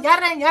 ek gaan al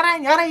jare en jare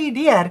en jare hier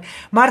deur,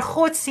 maar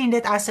God sien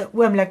dit as 'n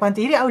oomblik, want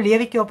hierdie ou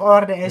lewetjie op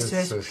aarde is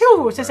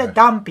soos 'n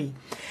dampie.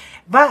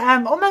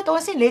 Omdat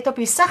ons nie let op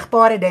die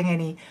sigbare dinge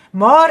nie,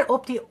 maar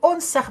op die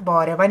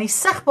onsigbare, want die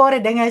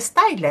sigbare dinge is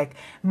tydelik,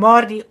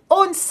 maar die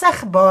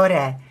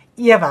onsigbare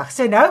ewig.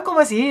 So nou kom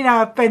ons hier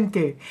na 'n punt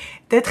toe.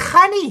 Dit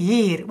gaan nie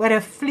hier oor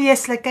 'n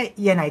vleeslike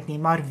eenheid nie,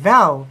 maar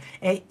wel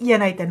 'n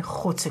eenheid in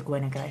God se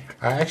koninkryk.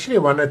 I actually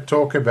want to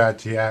talk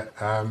about here,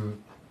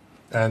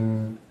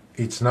 and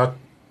it's not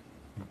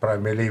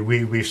primarily,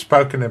 we've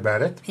spoken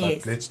about it, but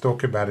yes, let's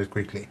talk about it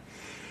quickly.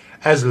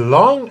 As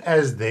long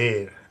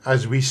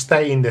as we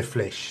stay in the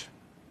flesh,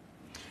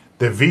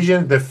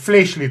 the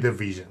fleshly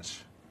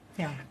divisions,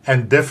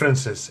 and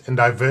differences and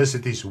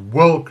diversities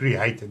will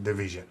create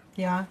division.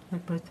 Ja,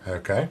 goed.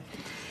 Okay.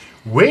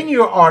 When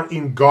you are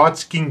in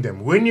God's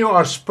kingdom, when you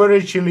are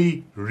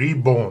spiritually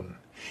reborn,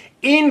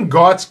 in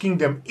God's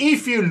kingdom,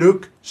 if you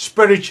look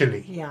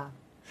spiritually,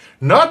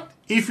 not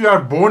if you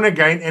are born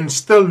again and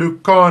still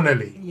look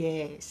carnally.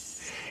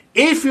 Yes.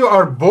 If you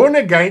are born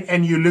again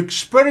and you look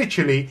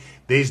spiritually,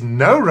 there's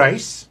no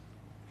race,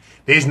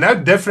 there's no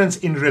difference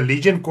in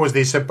religion, because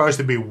there's supposed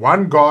to be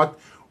one God,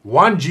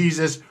 one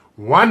Jesus,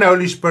 one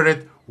Holy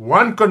Spirit,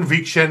 one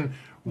conviction,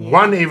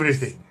 one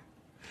everything.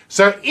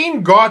 So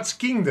in God's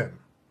kingdom,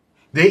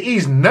 there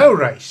is no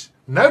race,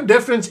 no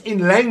difference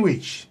in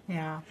language,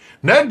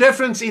 no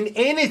difference in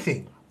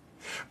anything.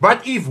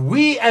 But if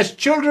we as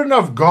children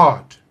of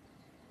God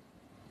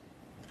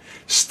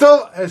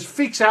still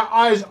fix our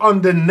eyes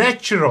on the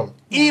natural,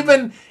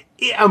 even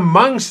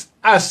amongst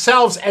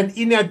ourselves and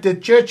in the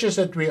churches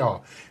that we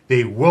are,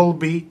 there will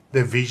be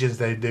divisions,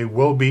 there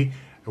will be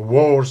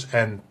wars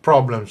and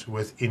problems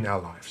within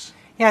our lives.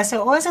 Ja,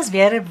 so ons as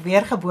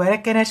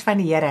weergebore kinders van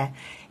die Here,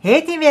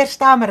 het nie weer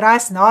stam,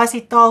 ras,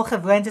 nasie, taal,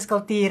 gewoontes,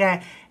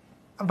 kulture,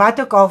 wat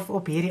ook al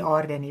op hierdie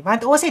aarde nie,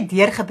 want ons het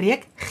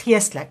deurgebreek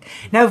geestelik.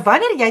 Nou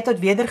wanneer jy tot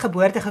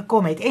wedergeboorte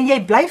gekom het en jy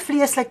bly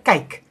vleeslik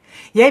kyk,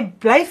 jy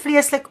bly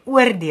vleeslik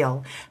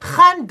oordeel,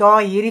 gaan daar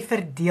hierdie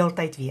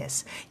verdeeldheid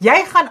wees.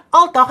 Jy gaan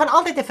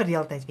altyd 'n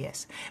verdeeldheid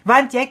wees,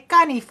 want jy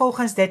kan nie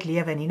volgens dit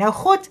lewe nie. Nou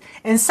God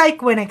in sy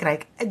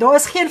koninkryk, daar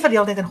is geen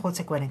verdeeldheid in God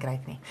se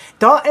koninkryk nie.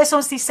 Daar is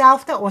ons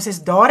dieselfde, ons is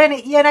daar in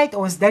 'n eenheid,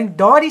 ons dink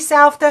daar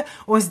dieselfde,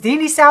 ons dien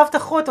dieselfde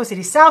God, ons het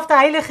dieselfde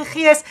Heilige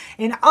Gees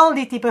en al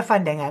die tipe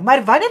van dinge.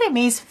 Maar wanneer 'n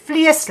mens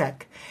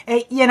vleeslik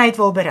 'n eenheid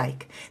wil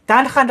bereik,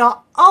 dan gaan daar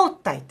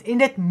altyd, en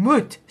dit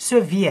moet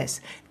so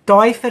wees,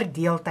 daai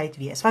verdeeldheid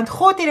wees, want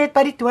God het dit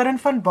by die toren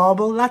van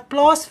Babel laat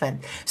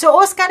plaasvind. So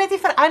ons kan dit nie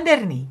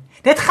verander nie.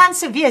 Dit gaan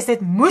so wees,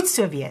 dit moet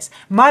so wees.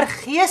 Maar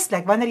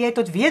geestelik, wanneer jy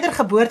tot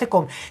wedergeboorte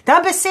kom,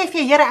 dan besef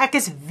jy, Here, ek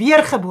is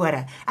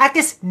weergebore. Ek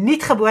is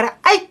nuutgebore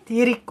uit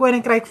hierdie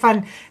koninkryk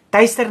van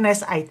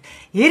duisternis uit.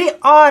 Hierdie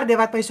aarde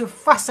wat my so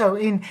vashou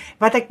en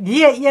wat ek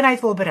die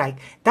eenheid wil bereik.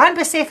 Dan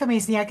besef 'n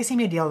mens nie, ek is nie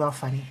meer deel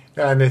daarvan nie.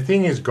 And the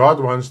thing is, God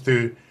wants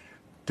to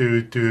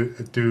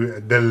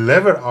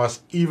deliver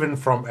us even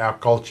from our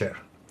culture.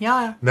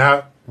 Ja.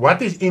 Now,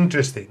 what is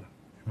interesting,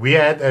 we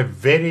had a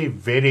very,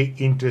 very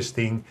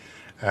interesting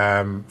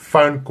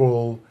phone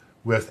call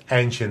with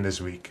Anshin this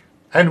week.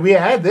 And we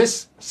had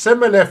this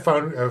similar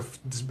phone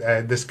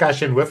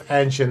discussion with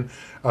Anshin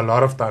a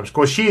lot of times.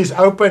 Because she is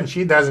open,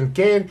 she doesn't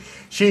care.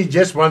 She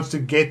just wants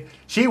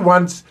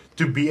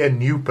to be a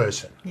new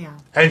person. Yeah.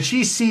 And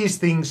she sees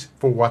things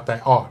for what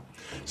they are.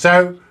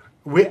 So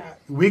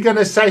we're going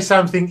to say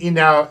something in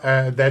our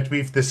that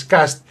we've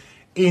discussed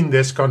in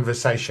this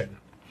conversation.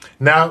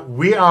 Now,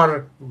 we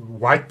are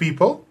white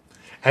people,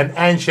 and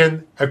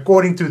ancient,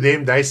 according to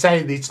them, they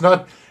say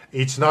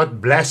it's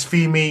not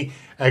blasphemy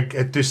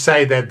to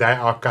say that they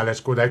are colored,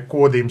 because they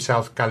call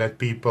themselves colored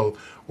people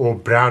or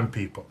brown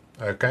people.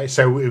 Okay,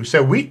 so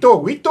we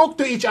talk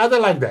to each other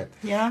like that.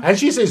 Yeah. And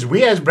she says,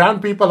 we as brown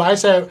people, I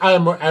say I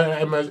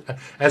am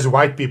as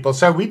white people,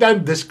 so we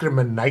don't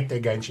discriminate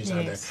against each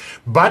other.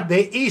 But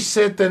there is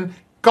certain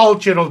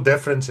cultural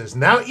differences.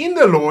 Now, in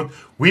the Lord,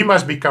 we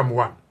must become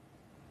one.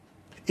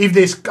 If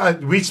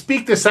we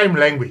speak the same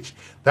language,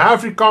 the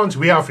Afrikaans,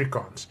 we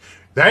Afrikaans.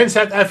 They're in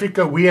South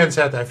Africa, we in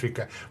South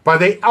Africa. But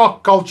there are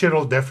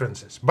cultural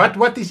differences. But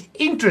what is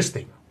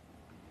interesting,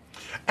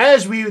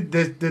 as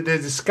the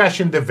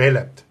discussion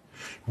developed,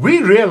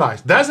 we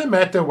realized, doesn't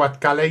matter what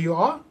color you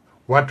are,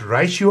 what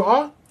race you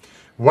are,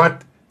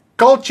 what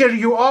culture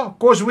you are,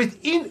 because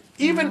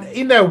even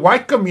in a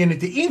white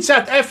community in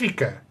South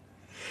Africa,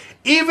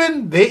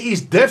 even there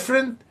is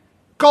different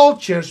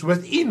cultures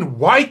within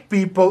white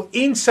people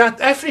in South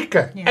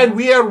Africa. Yeah. And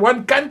we are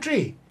one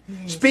country,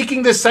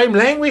 speaking the same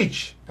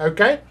language.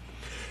 Okay?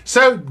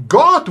 So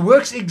God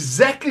works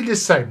exactly the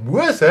same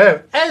with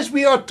her as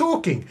we are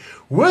talking,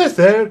 with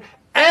her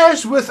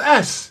as with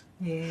us.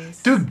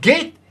 Yes. To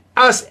get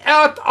us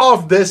out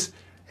of this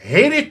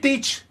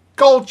heritage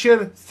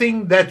culture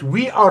thing that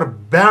we are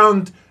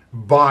bound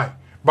by.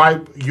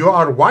 You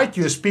are white,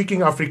 you're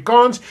speaking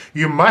Afrikaans,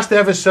 you must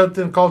have a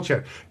certain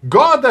culture.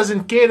 God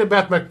doesn't care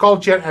about my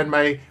culture and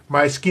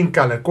my skin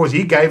color, because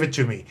He gave it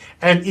to me,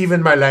 and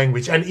even my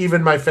language, and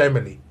even my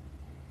family.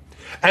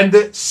 And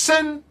the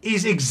sin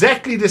is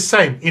exactly the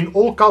same in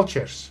all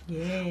cultures.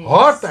 Yes.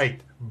 Heartache,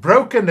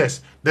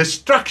 brokenness,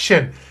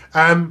 destruction.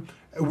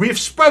 We've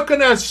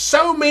spoken of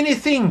so many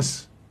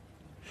things.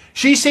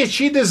 She said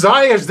she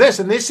desires this,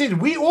 and they said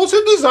we also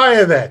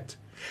desire that.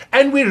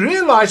 And we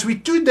realized we're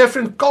two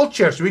different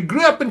cultures. We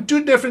grew up in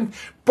two different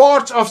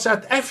parts of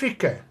South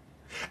Africa.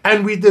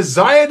 And we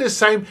desire the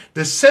same.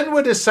 The sin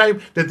were the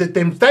same. The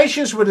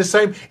temptations were the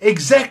same.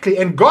 Exactly.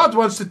 And God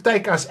wants to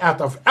take us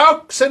out of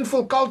our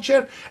sinful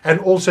culture and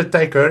also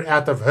take her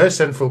out of her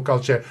sinful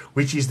culture,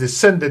 which is the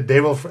sin, the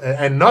devil,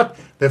 and not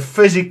the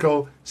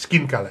physical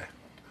skin color.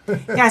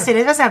 Ja, so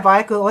dit was nou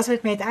baie cool. Ons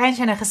het met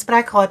Angie 'n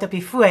gesprek gehad op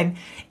die foon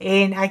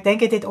en ek dink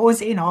dit het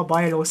ons en haar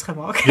baie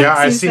losgemaak.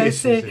 Ja, ek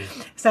sien.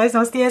 Sy is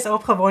nog steeds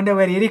opgewonde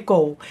oor hierdie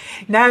call.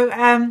 Nou,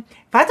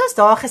 wat ons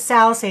daar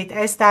gesels het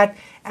is dat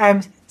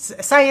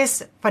sy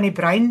is van die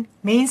bruin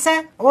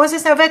mense. Ons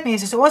is nou wit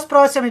mense. So ons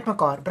praat so met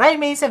mekaar. Bruin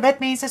mense, wit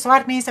mense,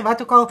 swart mense,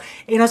 wat ook al,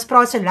 en ons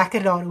praat so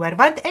lekker daaroor.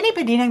 Want in die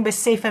bediening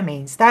besef 'n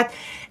mens dat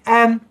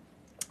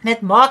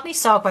Dit maak nie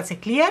saak wat sy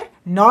kleur,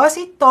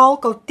 nasie, taal,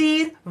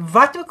 kultuur,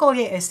 wat ook al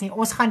jy is nie,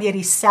 ons gaan deur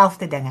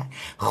dieselfde dinge.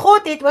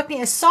 God het ook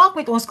nie 'n saak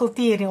met ons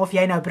kultuur nie, of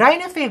jy nou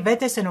bruin of jy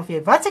wit is en of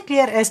jy wat se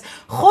kleur is,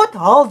 God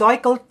haal daai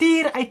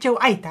kultuur uit jou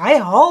uit. Hy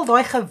haal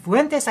daai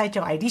gewoontes uit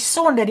jou uit, die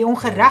sonde, die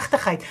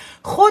ongeregtigheid.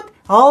 God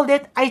haal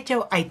dit uit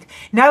jou uit.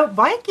 Nou,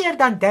 baie keer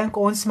dan dink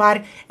ons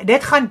maar,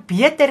 dit gaan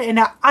beter in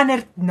 'n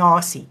ander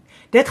nasie.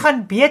 Dit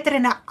gaan beter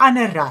in 'n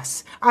ander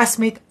ras as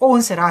met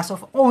ons ras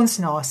of ons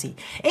nasie.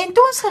 En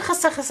toe ons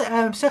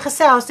so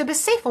gesels, toe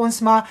besef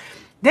ons maar,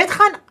 dit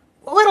gaan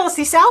oral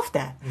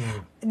dieselfde.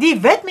 Die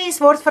wit mens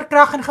word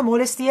verkragt en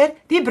gemolesteer,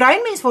 die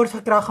bruin mens word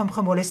verkragt en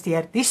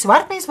gemolesteer, die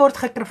swart mens word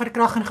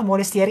verkragt en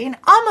gemolesteer, en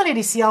almal het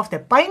dieselfde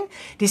pyn,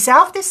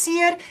 dieselfde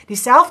seer,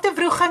 dieselfde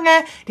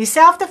wrogginge,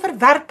 dieselfde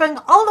verwerping,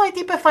 al daai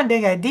tipe van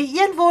dinge. Die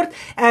een word,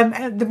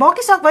 dit maak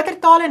nie saak watter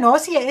taal en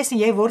nasie jy is, en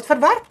jy word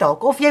verwerp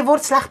dalk, of jy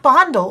word sleg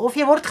behandel, of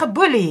jy word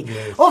geboelie,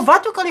 of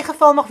wat ook al die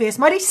geval mag wees,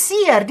 maar die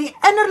seer, die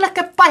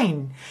innerlike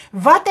pyn,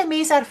 wat 'n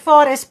mens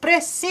ervaar is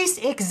presies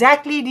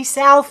exactly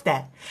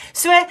dieselfde.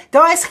 So,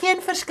 daar is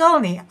geen verskil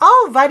nie.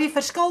 Al wat die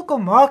verskil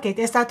kom maak het,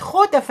 is dat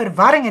God 'n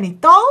verwarring in die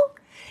taal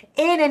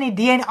en in die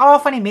DNA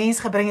van die mens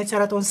gebring het,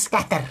 sodat ons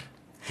skatter.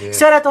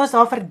 Sodat ons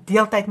daar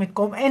verdeeldheid moet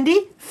kom in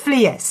die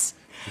vlees.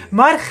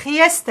 Maar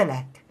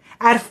geestelik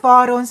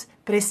ervaar ons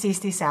presies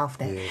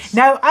dieselfde.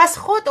 Nou, as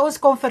God ons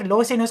kom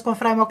verlos en ons kom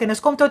vrymaak en ons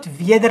kom tot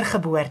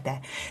wedergeboorte,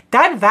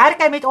 dan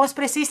werk hy met ons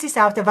presies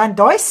dieselfde, want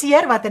daai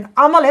seer wat in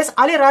almal is,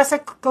 al die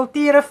rasse,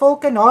 kulture,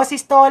 volke,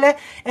 nasies, tale,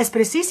 is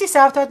presies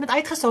dieselfde wat moet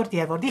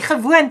uitgesorteer word. Die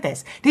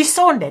gewoontes, die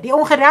sonde, die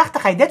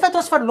ongeregtigheid, dit wat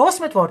ons verlos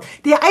moet word,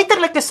 die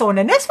uiterlike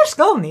sonde, niks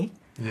verskil nie.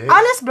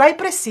 Alles bly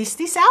presies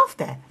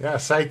dieselfde. Yeah,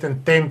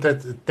 Satan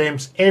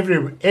tempts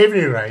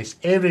every race,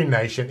 every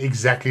nation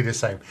exactly the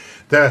same.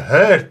 The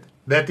hurt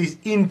that is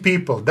in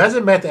people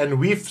doesn't matter, and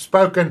we've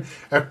spoken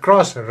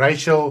across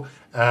racial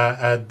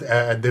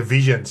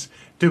divisions,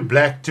 to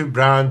black, to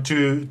brown,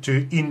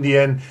 to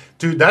Indian,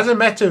 to doesn't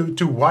matter,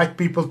 to white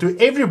people, to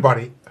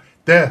everybody.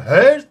 The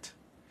hurt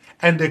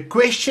and the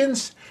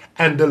questions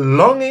and the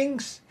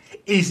longings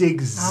is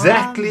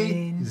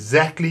exactly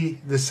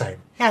the same.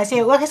 Ja, as jy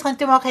jou oog is gaan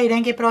toemaak, jy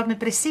dink jy praat met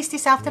presies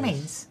dieselfde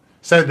mens.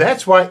 So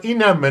that's why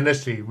in our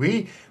ministry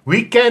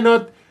we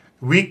cannot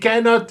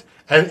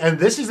and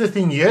this is the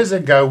thing. Years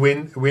ago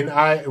when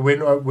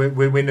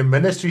the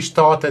ministry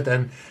started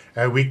and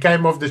we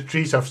came off the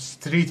streets of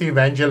street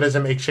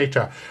evangelism,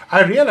 etc.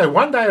 I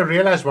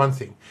realized one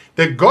thing: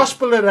 the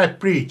gospel that I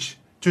preach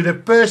to the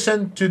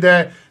person, to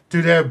the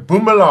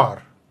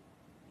boemelaar,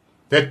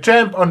 the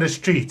tramp on the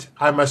street,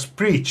 I must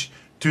preach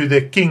to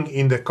the king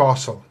in the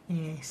castle.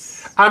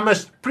 Yes. I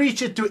must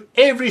preach it to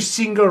every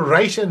single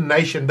race and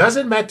nation.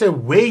 Doesn't matter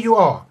where you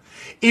are.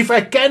 If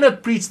I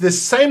cannot preach the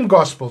same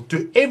gospel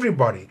to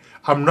everybody,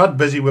 I'm not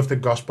busy with the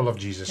gospel of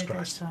Jesus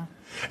Christ.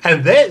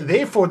 And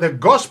therefore, the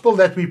gospel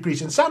that we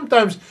preach, and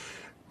sometimes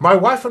my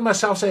wife and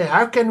myself say,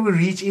 how can we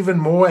reach even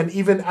more and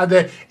even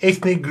other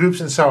ethnic groups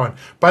and so on?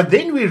 But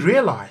then we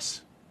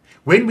realize,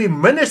 when we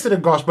minister the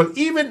gospel,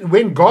 even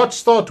when God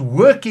starts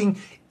working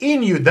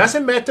in you,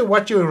 doesn't matter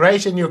what your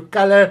race and your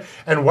color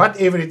and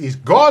whatever it is,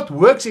 God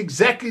works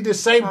exactly the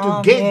same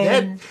to get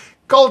that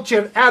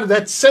culture out,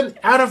 that sin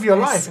out of your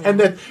life,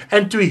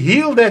 and to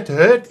heal that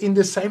hurt in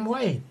the same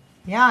way.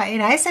 Ja, en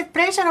hy sit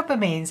pressure op 'n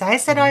mens. Hy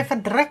sit daai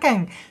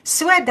verdrukking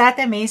sodat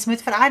 'n mens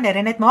moet verander,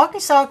 en dit maak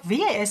nie saak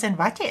wie jy is en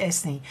wat jy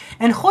is nie.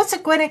 In God se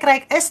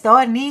koninkryk is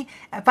daar nie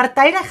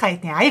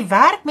partydigheid nie. Hy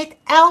werk met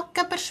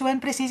elke persoon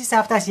presies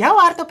dieselfde. As jou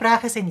hart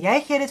opreg is en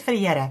jy gee dit vir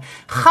die Here,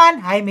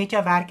 gaan hy met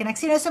jou werk. En ek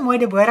sien nou so mooi,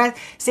 Deborah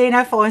sê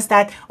nou vir ons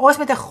dat ons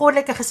met 'n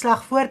goddelike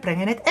geslag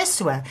voortbring, en dit is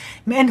so.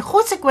 In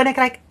God se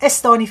koninkryk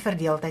is daar nie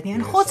verdeeldheid nie.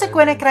 In God se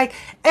koninkryk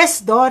is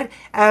daar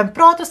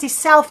praat ons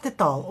dieselfde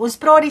taal. Ons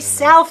praat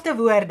dieselfde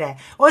woorde.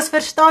 Ons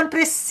verstaan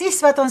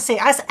presies wat ons sê.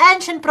 As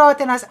Anshin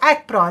praat en as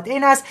ek praat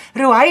en as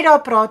Ruhaida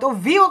praat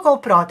of wie ook al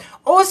praat,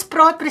 ons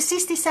praat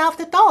presies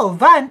dieselfde taal,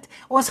 want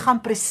ons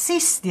gaan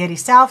presies deur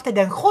dieselfde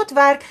ding. God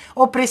werk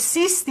op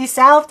presies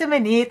dieselfde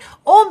manier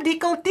om die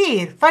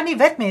kultuur van die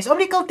wit mens, om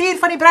die kultuur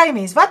van die bruin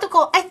mens, wat ook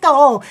al uit te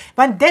haal,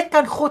 want dit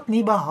kan God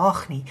nie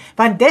behaag nie,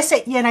 want dis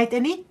 'n eenheid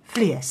in die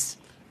vlees.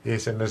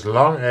 Yes, and as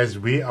long as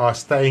we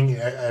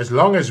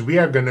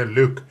are going to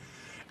look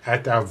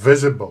at our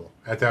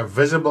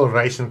visible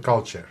race and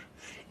culture,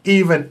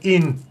 even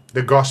in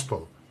the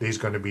gospel, there's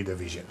going to be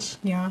divisions.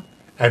 Yeah.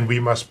 And we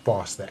must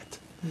pass that.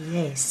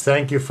 Yes.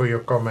 Thank you for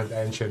your comment,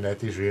 Anshin.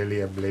 That is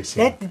really a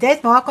blessing.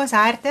 Dit maak ons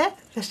harte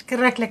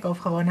verskriklik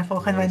opgewonde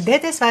volgens, want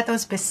dit is wat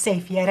ons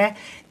besef, Here,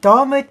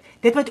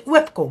 dit moet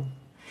oopkom,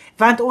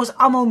 want ons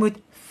almal moet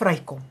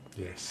vrykom.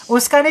 Yes.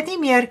 Ons kan dit nie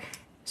meer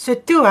so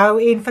toehou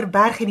en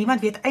verberg en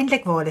niemand weet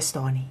eintlik waar hulle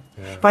staan nie.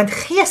 Yeah. Want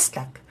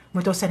geestelik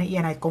moet ons in 'n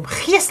eenheid kom.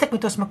 Geestelik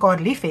moet ons mekaar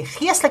lief hê.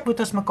 Geestelik moet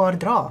ons mekaar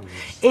dra.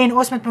 Yes. En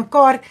ons moet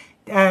mekaar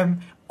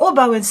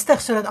opbou en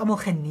stig sodat almal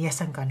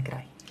genesing kan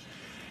kry.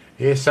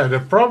 Yes, so the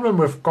problem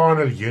with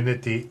carnal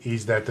unity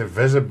is that the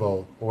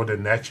visible or the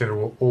natural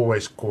will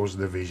always cause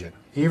division.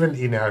 Even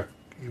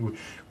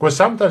Because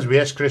sometimes we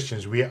as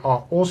Christians, we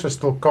are also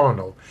still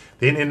carnal.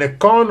 Then in a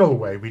carnal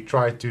way, we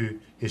try to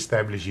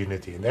establish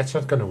unity, and that's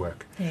not going to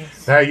work.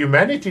 Yes. Now,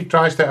 humanity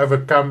tries to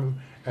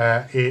overcome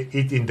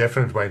it in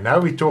different way. Now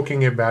we're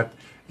talking about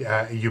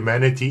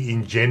humanity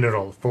in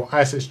general, for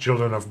us as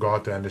children of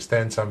God to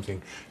understand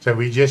something. So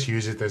we just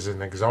use it as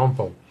an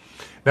example.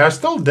 Now,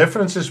 still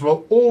differences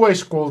will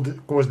always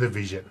cause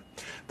division.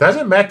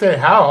 Doesn't matter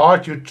how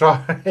hard you try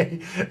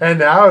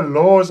and how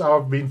laws are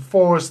being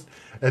forced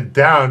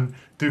down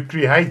to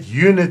create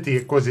unity,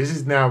 because this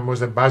is now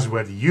almost a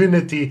buzzword,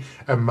 unity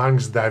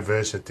amongst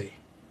diversity.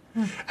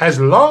 As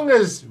long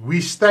as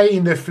we stay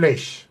in the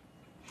flesh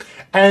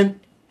and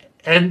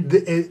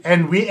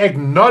we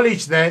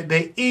acknowledge that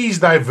there is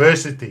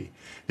diversity,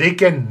 there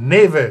can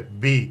never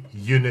be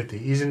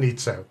unity, isn't it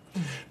so?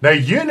 Now,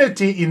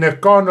 unity in a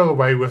carnal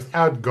way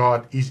without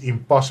God is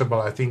impossible.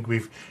 I think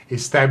we've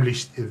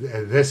established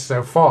this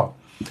so far.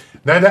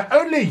 Now, the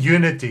only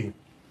unity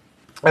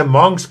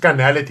amongst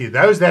carnality,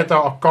 those that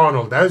are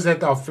carnal, those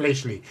that are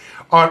fleshly,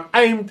 are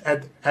aimed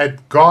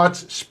at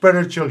God's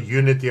spiritual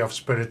unity of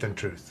spirit and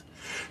truth.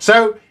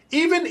 So,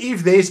 even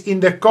if there's in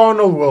the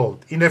carnal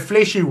world, in the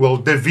fleshy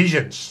world,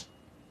 divisions,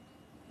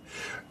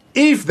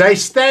 if they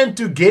stand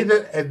together,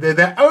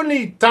 the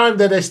only time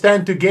that they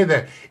stand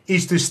together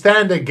is to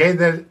stand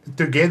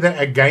together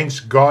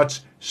against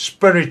God's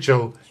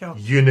spiritual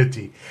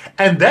unity.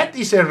 And that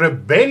is a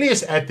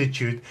rebellious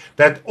attitude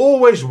that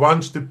always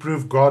wants to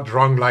prove God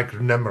wrong, like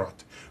Nimrod.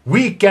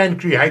 We can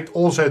create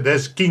also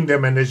this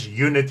kingdom and this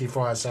unity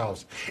for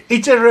ourselves.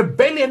 It's a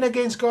rebellion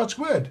against God's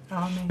word.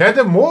 Amen. Now,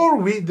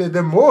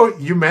 the more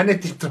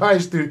humanity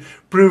tries to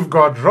prove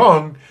God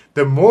wrong,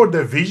 the more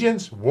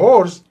divisions,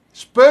 wars,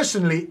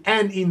 personally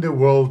and in the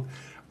world,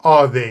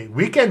 are there.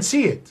 We can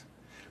see it.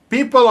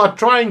 People are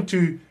trying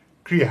to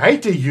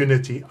create a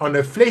unity on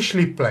a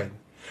fleshly plane.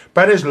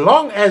 But as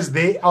long as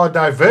there are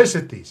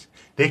diversities,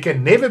 there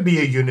can never be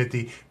a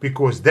unity,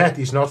 because that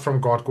is not from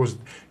God, because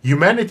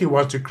humanity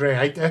wants to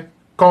create a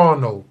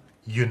carnal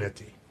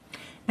unity.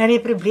 Nou,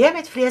 die probleem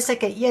met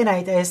vreeslike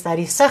eenheid is dat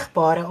die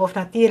sigbare of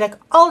natuurlik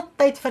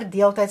altyd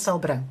verdeeldheid sal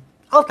bring.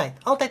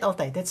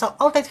 Altyd. Dit sal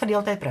altyd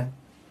verdeeldheid bring.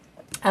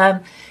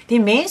 Die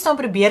mens dan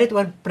probeer dit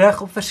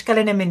oorbrug op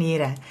verskillende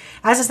maniere.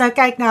 As ons nou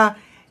kyk na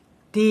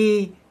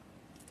die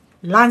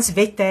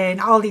landswette en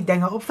al die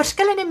dinge, op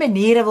verskillende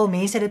maniere wil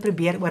mense dit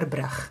probeer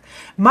oorbrug.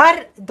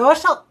 Maar daar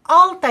sal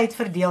altyd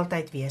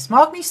verdeeldheid wees.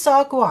 Maak nie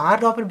saak hoe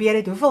hard daar probeer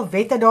het, hoeveel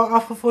wette daar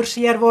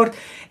afgeforceer word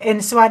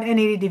en so aan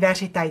in hierdie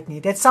diversiteit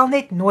nie. Dit sal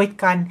net nooit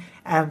kan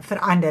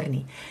verander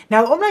nie.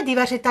 Nou, omdat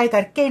diversiteit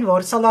erken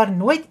word, sal daar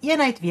nooit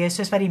eenheid wees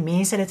soos wat die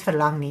mense dit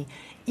verlang nie.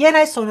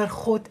 Eenheid sonder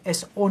God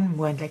is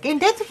onmoontlik. En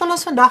dit wil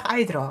ons vandag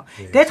uitdra.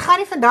 Yes. Dit gaan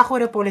nie vandag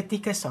oor 'n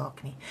politieke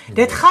saak nie. Yes.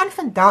 Dit gaan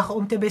vandag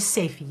om te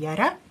besef,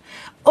 Here,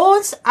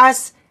 ons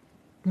as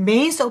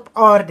mense op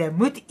aarde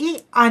moet U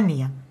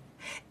aanneem.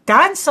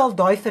 Dan sal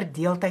daai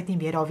verdeeldheid nie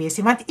meer daar wees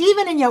nie. Want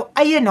ewen in jou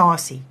eie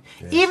nasie,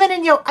 ewen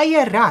in jou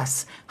eie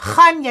ras,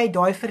 gaan jy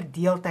daai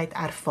verdeeldheid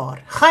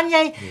ervaar. Gaan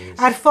jy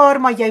ervaar,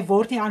 maar jy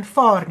word nie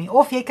aanvaar nie,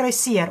 of jy kry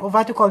seer, of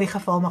wat ook al die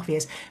geval mag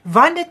wees.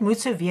 Want dit moet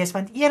so wees,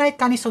 want eenheid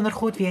kan nie sonder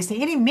God wees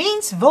nie. En die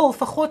mens wil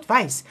vir God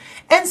wys,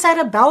 in sy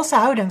rebelse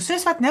houding,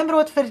 soos wat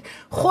Nimrod vir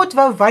God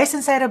wou wys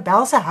in sy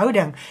rebelse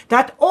houding,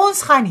 dat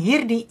ons gaan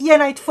hierdie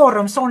eenheid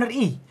vorm sonder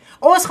U.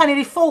 Ons gaan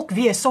hierdie volk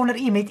wees sonder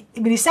U, met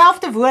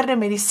dieselfde woorde,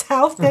 met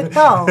dieselfde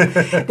taal.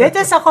 Dit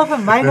is nogal vir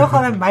my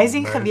nogal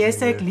amazing gewees,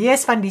 dat ek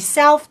lees van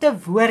dieselfde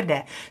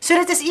woorde. So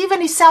dit is ewen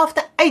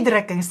dieselfde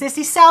uitdrukkings, dit is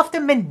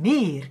dieselfde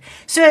manier.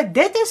 So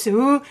dit is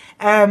hoe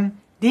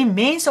die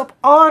mens op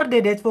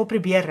aarde dit wil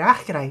probeer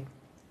regkry.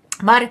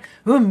 Maar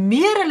hoe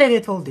meer hulle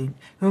dit wil doen,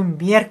 hoe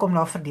meer kom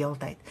daar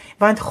verdeeldheid.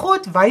 Want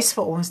God wys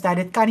vir ons dat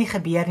dit kan nie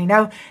gebeur nie.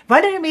 Nou,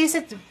 wanneer die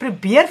mense dit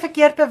probeer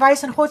verkeerd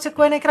bewys in God se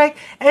koninkryk,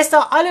 is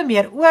daar al hoe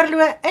meer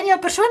oorloë in jou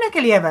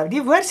persoonlike lewe.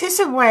 Die woord sê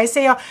so mooi, hy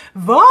sê ja,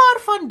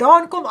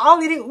 waarvandaan kom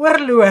al hierdie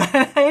oorloë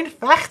en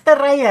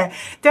vegterye?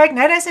 Toe ek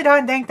nou net so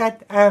daaraan dink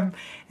dat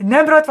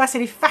Nimrod was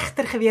hierdie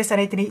vegter gewees en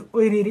het in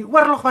die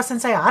oorlog was in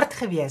sy hart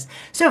gewees.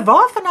 So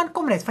waarvandaan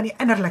kom dit? Van die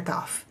innerlike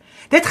af.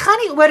 Dit gaan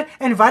nie oor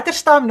in watter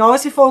stam,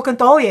 nasie, volk en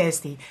taal jy is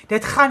nie.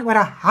 Dit gaan oor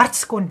 'n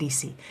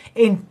hartskondisie.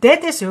 En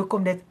dit is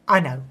hoekom dit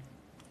aanhou.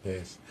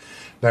 Yes.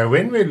 Now,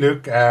 when we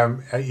look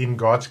in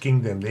God's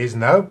kingdom, there's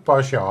no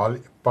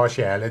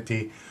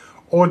partiality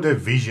or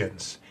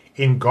divisions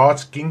in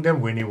God's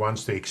kingdom when He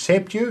wants to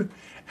accept you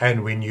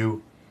and when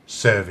you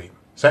serve Him.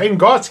 So in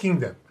God's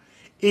kingdom,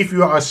 if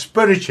you are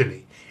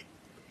spiritually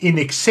in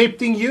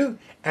accepting you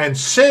and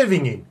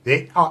serving Him,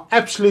 there are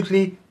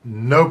absolutely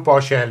no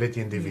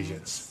partiality and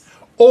divisions.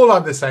 All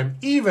are the same,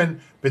 even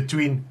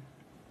between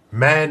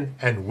man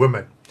and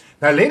woman.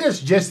 Now let us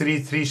just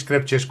read 3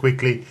 scriptures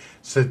quickly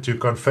to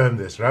confirm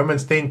this.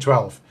 Romans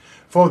 10:12.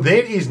 For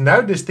there is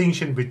no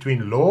distinction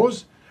between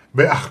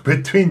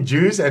between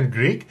Jews and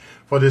Greek,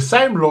 for the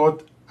same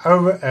Lord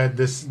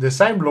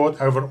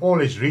over all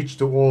is reached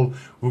to all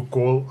who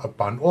call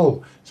upon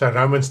all. So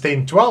Romans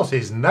 10:12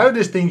 says no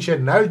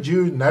distinction, no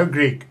Jew, no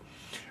Greek.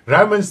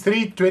 Romans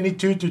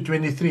 3:22 to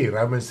 23.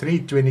 Romans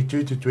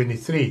 3:22 to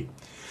 23.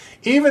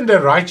 Even the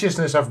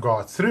righteousness of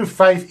God through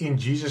faith in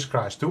Jesus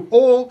Christ to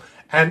all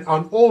and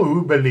on all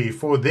who believe,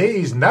 for there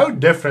is no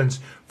difference,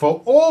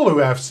 for all who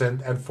have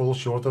sinned and fall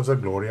short of the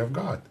glory of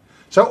God.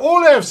 So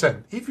all have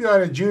sinned. If you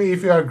are a Jew,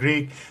 if you are a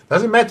Greek,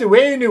 doesn't matter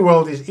where in the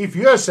world is, if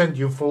you have sinned,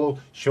 you fall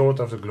short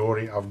of the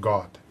glory of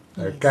God.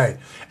 Okay.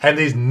 And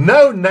there's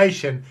no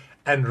nation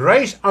and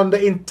race on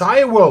the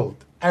entire world.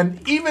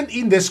 And even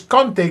in this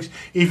context,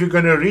 if you're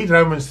going to read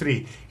Romans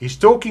 3, he's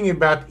talking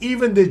about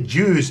even the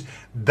Jews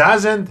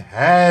doesn't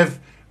have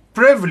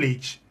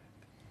privilege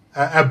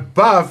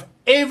above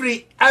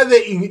every other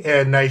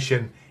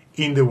nation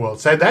in the world.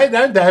 So they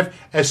don't have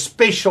a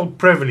special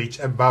privilege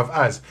above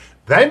us.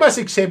 They must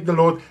accept the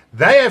Lord.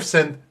 They have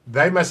sinned.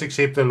 They must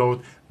accept the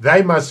Lord.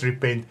 They must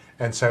repent,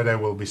 and so they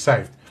will be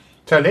saved.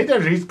 So let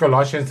us read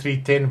Colossians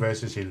 3:10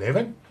 verses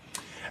 11.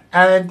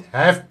 And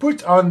have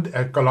put on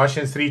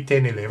Colossians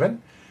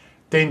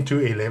 10 to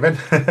 11,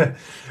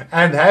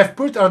 and have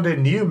put on the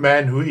new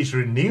man who is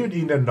renewed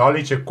in the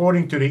knowledge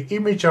according to the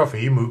image of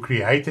him who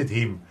created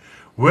him,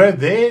 where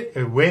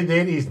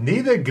there is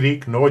neither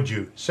Greek nor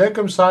Jew,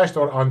 circumcised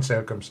or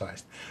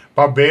uncircumcised,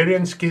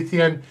 barbarian,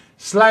 Scythian,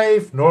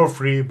 slave nor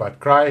free, but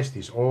Christ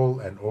is all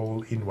and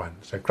all in one.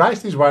 So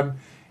Christ is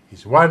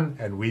one,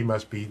 and we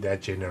must be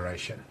that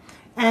generation.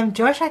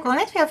 Josh, ek wil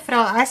net vir jou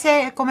vra, as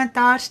jy 'n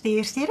kommentaar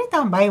stuur dit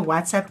dan by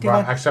WhatsApp toe.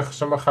 Maar ek sê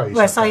sommer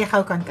gou. Sal jy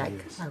gou kan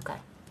kyk. Okay.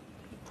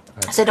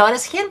 So daar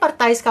is geen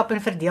partyskap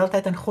en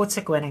verdeeldheid in God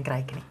se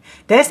koninkryk nie.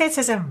 Dis net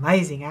soos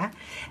amazing, hè?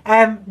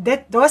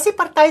 Daar's nie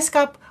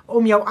partyskap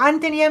om jou aan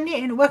te neem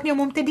nie en ook nie om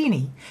hom te dien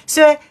nie.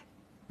 So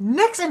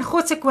niks in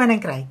God se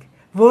koninkryk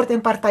word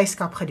in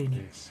partyskap gedoen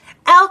nie. Yes.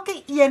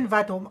 Elke een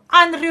wat hom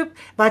aanroep,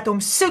 wat hom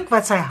soek,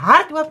 wat sy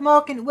hart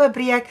oopmaak en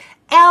oopbreek,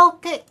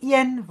 elke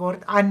een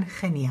word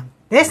aangeneem.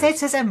 Dis net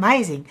soos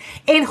amazing.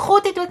 En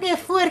God het ook nie 'n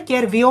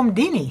voorkeur wie hom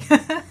dien nie.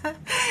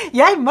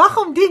 Jy mag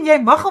hom dien,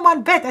 jy mag hom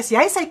aanbid. As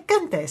jy sy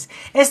kind is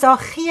daar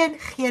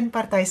geen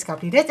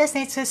partyskap nie. Dit is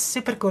net so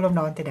super cool om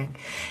daaraan te dink.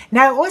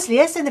 Nou, ons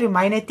lees in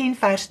Romeine 10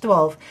 vers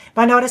 12,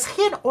 want daar is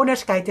geen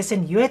onderskeid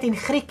tussen Jood en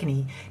Griek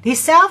nie.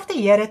 Dieselfde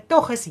Here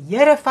tog is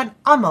Here van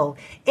almal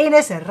en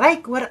is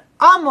ryk oor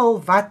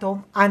almal wat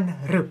hom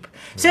aanroep.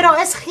 So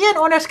daar is geen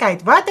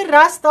onderskeid, watter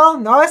ras, taal,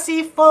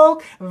 nasie,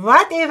 volk,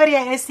 whatever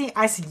jy is nie,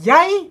 as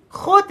jy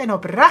God in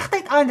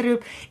opregtheid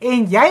aanroep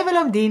en jy wil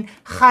hom dien,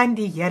 gaan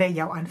die Here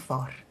jou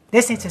aanvaar.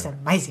 Dis net soos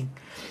amazing.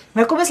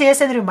 Nou kom ons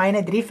lees in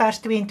Romeine 3 vers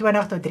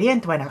 22 tot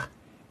 23.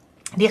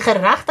 Die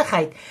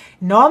geregtigheid,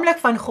 naamlik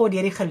van God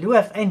deur die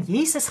geloof in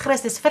Jesus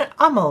Christus vir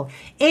almal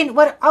en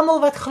oor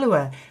almal wat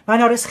glo, want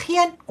daar is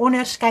geen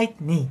onderskeid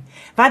nie.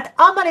 Want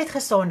almal het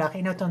gesondig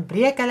en het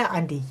ontbreek hulle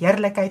aan die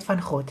heerlikheid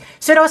van God.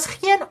 So daar is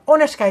geen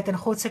onderskeid in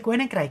God se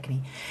koninkryk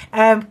nie.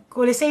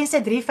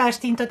 Kolossense 3 vers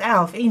 10 tot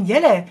 11. En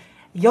julle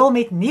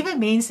met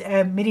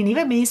die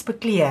nuwe mens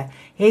beklee,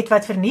 het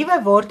wat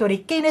vernuwe word tot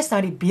die kennis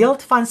na die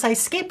beeld van sy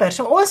skepper.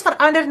 So ons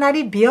verander na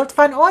die beeld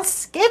van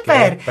ons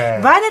skepper.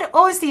 Wanneer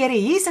ons die Here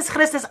Jesus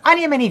Christus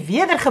aanneem in die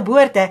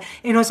wedergeboorte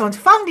en ons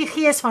ontvang die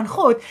Gees van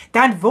God,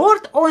 dan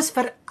word ons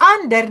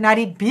verander na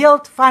die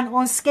beeld van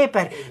ons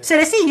skepper. So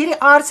dis nie hierdie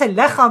aardse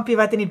liggaampie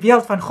wat in die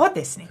beeld van God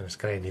is nie. Ons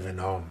kry 'n nuwe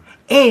naam.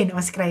 En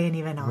ons kry 'n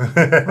nuwe naam.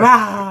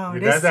 Wow, we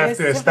don't have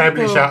to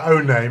establish our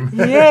own name.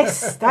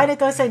 Yes, dan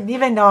het ons 'n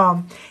nuwe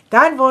naam.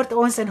 Dan word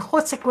ons in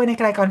God se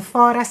koninkryk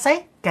aanvaar as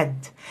sy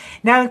kind.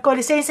 Nou in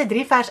Kolossense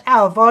 3 vers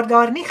 11, waar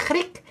daar nie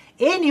Griek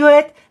en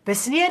Jood,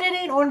 besnedene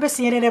en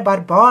onbesnedene,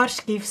 barbaar,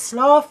 skief,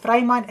 slaaf,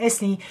 vryman is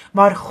nie,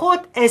 maar God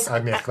is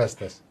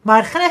Christus.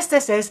 Maar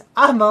Christus is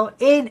almal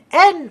en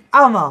in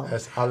almal.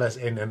 Is alles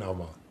en in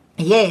almal.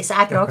 Yes,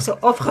 ek raak so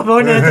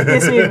opgewonde dat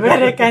ek so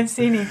woorde kan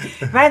sien nie.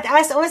 Want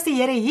as ons die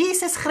Here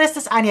Jesus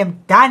Christus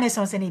aanneem, dan is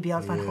ons in die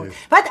beeld van God.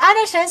 Want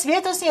andersins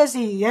weet ons nie as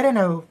die Here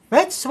nou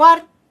wit,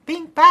 swart,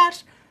 pink,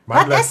 pers,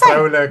 wat is hy?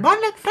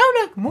 Manlik,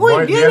 vroulik,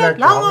 mooi, lelik,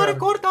 lang hare,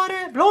 kort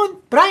hare,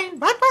 blond, bruin,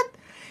 wat?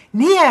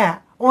 Nee,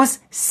 ons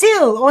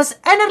siel, ons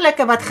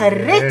innerlike wat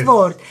gered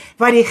word,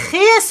 wat die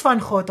Gees van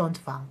God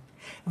ontvang,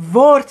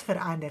 word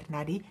verander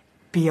na die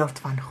beeld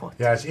van God.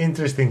 Yeah, it's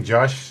interesting.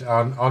 Josh,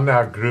 on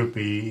our group,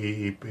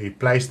 he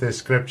placed the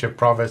scripture,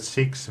 Proverbs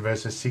 6,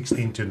 verses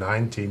 16 to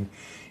 19.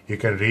 You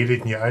can read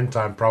it in your own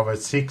time,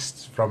 Proverbs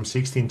 6, from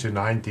 16 to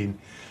 19.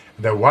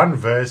 The one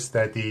verse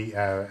that he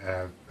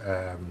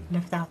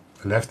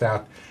left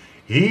out,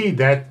 he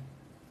that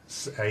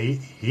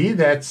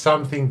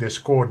something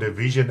discord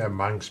division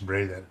amongst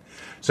brethren.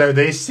 So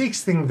there's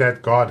 6 things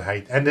that God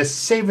hates, and the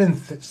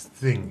 7th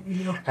thing,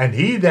 and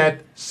he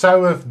that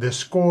soweth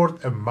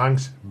discord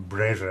amongst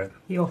brethren.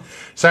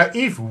 So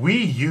if we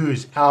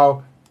use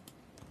our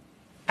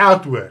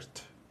outward,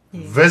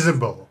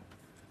 visible,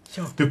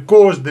 to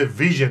cause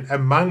division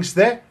amongst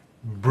the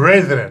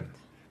brethren,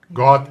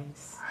 God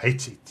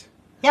hates it.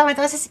 Ja, want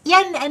ons is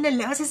een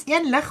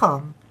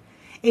liggaam,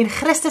 en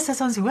Christus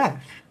is ons hoof.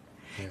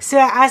 So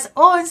as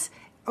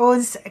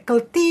ons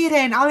kulture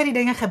en al die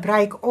dinge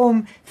gebruik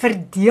om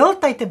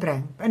verdeeldheid te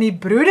bring in die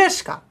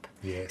broederskap,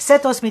 Yes.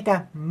 sit ons met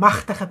 'n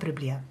magtige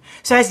probleem.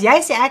 So as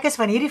jy sê ek is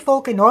van hierdie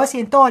volk en nasie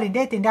en taal en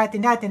dit en dat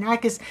en dat en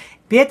ek is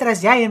beter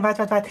as jy en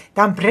wat,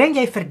 dan bring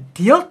jy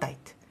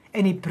verdeeldheid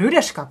in die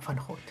broederskap van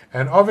God.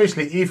 And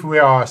obviously, if we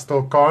are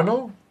still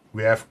carnal,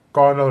 we have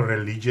carnal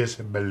religious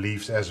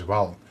beliefs as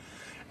well.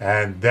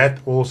 And that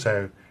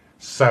also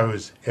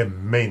sows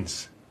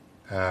immense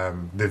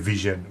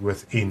division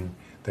within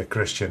the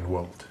Christian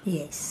world.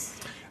 Yes.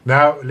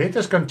 Now, let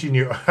us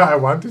continue. I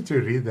wanted to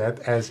read that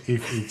as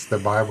if it's the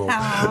Bible.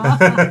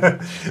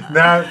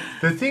 Now,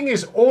 the thing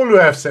is, all who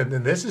have sinned,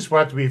 and this is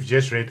what we've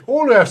just read,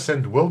 all who have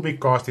sinned will be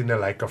cast in the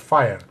lake of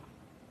fire.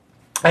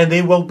 And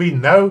there will be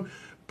no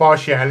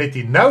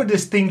partiality, no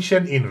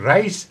distinction in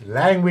race,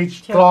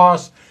 language,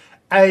 class,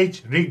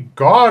 age,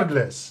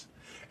 regardless.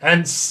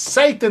 And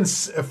Satan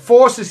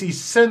forces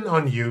his sin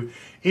on you.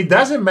 It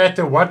doesn't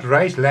matter what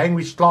race,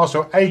 language, class,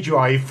 or age you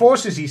are. He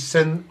forces his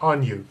sin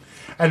on you.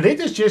 And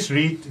let us just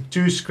read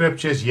 2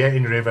 scriptures here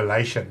in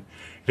Revelation.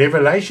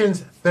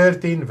 Revelations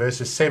 13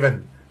 verses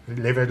 7.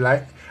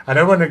 I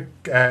don't want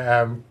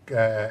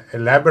to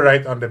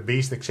elaborate on the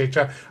beast,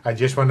 etc. I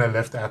just want to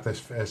lift out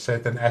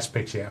certain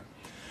aspects here.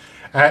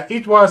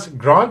 It was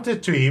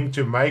granted to him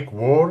to make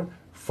war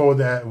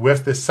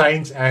with the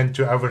saints and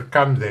to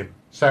overcome them.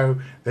 So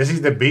this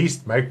is the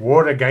beast, make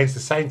war against the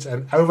saints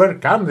and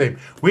overcome them.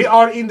 We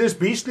are in this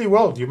beastly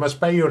world. You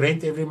must pay your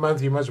rent every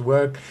month. You must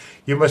work.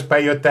 You must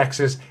pay your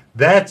taxes.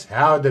 That's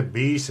how the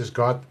beast has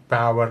got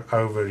power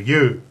over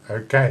you.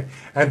 Okay.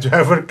 And to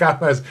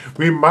overcome us,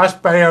 we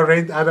must pay our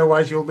rent.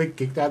 Otherwise, you'll be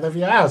kicked out of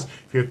your house.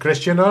 If you're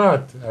Christian or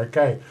not.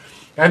 Okay.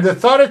 And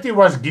authority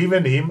was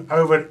given him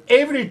over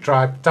every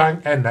tribe,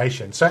 tongue, and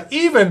nation. So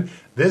even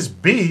this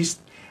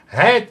beast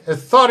had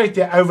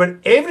authority over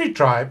every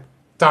tribe,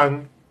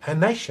 tongue, and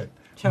nation.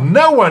 Sure.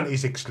 No one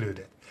is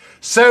excluded.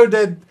 So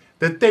that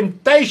the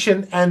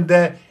temptation and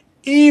the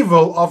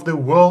evil of the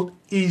world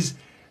is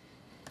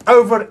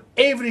over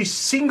every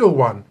single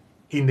one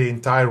in the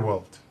entire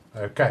world.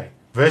 Okay.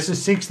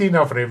 Verses 16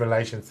 of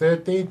Revelation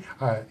 13.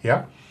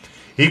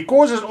 He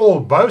causes all,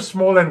 both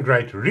small and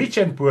great, rich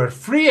and poor,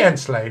 free and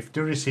slave,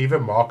 to receive a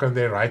mark on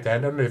their right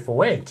hand and their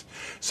forehead.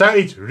 So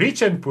it's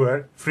rich and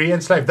poor, free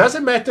and slave.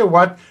 Doesn't matter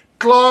what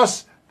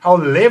class or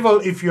level,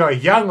 if you are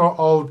young or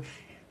old,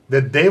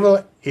 the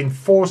devil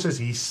enforces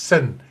his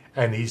sin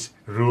and his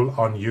rule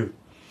on you.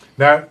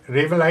 Now,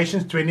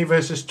 Revelation 20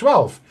 verses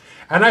 12.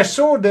 And I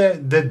saw the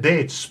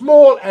dead,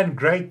 small and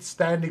great,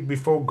 standing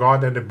before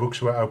God, and the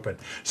books were opened.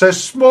 So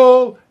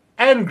small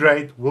and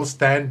great will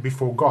stand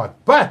before God.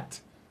 But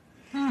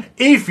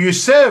if you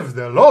serve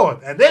the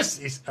Lord, and this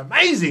is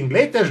amazing,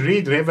 let us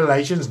read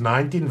Revelations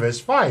 19 verse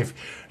 5.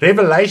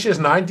 Revelations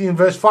 19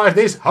 verse 5,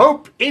 there's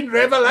hope in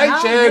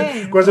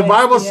Revelation. Because the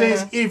Bible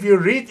says, if you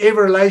read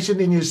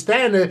Revelation and you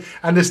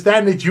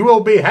understand it, you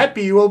will be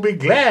happy, you will be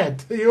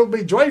glad, you will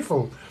be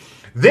joyful.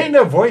 Then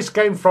a voice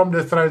came from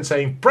the throne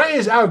saying,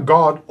 praise our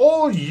God,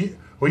 all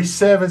his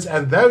servants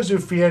and those who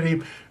fear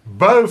him,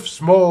 both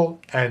small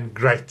and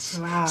great.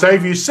 Wow. So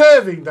if you're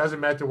serving,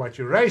 doesn't matter what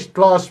your race,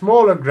 class,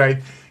 small or great,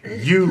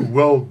 you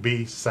will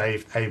be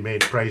saved. Amen.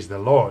 Praise the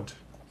Lord.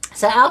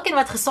 So elkeen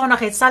wat gesondig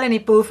het, sal in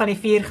die poel van die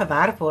vuur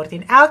gewerp word,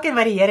 en elkeen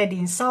wat die Here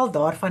dien, sal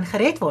daarvan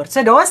gered word.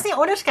 So daar's nie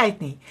onderskeid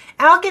nie.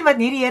 Elkeen wat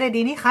nie die Here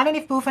dien nie, gaan in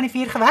die poel van die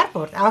vuur gewerp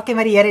word. Elkeen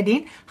wat die Here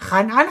dien,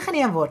 gaan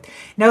aangeneem word.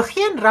 Nou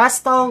geen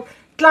rasstaal,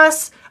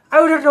 klas,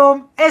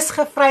 ouderdom is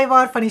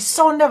gevrywaar van die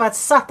sonde wat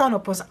Satan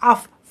op ons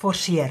af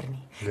forceer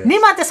nie. Yes.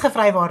 Niemand is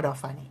gevrywaar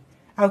daarvan nie.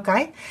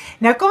 Okay?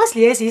 Nou kom ons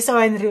lees hierso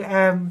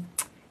in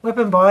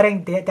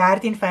Openbaring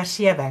 13 vers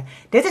 7.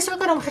 Dit is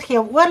ook aan hom gegee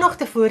om oorlog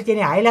te voer teen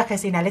die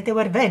heiliges en hulle te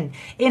oorwin,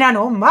 en aan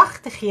hom mag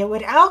te gee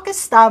oor elke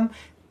stam,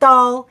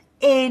 taal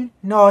en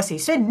nasie.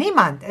 So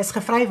niemand is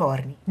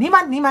gevrywaar nie.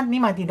 Niemand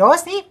nie.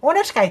 Daar's nie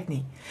onderskeid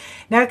nie.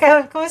 Nou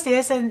kom ons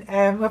lees in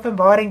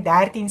Openbaring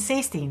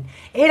 13:16.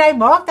 En hy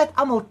maak dat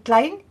almal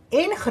klein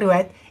en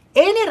groot,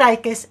 en die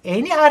rykes,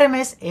 en die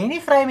armes, en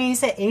die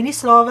vrymense, en die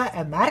slawe,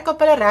 'n merk op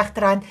hulle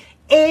regterhand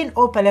en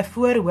op hulle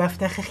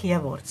voorhoofde gegee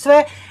word. So,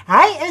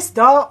 hy is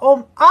daar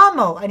om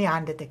almal in die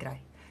hande te kry.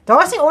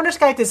 Daar is nie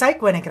onderskeid in sy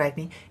koninkryk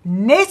nie,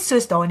 net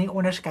soos daar nie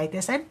onderskeid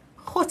is in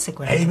God se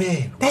koninkryk.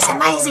 Amen. That's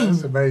amazing.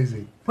 That's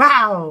amazing.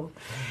 Wow.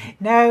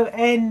 Nou,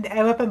 in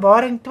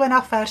Openbaring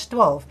 20 vers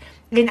 12.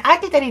 En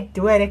ek het uit die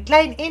dode,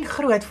 klein en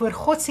groot, voor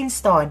God sien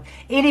staan,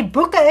 en die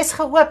boeke is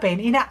geopen,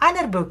 en 'n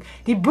ander boek,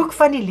 die boek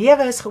van die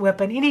lewe is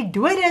geopen, en die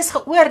dode is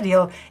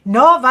geoordeel,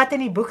 na wat in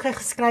die boek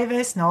geskrywe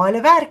is, na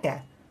hulle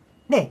werke.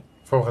 Nee.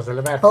 Volgens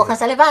hulle werke. Volgens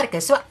hulle werke.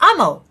 So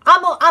almal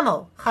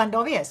gaan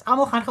daar wees.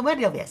 Almal gaan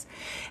geoordeel wees.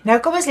 Nou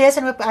kom ons lees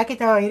en ek het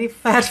nou hierdie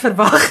vers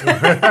verwag.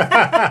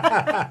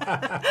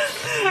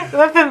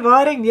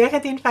 Openbaring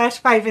 19 vers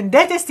 5. En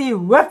dit is die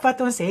hoop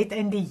wat ons het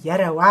in die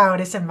Here. Wow,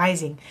 dis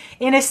amazing.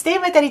 En 'n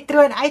stem het uit die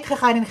troon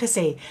uitgegaan en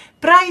gesê: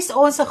 Prys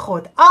onsse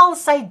God, al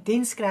sy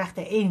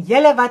dienskregte en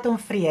julle wat hom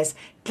vrees,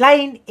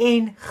 klein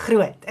en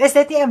groot. Is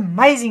dit nie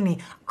amazing nie?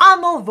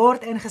 Almal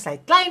word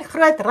ingesluit. Klein,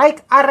 groot,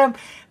 ryk, arm,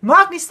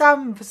 maak nie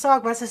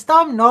saak wat 'n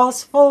stam,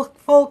 naals,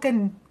 volk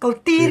en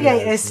kultuur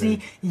jy is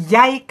nie,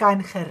 jy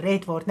kan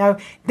gered word. Nou,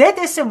 dit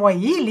is so mooi.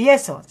 Hier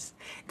lees ons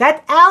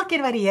dat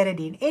elkeen wat die Here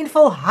dien en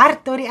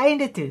volhard tot die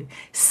einde toe,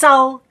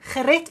 sal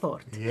gered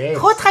word. Yes.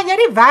 God gaan jou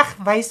nie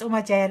wegwys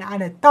omdat jy 'n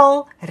ander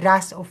taal,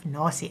 ras of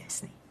nasie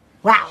is nie.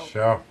 Wow.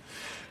 Sure.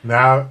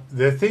 Now,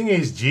 the thing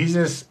is,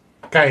 Jesus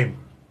came.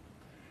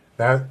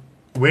 Now,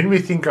 when we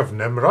think of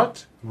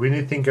Nimrod, when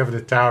we think of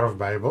the Tower of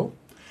Babel,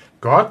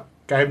 God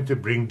came to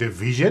bring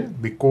division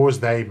because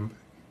they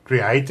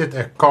created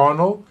a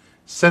carnal,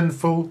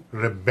 sinful,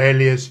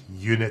 rebellious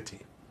unity.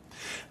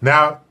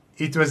 Now,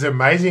 it was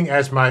amazing,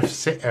 as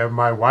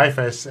my wife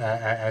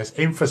has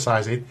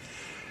emphasized it.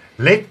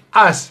 Let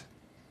us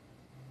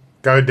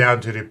go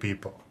down to the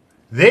people.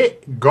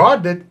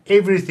 God did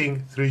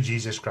everything through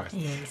Jesus Christ.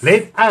 Yes.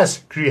 Let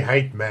us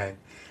create man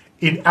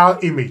in our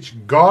image.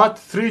 God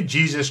through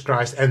Jesus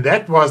Christ, and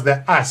that was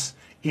the us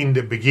in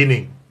the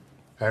beginning.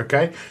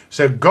 Okay,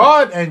 so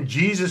God and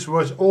Jesus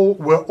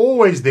were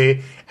always there,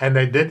 and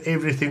they did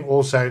everything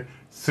also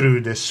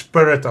through the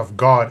Spirit of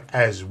God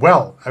as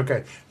well.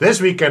 Okay, this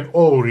we can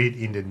all read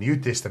in the New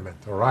Testament.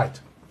 All right.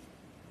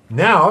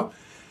 Now,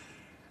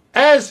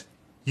 as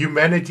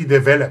humanity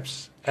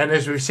develops, and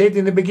as we said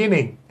in the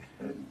beginning,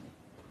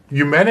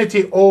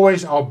 humanity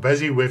always are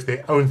busy with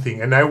their own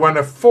thing, and they want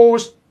to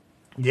force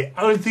their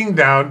own thing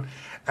down,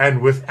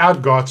 and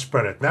without God's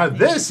Spirit. Now,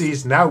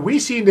 now we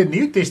see in the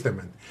New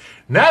Testament.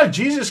 Now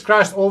Jesus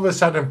Christ all of a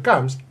sudden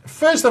comes.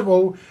 First of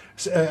all,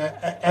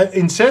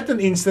 in certain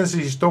instances,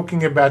 he's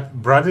talking about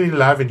brotherly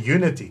love and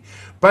unity.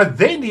 But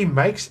then he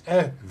makes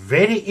a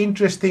very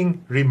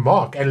interesting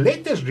remark. And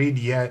let us read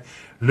here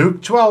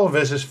Luke 12,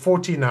 verses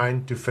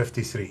 49 to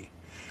 53.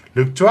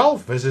 Luke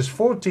 12, verses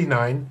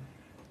 49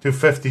 to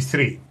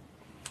 53.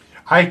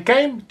 I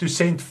came to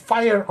send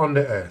fire on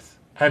the earth,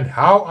 and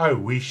how I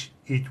wish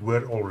it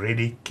were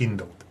already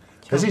kindled.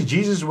 This is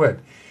Jesus' word.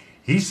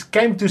 He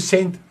came to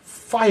send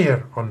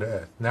fire on the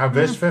earth. Now,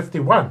 verse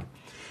 51.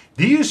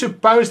 Do you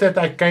suppose that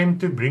I came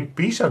to bring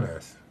peace on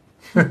earth?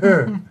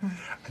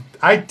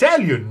 I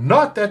tell you,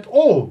 not at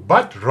all,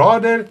 but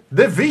rather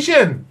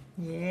division.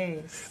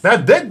 Yes. Now,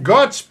 did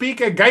God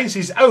speak against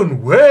his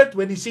own word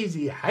when he says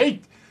he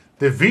hates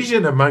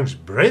division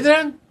amongst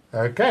brethren?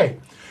 Okay.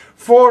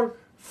 For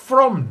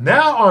from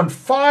now on,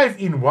 5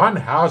 in one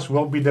house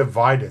will be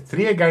divided.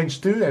 3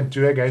 against 2 and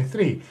 2 against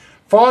 3.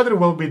 Father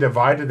will be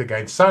divided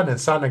against son, and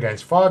son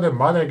against father,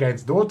 mother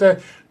against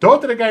daughter,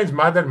 daughter against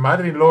mother,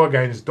 mother-in-law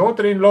against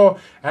daughter-in-law,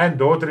 and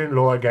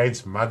daughter-in-law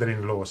against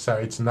mother-in-law. So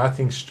it's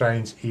nothing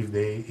strange if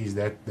there is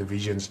that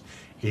divisions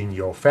in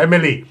your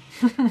family.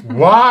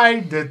 Why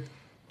did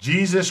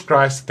Jesus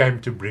Christ came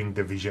to bring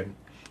division?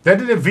 That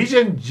the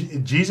division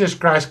Jesus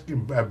Christ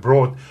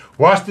brought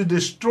was to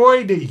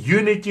destroy the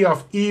unity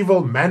of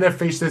evil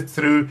manifested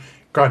through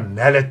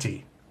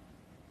carnality.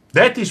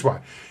 That is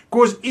why.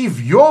 Because if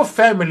your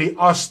family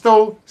are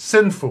still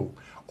sinful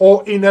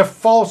or in a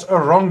false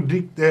or wrong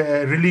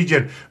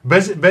religion,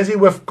 busy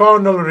with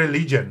carnal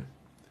religion,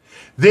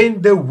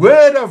 then the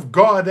word of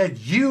God that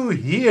you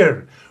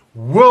hear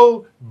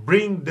will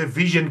bring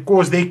division,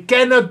 because there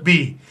cannot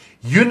be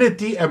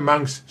unity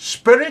amongst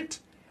spirit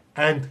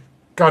and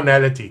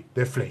carnality,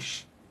 the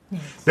flesh.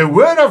 Yes. The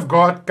word of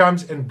God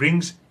comes and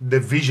brings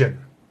division.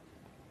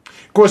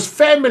 Because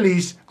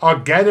families are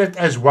gathered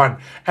as one.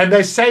 And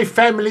they say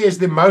family is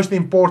the most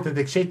important,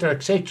 etc.,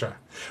 etc.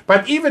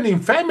 But even in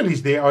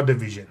families, there are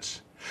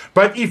divisions.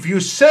 But if you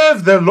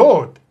serve the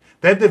Lord,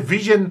 that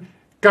division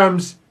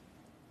comes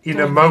in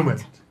a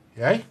moment.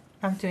 Yeah?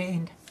 Come to an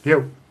end.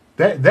 Yeah,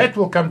 that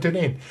will come to an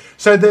end.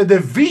 So the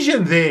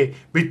division there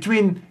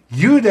between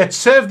you that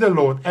serve the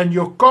Lord and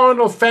your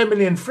carnal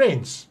family and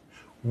friends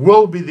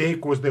will be there,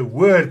 because the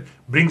word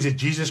brings it,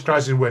 Jesus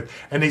Christ's word.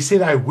 And he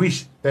said, I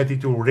wish that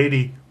it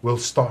already will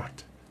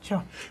start.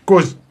 Sure.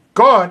 Because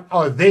God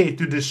are there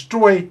to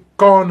destroy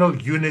carnal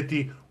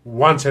unity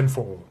once and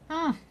for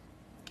all.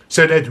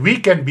 So that we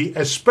can be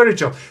a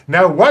spiritual.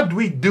 Now what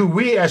do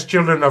we as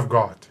children of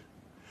God?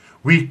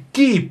 We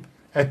keep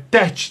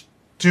attached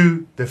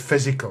to the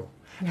physical.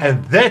 Yeah.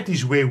 And that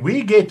is where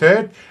we get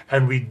hurt,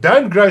 and we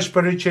don't grow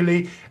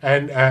spiritually,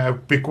 and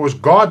because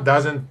God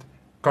doesn't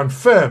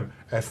confirm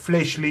a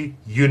fleshly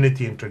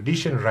unity in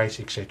tradition, race,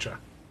 etc.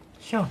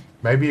 Sure.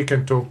 Maybe you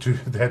can talk to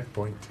that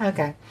point.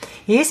 Okay.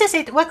 Jesus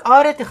het ook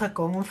aarde toe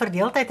gekom om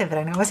verdeeldheid te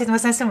bring. Ons het nou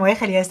so mooi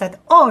gelees dat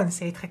ons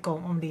het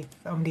gekom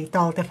om die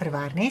taal te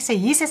verwar, né? So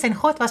Jesus en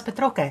God was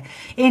betrokke.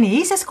 En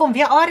Jesus kom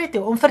weer aarde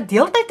toe om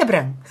verdeeldheid te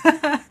bring.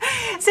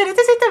 So dit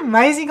is net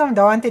amazing om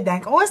daaraan te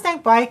dink. Ons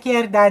dink baie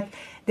keer dat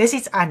dis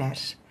iets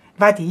anders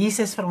wat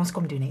Jesus vir ons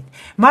kom doen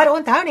het. Maar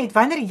onthou net,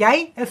 wanneer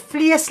jy 'n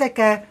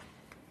vleeslike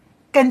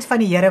kind van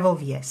die Here wil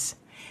wees,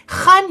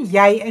 gaan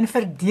jy in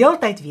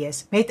verdeeldheid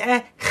wees met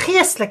 'n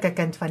geestelike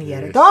kind van die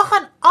Here. Yes. Daar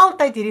gaan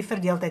altyd hierdie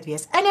verdeeldheid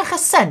wees, in 'n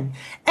gesin,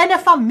 in 'n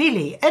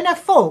familie, in 'n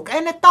volk,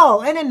 in 'n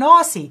taal, in 'n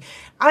nasie.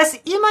 As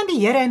iemand die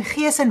Here in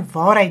gees en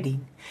waarheid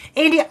dien,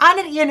 en die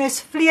ander een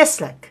is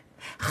vleeslik,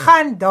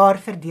 gaan daar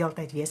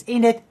verdeeldheid wees.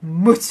 En dit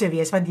moet so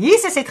wees, want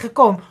Jesus het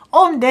gekom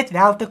om dit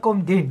wel te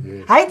kom doen.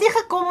 Yes. Hy het nie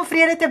gekom om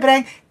vrede te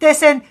bring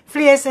tussen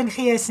vlees en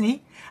gees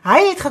nie.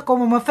 Hy het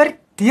gekom om 'n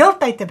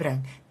verdeeldheid te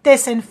bring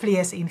tussen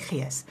vlees en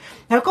gees.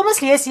 Nou kom ons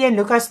lees hier in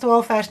Lukas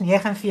 12 vers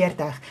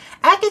 49.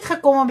 Ek het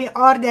gekom om die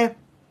aarde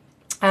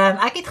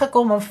Ek het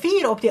gekom om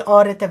vuur op die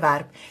aarde te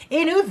werp,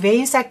 en hoe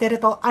wens ek dat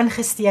dit al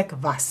aangesteek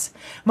was.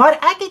 Maar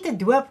ek het 'n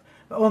doop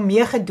om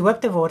mee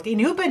gedoop te word,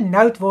 en hoe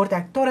benoud word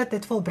ek totdat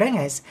dit volbring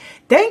is.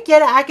 Dink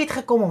julle ek het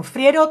gekom om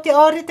vrede op die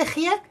aarde te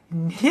gee?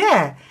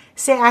 Nee,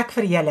 sê ek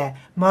vir julle,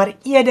 maar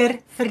eerder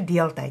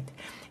verdeeldheid.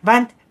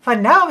 Want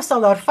van nou af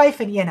sal daar 5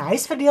 in 1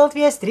 huis verdeeld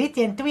wees, 3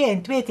 teen 2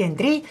 en 2 teen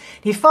 3.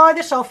 Die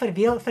vader sal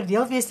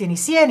verdeeld wees teen die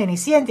seun en die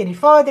seun teen die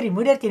vader, die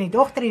moeder teen die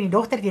dogter en die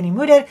dogter teen die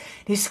moeder,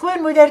 die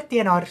skoonmoeder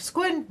teen haar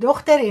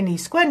skoondogter en die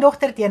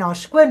skoondogter teen haar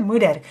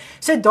skoonmoeder.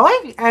 So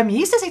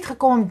Jesus het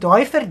gekom om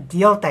daai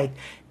verdeeldheid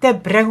te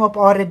bring op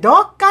aarde.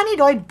 Daar kan nie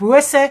daai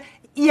bose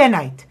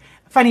eenheid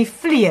van die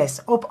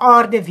vlees op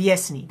aarde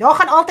wees nie. Daar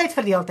gaan altyd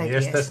verdeeldheid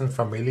wees. Eers tussen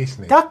families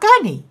nie. Dat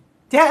kan nie.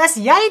 Ja, as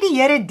jy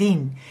die Here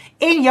dien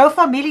en jou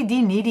familie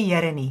dien nie die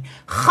Here nie,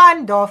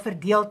 gaan daar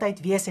verdeeldheid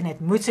wees en dit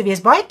moet so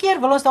wees. Baie keer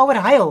wil ons daaroor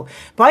huil.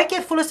 Baie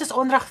keer voel ons dis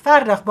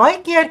onregverdig.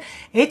 Baie keer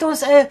het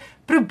ons 'n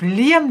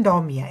probleem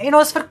daarmee en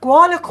ons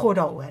verkwalik God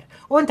daaroor.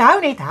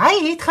 Onthou net,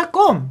 hy het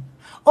gekom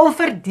om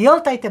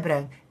verdeeldheid te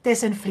bring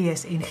tussen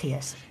vlees en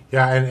gees.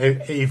 Yeah, and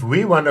if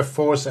we want to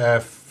force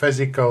a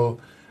physical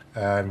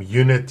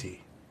unity,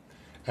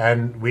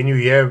 and when you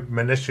hear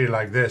ministry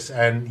like this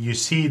and you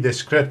see the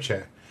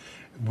scripture,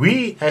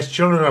 we as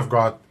children of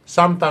God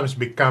sometimes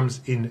become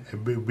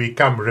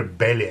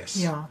rebellious.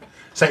 Ja.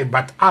 Say,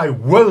 but I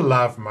will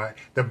love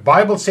the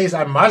Bible says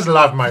I must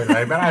love my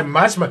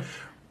neighbor,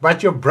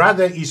 but your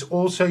brother is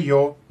also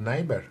your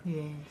neighbor. Yes.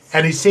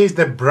 And he says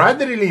the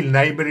brotherly,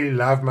 neighborly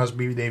love must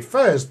be there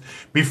first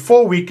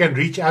before we can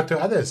reach out to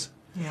others.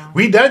 Ja.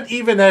 We don't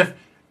even have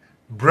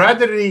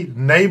brotherly,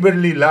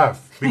 neighborly love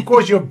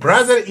because your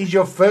brother is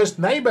your first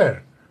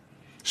neighbor.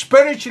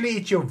 Spiritually,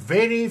 it's your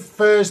very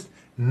first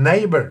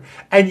neighbor.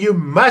 And you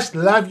must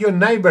love your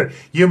neighbor.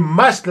 You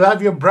must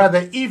love your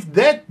brother. If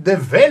that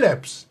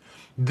develops,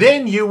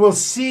 then you will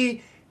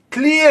see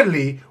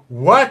clearly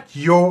what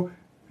your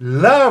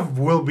love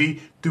will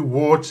be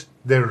towards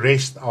the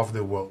rest of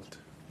the world.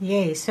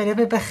 Yes, so dit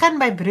moet begin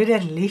by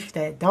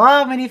broederliefde.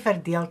 Daar moet die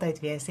verdeeldheid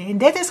wees. En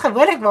dit is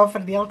gewoonlik waar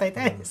verdeeldheid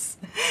is.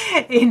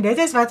 En dit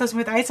is wat ons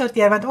moet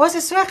uitsorteer, want ons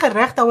is so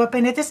gerig daarop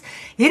en dit is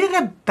hierdie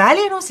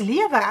rebellie in ons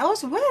lewe.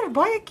 Ons hoor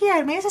baie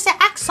keer mense sê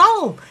ek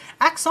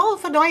sal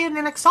vir daai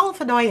en ek sal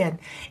vir daai een.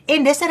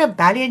 En dis 'n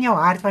rebellie in jou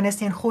hart wanneer dit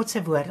teen God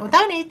se woord.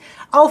 Onthou net,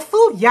 al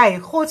voel jy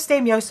God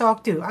stem jou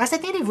saak toe. As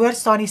dit nie die woord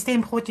staan nie,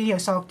 stem God nie jou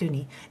saak toe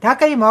nie. Dan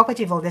kan jy maak wat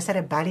jy wil. Dis 'n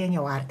rebellie in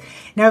jou hart.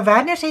 Nou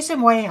Werner sê so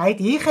mooi, hy het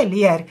hier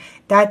geleer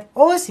dat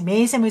ons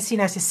mense moet sien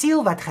as 'n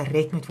siel wat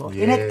gered moet word.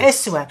 Yes. En dit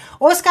is so.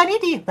 Ons kan nie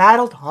die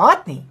wêreld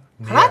haat nie.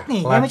 Glad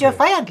nie. Jy moet jou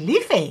vyand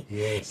lief hê.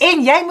 Yes.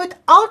 En jy moet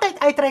altyd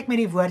uitreik met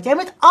die woord. Jy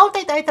moet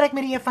altyd uitreik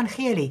met die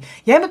evangelie.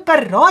 Jy moet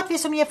paraat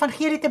wees om die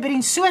evangelie te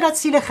bedien sodat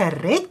siele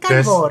gered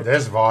kan word.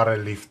 Dis ware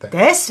liefde.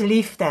 Dis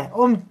liefde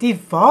om die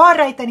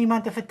waarheid aan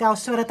iemand te vertel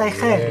sodat hy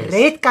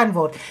gered kan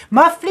word.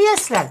 Maar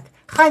vleeslik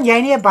gaan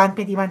jy nie 'n band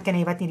met iemand kan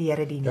hê wat nie die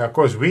Here dien nie. Yeah, of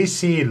course, we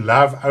see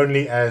love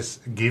only as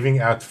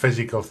giving out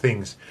physical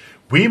things.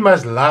 You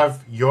must love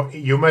your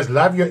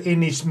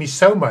enemy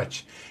so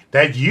much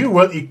that you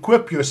will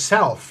equip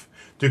yourself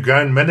to go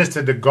and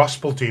minister the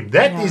gospel to him.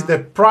 That is the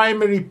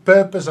primary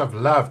purpose of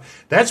love.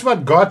 That's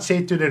what God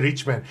said to the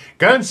rich man.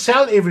 Go and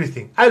sell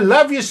everything. I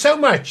love you so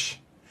much.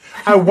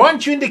 I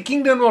want you in the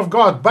kingdom of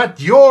God, but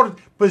your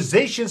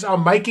possessions are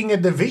making a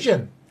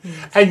division. Yes.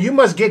 And you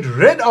must get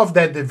rid of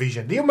that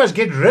division. You must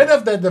get rid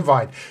of that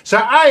divide. So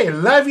I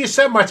love you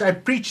so much. I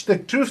preach the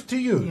truth to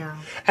you. Yeah.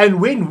 And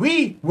when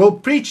we will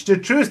preach the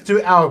truth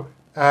to our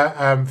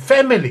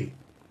family,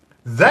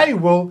 they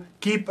will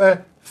keep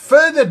a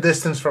further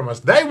distance from us.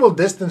 They will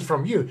distance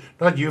from you,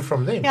 not you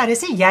from them. Ja,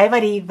 dis nie jy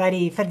wat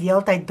die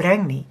verdeeldheid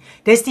bring nie.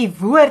 Dis die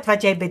woord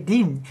wat jy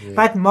bedien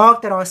wat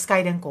maak dat daar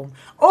skeiding kom.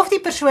 Of die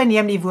persoon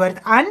neem die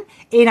woord aan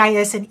en hy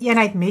is in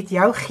eenheid met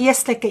jou,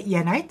 geestelike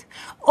eenheid,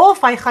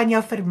 of hy gaan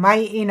jou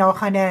vermy en daar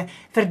gaan 'n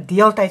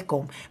verdeeldheid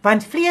kom,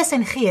 want vlees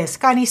en gees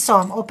kan nie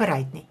saam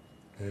operate nie.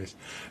 Yes.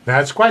 Now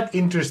it's quite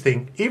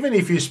interesting, even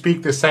if you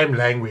speak the same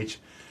language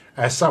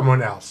as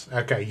someone else.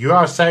 Okay, you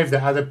are saved, the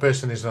other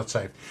person is not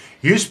saved.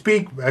 You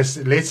speak, as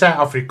let's say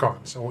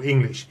Afrikaans or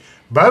English.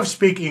 Both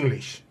speak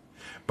English.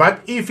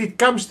 But if it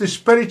comes to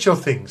spiritual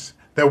things,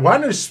 the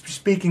one who's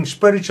speaking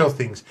spiritual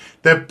things,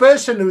 the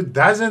person who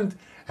doesn't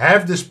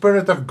have the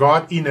Spirit of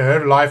God in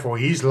her life or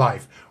his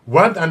life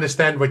won't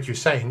understand what you're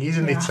saying,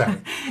 isn't it so?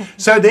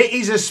 So there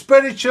is a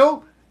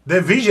spiritual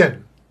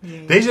division.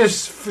 Yes. There's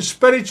a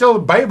spiritual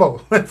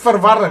Babel,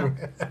 verwarring.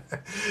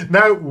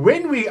 Now,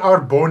 when we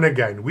are born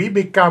again, we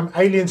become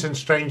aliens and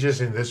strangers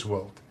in this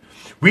world.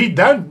 We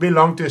don't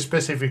belong to a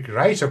specific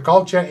race or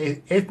culture,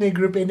 ethnic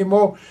group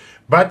anymore.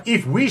 But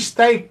if we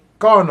stay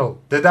carnal,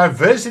 the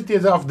diversity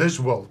of this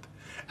world,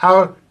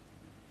 our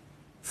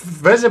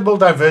visible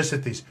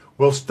diversities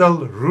will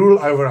still rule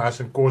over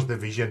us and cause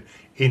division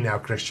in our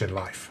Christian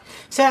life.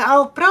 So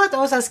al praat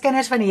ons as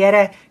kinders van die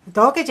Here,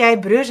 dalk het jy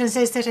broers en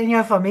susters in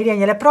jou familie en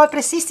julle praat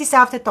presies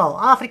dieselfde taal,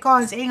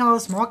 Afrikaans,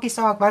 Engels, maak nie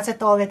saak wat se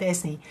taal dit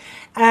is nie.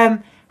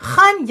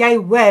 Gaan jy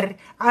hoor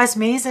as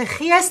mense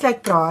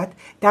geestelik praat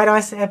dat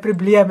daar's 'n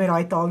probleem met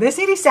daai taal. Dis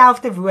nie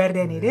dieselfde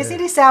woorde nie, dis nie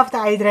dieselfde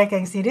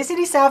uitdrukkings nie, dis nie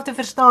dieselfde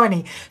verstaan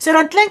nie. So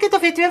dan klink dit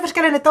of jy twee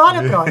verskillende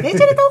tale praat. Het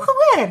jy dit al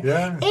gehoor?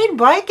 Ja. En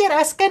baie keer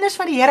as kinders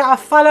van die Here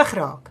afvallig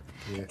raak.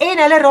 En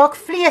hulle raak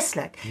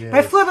vleeslik.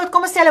 Byvoorbeeld,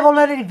 kom ons sê hulle wil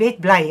nou die wet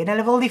bly en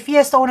hulle wil die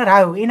feeste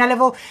onderhou en hulle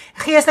wil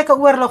geestelike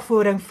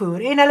oorlogvoering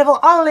voer en hulle wil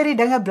al hierdie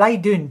dinge bly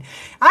doen.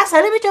 As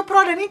hulle met jou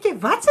praat, dan dink jy,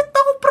 wat se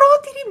taal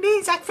praat hierdie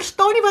mens? Ek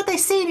verstaan nie wat hy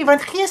sê nie,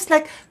 want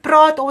geestelik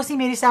praat ons nie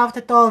meer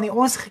dieselfde taal nie.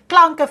 Ons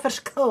klanke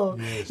verskil.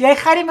 Jy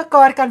gaan nie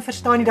mekaar kan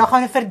verstaan nie. Daar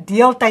gaan 'n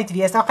verdeeldheid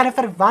wees, daar gaan 'n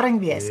verwarring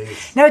wees.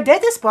 Nou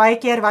dit is baie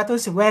keer wat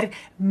ons hoor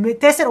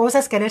tussen ons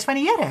as kinders van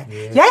die Here.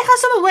 Jy gaan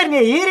sommer hoor,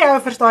 nee, hierdie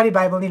ou verstaan die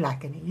Bybel nie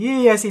lekker nie.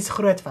 Hier is iets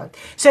groot fout.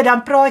 So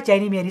dan praat jy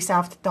nie meer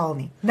dieselfde taal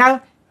nie. Nou,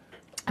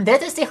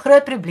 dit is die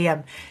groot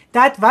probleem,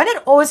 dat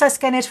wanneer ons as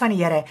kinders van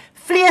die Here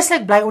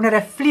vleeslik bly onder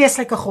 'n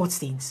vleeslike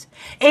godsdiens,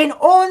 en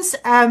ons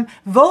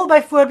wil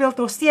byvoorbeeld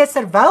nog steeds,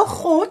 terwyl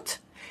God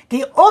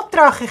die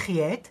opdrag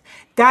gegee het,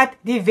 dat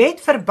die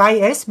wet verby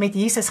is met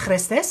Jesus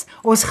Christus,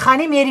 ons gaan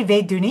nie meer die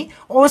wet doen nie,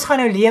 ons gaan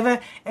nou lewe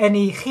in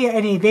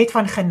die wet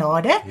van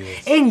genade,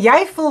 en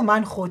jy voel,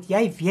 man God,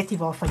 jy weet nie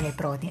waarvan jy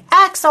praat nie,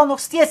 ek sal nog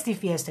steeds die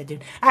feeste doen,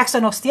 ek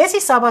sal nog steeds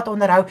die Sabbat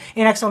onderhou,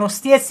 en ek sal nog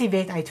steeds die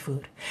wet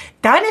uitvoer.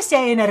 Dan is jy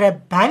in 'n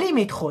rebellie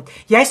met God,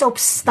 jy's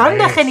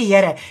opstandig in die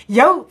Here,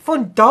 jou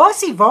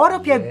fondasie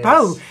waarop jy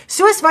bou,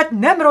 soos wat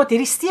Nimrod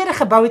hierdie stede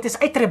gebou het, is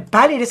uit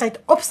rebellie, dis uit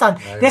opstand,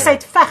 dis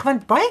uit veg,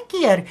 want baie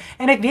keer,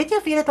 en ek weet nie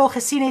of jy dit al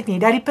gesien het nie,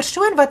 dat die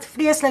persoon wat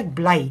vleeslik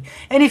bly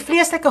in die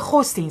vleeslike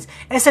godsdiens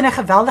is in 'n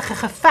geweldige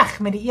geveg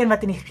met die een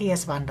wat in die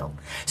gees wandel.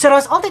 So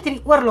daar's altyd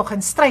hierdie oorlog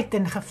en stryd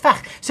en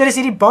geveg. So dis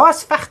hierdie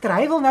baasvegter,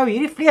 hy wil nou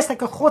hierdie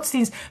vleeslike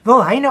godsdiens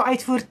wil hy nou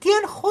uitvoer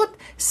teen God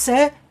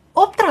se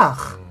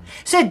opdrag.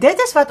 So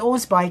dit is wat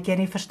ons baie keer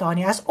nie verstaan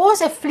nie. As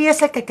ons 'n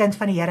vleeslike kind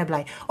van die Here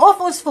bly, of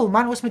ons voel,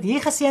 man, ons moet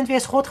hier geseënd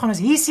wees, God gaan ons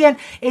hier seën,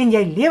 en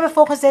jy lewe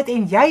volgens dit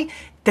en jy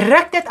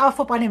druk dit af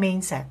op ander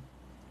mense,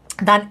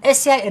 dan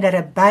is jy in 'n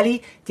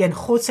rebellie teen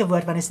God se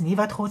woord, want is nie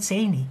wat God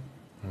sê nie.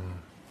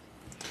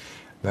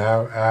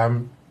 Now,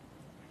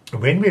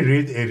 when we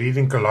read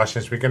in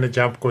Colossians, we're going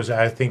to jump because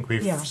I think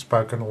we've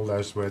spoken all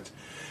those words.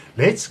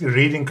 Let's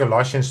read in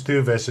Colossians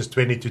 2 verses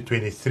 20 to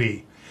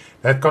 23.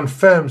 That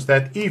confirms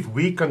that if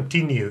we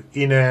continue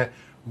in a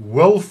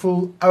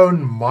willful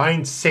own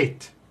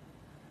mindset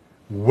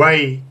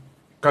way,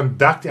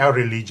 conduct our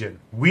religion,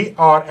 we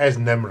are as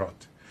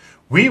Nimrod.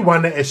 We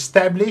want to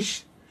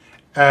establish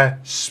a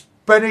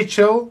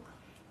spiritual,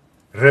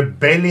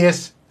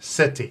 rebellious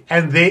city.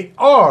 And there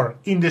are,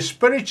 in the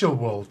spiritual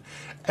world,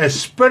 a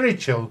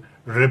spiritual,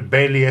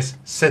 rebellious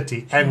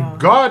city. And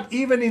God,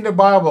 even in the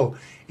Bible,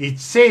 it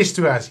says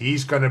to us,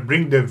 He's going to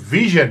bring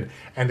division,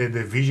 and the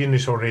division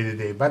is already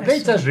there. But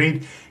let us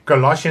read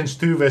Colossians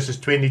 2 verses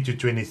 20 to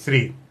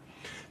 23.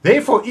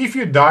 Therefore, if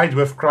you died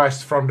with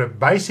Christ from the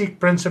basic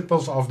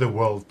principles of the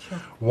world,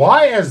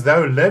 why, as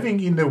though living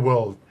in the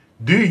world,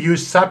 do you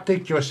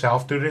subject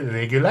yourself to the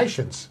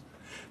regulations?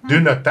 Do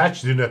not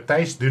touch, do not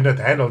taste, do not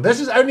handle. This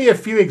is only a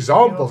few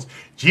examples.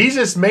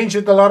 Jesus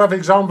mentioned a lot of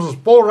examples.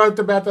 Paul wrote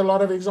about a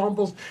lot of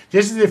examples.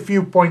 Just a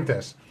few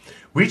pointers,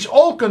 which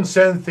all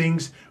concern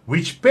things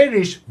which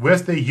perish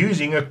with the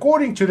using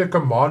according to the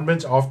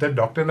commandments of the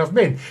doctrine of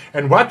men.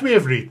 And what we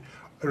have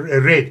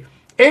read,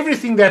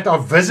 everything that are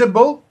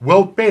visible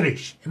will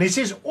perish. And he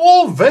says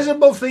all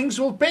visible things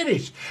will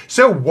perish.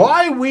 So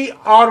why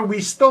are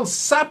we still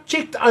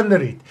subject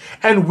under it?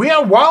 And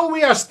while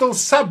we are still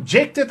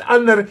subjected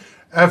under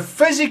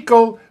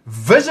physical,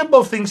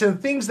 visible things,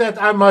 and things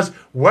that I must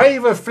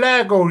wave a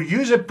flag or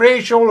use a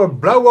prayer shawl or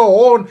blow a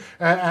horn,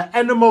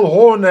 animal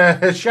horn,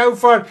 a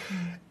shofar,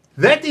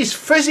 that is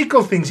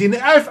physical things. And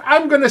if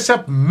I'm going to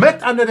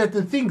submit under that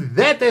and think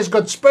that has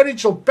got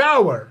spiritual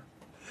power,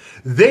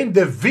 then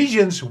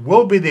divisions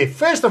will be there.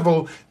 First of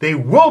all, there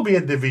will be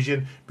a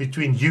division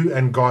between you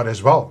and God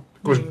as well,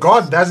 because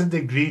God doesn't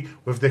agree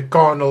with the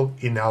carnal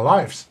in our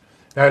lives.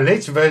 Now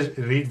let's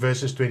read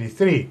verses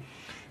 23.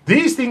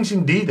 These things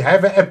indeed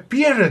have an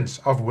appearance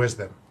of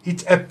wisdom.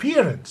 It's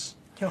appearance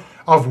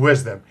of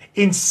wisdom.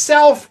 In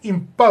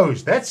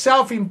self-imposed, that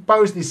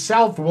self-imposed is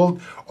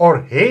self-willed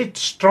or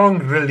headstrong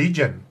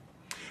religion,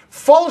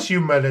 false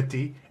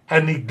humility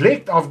and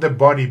neglect of the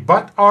body,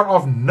 but are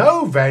of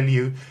no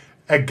value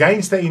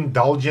against the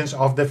indulgence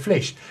of the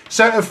flesh.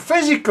 So a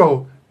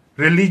physical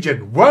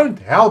religion won't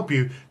help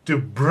you to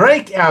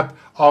break out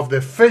of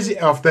the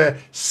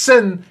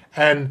sin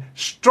and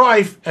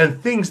strife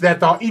and things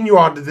that are in you,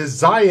 are the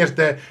desires,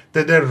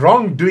 the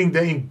wrongdoing,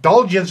 the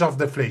indulgence of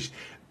the flesh.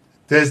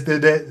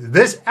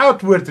 This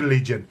outward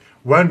religion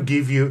won't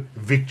give you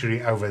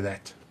victory over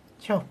that.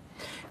 Sure.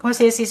 Kom ons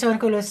lees hierso in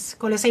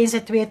Kolossense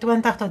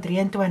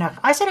 2:20-23.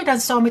 As julle dan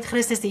saam met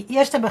Christus die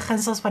eerste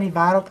beginsels van die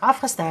wêreld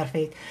afgesterf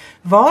het,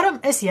 waarom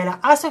is julle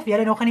asof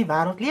julle nog in die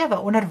wêreld lewe,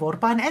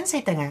 onderworpe aan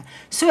insettinge,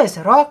 soos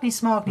raak nie,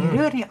 smaak nie,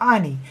 roer nie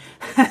aan nie.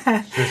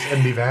 Soos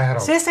in die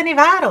wêreld. Soos in die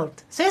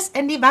wêreld. Soos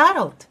in die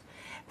wêreld.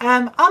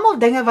 Almal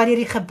dinge wat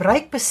deur die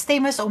gebruik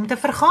bestem is om te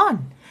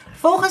vergaan,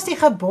 volgens die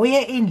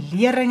gebooie en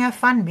leringe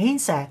van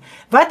mense,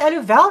 wat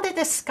alhoewel dit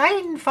 'n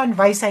skyn van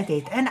wysheid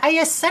het, in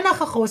eie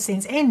sinnige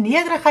godsdiens en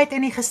nederigheid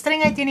en die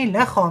gestrengheid in die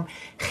liggaam,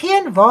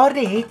 geen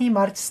waarde het nie,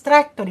 maar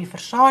strek tot die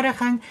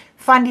versadiging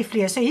van die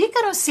vlees. So hier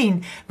kan ons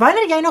sien,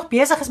 wanneer jy nog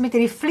besig is met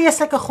hierdie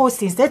vleeslike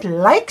godsdiens, dit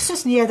lyk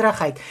soos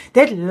nederigheid,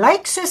 dit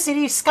lyk soos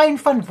hierdie skyn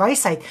van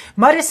wysheid,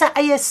 maar dis 'n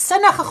eie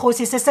sinnige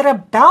godsdiens, dis 'n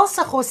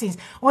rebelse godsdiens.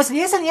 Ons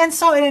lees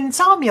in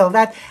Samuel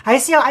dat hy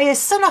sê jou eie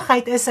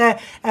sinnigheid is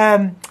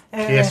 'n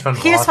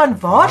gees van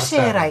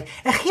waarsêery,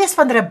 'n gees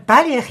van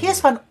rebellie, 'n gees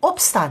van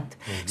opstand.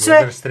 So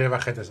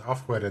strewigheid is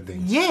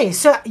afgodediens. Ja,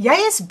 so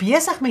jy is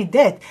besig met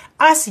dit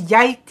as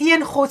jy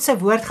teen God se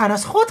woord gaan.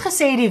 As God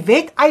gesê het die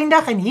wet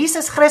eindig in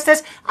Jesus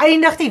Christus,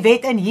 eindig die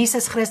wet in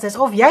Jesus Christus.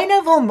 Of jy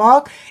nou wil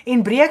maak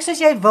en breek soos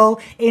jy wil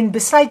en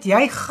besluit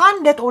jy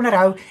gaan dit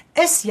onderhou,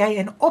 is jy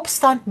in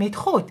opstand met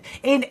God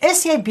en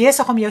is jy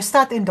besig om jou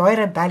stad in daai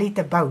rebellie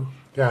te bou.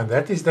 Yeah, and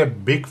that is the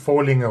big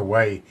falling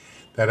away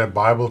that the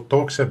Bible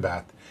talks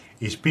about.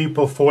 Is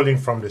people falling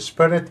from the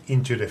spirit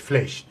into the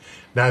flesh.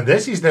 Now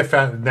this is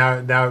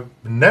now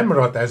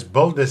Nimrod has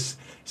built this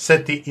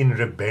city in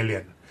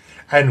rebellion,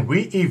 and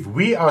if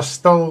we are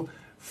still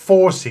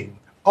forcing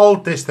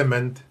Old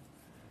Testament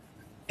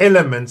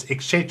elements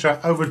etc.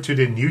 over to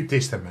the New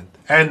Testament,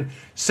 and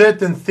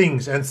certain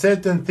things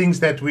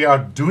that we are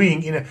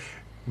doing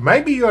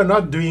maybe you are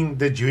not doing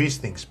the Jewish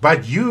things,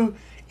 but you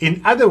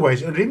in other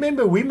ways. And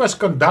remember, we must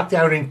conduct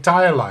our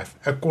entire life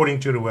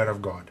according to the Word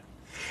of God.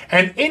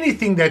 And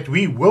anything that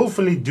we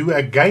willfully do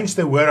against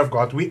the Word of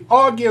God, we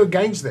argue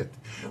against it.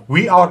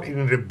 We are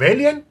in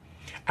rebellion,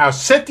 our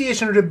city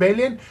is in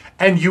rebellion,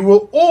 and you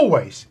will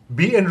always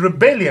be in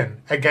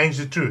rebellion against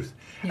the truth.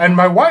 Yeah. And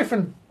my wife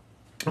and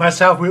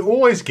myself, we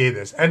always get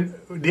this. And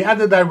the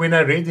other day when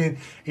I read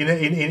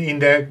in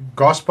the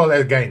Gospel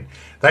again,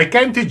 they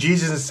came to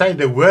Jesus and say,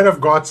 the Word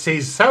of God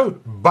says so,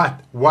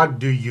 but what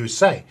do you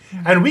say?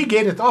 Mm-hmm. And we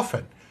get it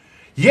often.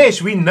 Yes,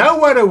 we know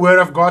what the Word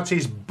of God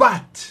says,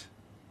 but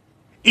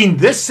in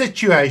this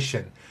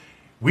situation,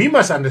 we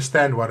must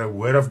understand what a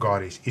Word of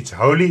God is. It's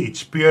holy,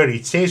 it's pure,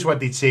 it says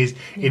what it says.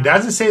 Yeah. It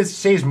doesn't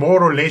say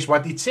more or less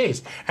what it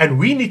says. And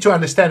we need to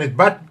understand it.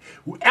 But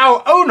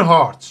our own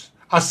hearts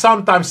are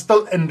sometimes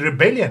still in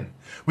rebellion.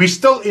 We're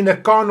still in a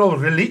carnal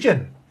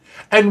religion.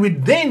 And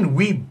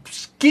we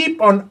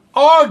keep on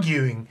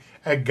arguing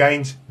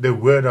against the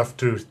Word of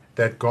truth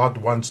that God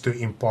wants to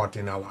impart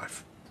in our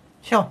life.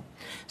 Sure.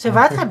 So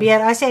wat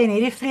gebeur as jy in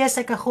hierdie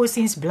vleeslike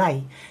godsdiens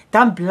bly?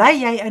 Dan bly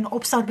jy in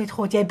opstand met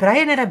God. Jy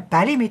bly in 'n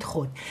rebellie met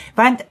God.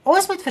 Want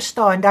ons moet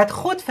verstaan dat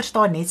God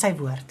verstaan net sy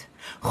woord.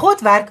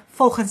 God werk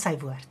volgens sy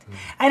woord.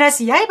 En as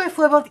jy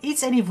byvoorbeeld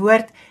iets in die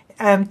woord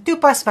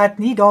toepas wat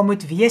nie daar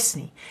moet wees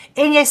nie,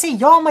 en jy sê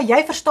ja, maar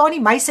jy verstaan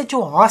nie my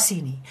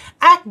situasie nie.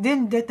 Ek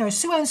doen dit nou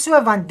so en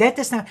so want dit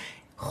is nou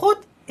God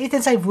het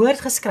in sy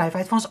woord geskryf, hy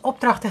het vir ons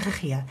opdragte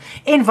gegee.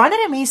 En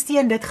wanneer 'n mens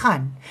teen dit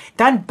gaan,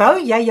 dan bou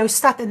jy jou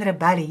stad in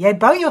rebellie. Jy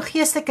bou jou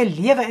geestelike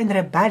lewe in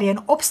rebellie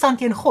en opstand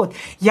teen God.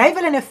 Jy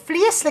wil in 'n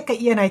vleeslike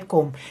eenheid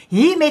kom,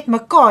 hier met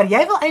mekaar.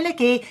 Jy wil eintlik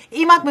hê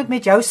iemand moet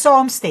met jou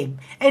saamstem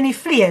in die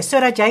vlees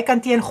sodat jy kan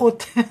teen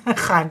God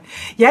gaan.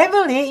 Jy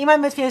wil hê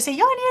iemand moet vir jou sê,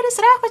 ja nee, dis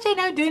reg wat jy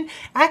nou doen.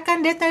 Ek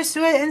kan dit nou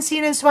so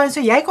insien en so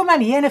jy kom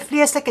dan hier in 'n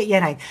vleeslike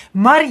eenheid.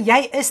 Maar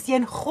jy is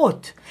teen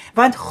God,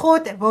 want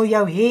God wil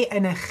jou hê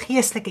in 'n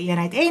geestelike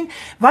eenheid. En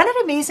wanneer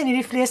die mense in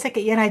hierdie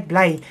vleeslike eenheid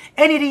bly,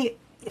 in hierdie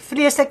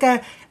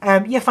vleeslike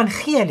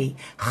evangelie,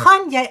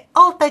 gaan jy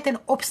altyd in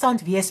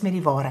opstand wees met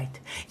die waarheid.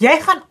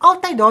 Jy gaan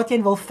altyd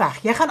daarteen wil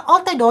veg. Jy gaan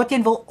altyd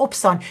daarteen wil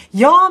opstaan.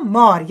 Ja,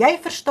 maar jy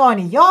verstaan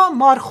nie. Ja,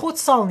 maar God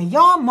sal nie.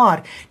 Ja,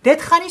 maar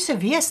dit gaan nie so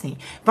wees nie.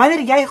 Wanneer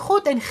jy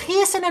God in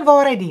gees en in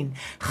waarheid dien,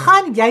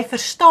 gaan jy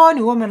verstaan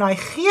hoe om in daai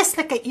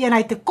geestelike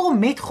eenheid te kom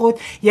met God.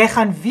 Jy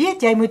gaan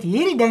weet jy moet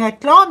hierdie dinge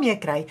klaar mee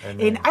kry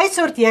en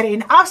uitsorteer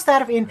en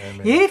afsterf en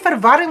hierdie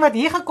verwarring wat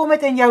hier gekom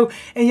het in jou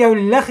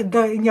lig,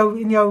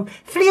 in jou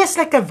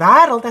vleeslike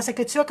wêreld, as ek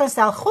dit so kan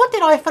stel, God het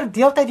daai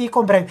verdeeldheid hier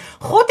kom bring.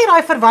 God het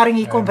daai verwarring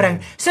hier kom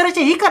bring, sodat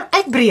jy hier kan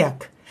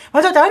uitbreek.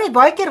 Want onthou net,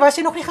 baie keer was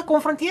jy nog nie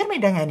gekonfronteer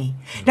met dinge nie.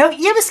 Nou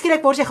ewe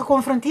skielik word jy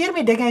gekonfronteer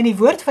met dinge in die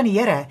woord van die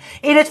Here,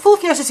 en dit voel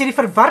vir jou soos hierdie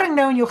verwarring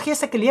nou in jou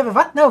geestelike lewe.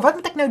 Wat nou? Wat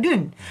moet ek nou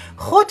doen?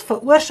 God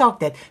veroorsaak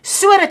dit,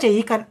 sodat jy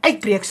hier kan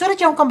uitbreek, sodat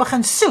jy hom kan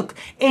begin soek,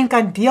 en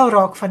kan deel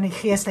raak van die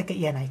geestelike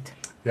eenheid.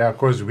 Yeah,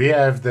 because we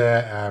have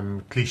the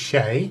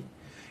cliche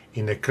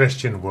in the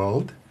Christian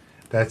world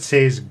that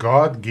says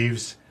God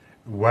gives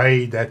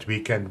way that we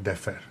can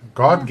differ.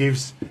 God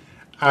gives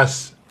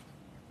us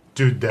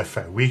to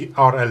differ. We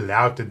are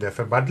allowed to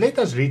differ. But let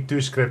us read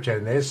two scriptures.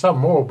 And there's some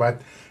more,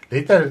 but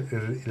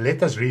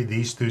let us read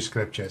these two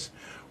scriptures.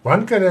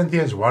 1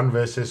 Corinthians 1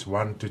 verses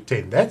 1 to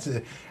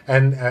 10.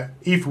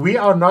 If we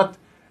are not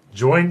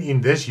joined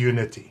in this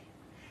unity,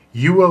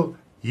 you will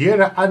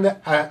hear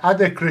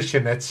other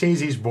Christian that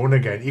says he's born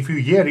again. If you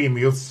hear him,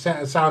 he'll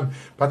sound,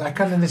 but I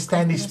can't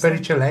understand his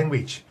spiritual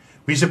language.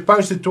 We're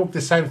supposed to talk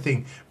the same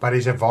thing, but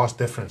there's a vast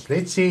difference.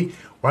 Let's see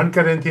 1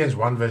 Corinthians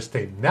 1 verse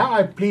 10. Now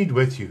I plead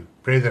with you,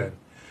 brethren,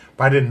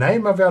 by the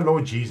name of our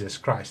Lord Jesus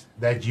Christ,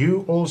 that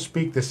you all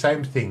speak the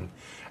same thing,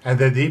 and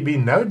that there be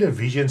no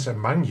divisions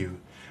among you,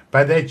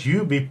 but that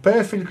you be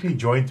perfectly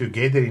joined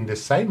together in the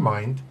same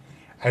mind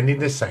and in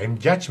the same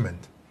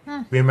judgment.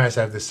 We must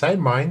have the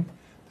same mind,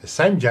 the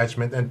same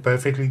judgment, and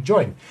perfectly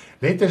joined.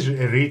 Let us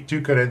read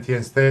 2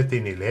 Corinthians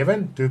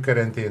 13:11. 2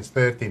 Corinthians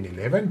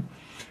 13:11.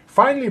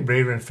 Finally,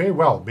 brethren,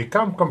 farewell,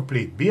 become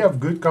complete, be of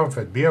good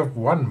comfort, be of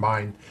one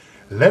mind,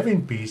 live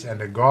in peace, and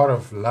the God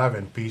of love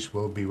and peace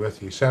will be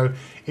with you. So,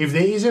 if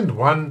there isn't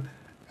one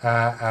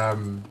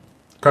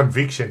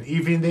conviction,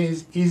 if there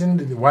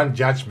isn't one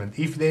judgment,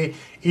 if there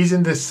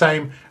isn't the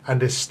same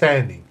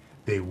understanding,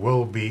 there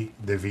will be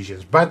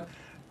divisions. But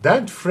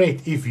don't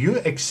fret. If you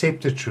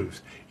accept the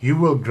truth, you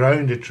will grow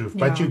in the truth.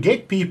 But you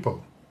get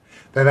people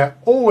that are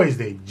always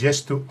there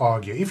just to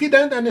argue. If you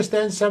don't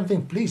understand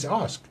something, please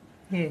ask.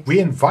 Yes. We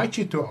invite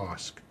you to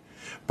ask.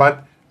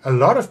 But a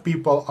lot of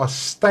people are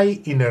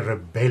stay in a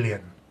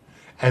rebellion.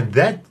 And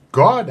that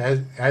God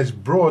has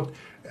brought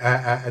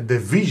a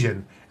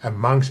division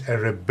amongst a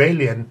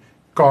rebellion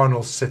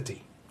carnal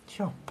city.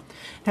 Sure.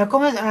 Nou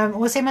kom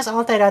ons sê mos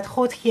altyd dat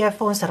God gee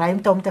vir ons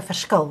ruimte om te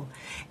verskil.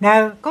 Nou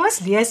kom ons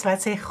lees wat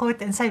sê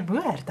God in sy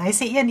woord. Hy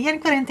sê 1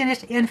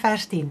 Korintiërs 1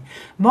 vers 10.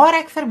 Maar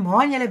ek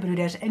vermaan julle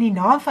broeders in die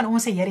naam van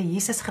ons Here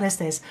Jesus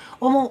Christus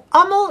om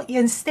almal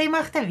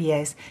eensstemmig te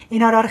wees en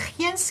dat daar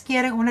geen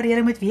skeuring onder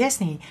julle moet wees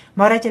nie,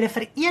 maar dat julle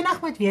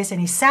verenig moet wees in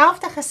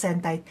dieselfde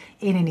gesindheid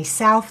en in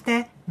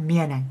dieselfde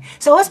mening.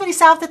 So ons moet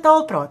dieselfde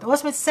taal praat.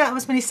 Ons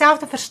moet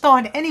dieselfde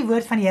verstaan in die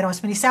woord van die Here.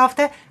 Ons moet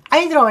dieselfde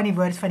uitdra in die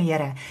woord van die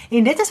Here.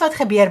 En dit is wat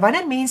gebeur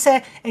wanneer mense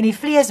in die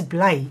vlees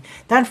bly.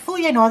 Dan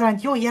voel jy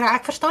naderhand, "Jo, Here,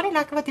 ek verstaan nie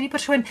lekker wat hierdie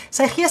persoon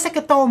sy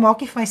geestelike taal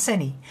maak nie vir my sin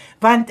nie."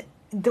 Want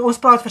ons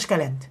praat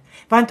verskillend.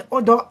 Want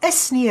daar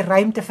is nie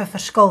ruimte vir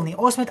verskil nie.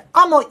 Ons moet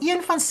almal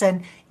een van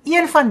sin,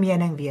 een van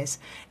mening wees.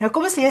 Nou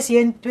kom ons lees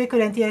hier in 2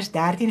 Korintiërs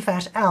 13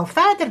 vers 11.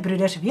 Verder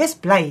broeders, wees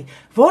bly,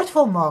 word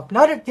volmaak,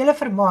 laat dit julle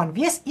vermaan,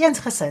 wees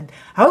eensgesind,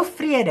 hou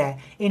vrede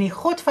en die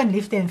God van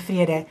liefde en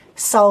vrede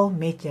sal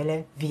met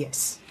julle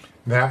wees.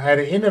 Now, at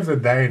the end of the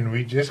day, and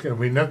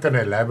we're not going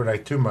to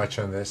elaborate too much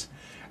on this,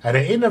 at the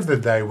end of the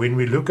day, when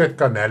we look at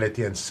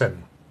carnality and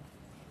sin,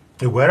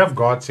 the Word of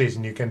God says,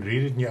 and you can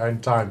read it in your own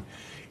time,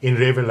 in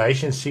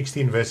Revelation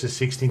 16 verses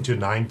 16 to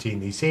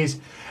 19, he says,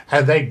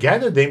 and they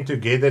gathered them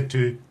together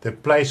to the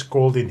place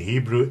called in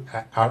Hebrew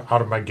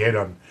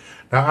Armageddon.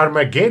 Now,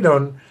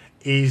 Armageddon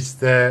is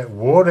the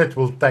war that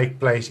will take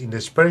place in the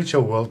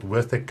spiritual world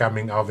with the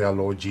coming of our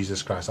Lord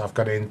Jesus Christ. I've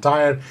got an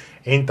entire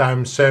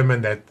end-time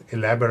sermon that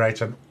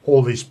elaborates on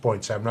all these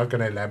points, so I'm not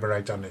going to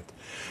elaborate on it.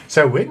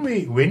 So when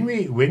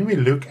we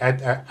look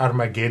at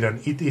Armageddon,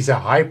 it is a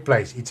high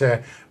place. It's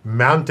a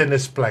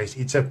mountainous place.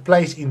 It's a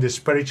place in the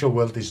spiritual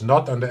world. It's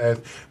not on the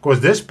earth, because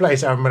this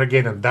place,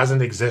 Armageddon,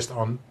 doesn't exist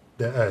on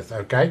the earth,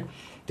 okay?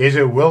 There's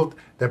a world,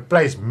 the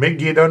place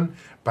Megiddon,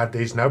 but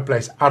there's no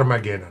place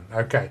Armageddon,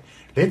 okay?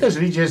 Let us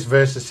read just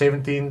verses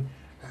 17,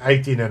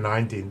 18, and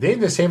 19. Then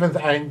the seventh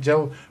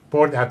angel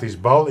poured out his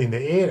bowl in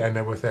the air,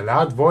 and with a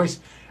loud voice,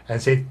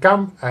 and said,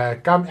 come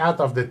out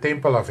of the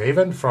temple of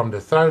heaven from the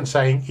throne,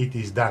 saying, it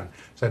is done.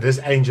 So this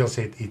angel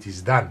said, it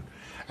is done.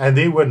 And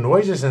there were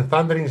noises and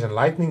thunderings and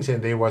lightnings,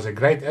 and there was a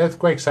great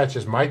earthquake, such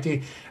as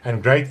mighty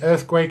and great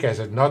earthquake as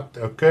had not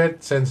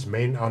occurred since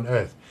men on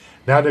earth.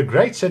 Now the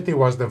great city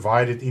was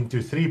divided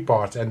into 3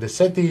 parts, and the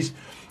cities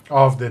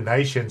of the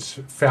nations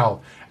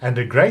fell. And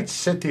the great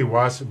city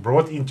was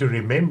brought into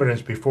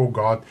remembrance before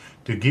God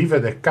to give her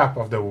the cup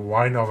of the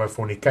wine of her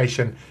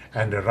fornication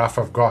and the wrath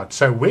of God.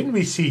 So when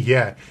we see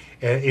here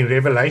in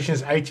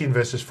Revelations 18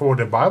 verses 4,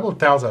 the Bible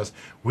tells us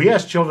we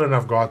as children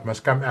of God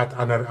must come out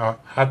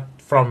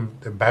from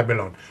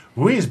Babylon.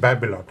 Who is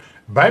Babylon?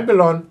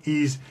 Babylon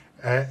is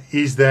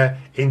the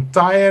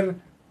entire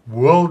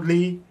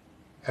worldly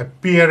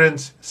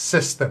appearance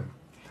system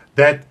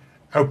that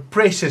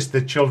oppresses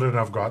the children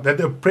of God,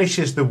 that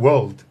oppresses the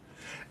world.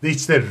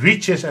 It's the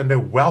riches and the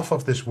wealth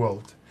of this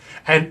world.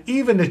 And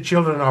even the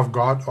children of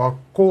God are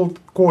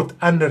caught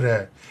under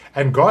her.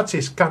 And God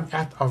says, come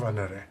out of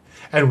under her.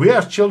 And we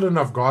as children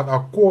of God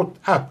are caught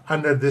up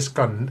under this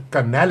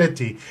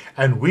carnality.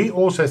 And we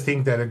also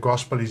think that the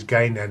gospel is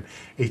gain and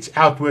its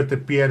outward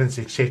appearance,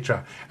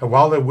 etc. And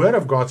while the word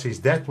of God says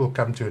that will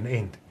come to an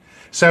end.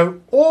 So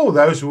all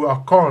those who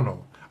are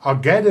carnal are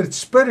gathered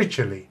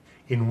spiritually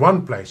in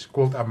one place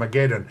called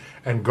Armageddon,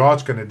 and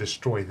God's going to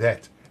destroy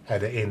that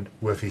at the end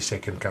with his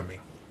second coming.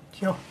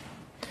 Ja.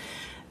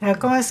 Nou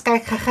kom ons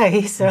kyk gou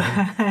hierso.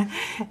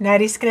 Nou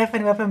die skrif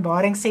in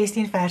Openbaring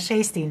 16 vers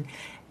 16.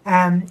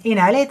 En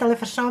hulle het hulle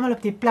versamel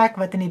op die plek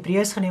wat in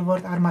Hebreëus genoem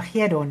word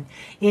Armageddon.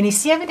 En die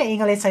 7de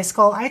engel het sy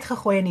skaal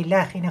uitgegooi in die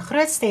lug en 'n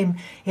groot stem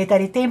het uit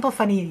die tempel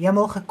van die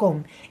hemel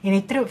gekom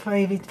en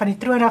van die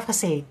troon af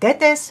gesê,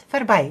 dit is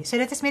verby. So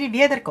dit is met die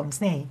wederkoms,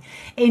 nê.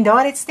 En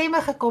daar het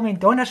stemme gekom en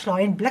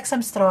donderslae en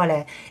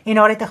bliksemstrale en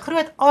daar het 'n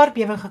groot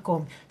aardbewing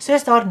gekom,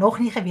 soos daar nog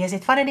nie gewees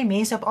het vandat die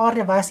mense op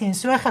aarde was nie, en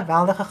so 'n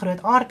geweldige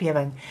groot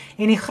aardbewing.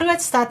 En die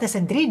groot stad is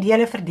in 3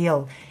 dele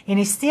verdeel en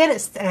die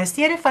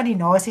stede van die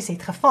nasies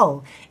het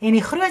geval. En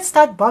die groot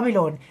stad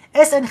Babylon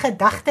is in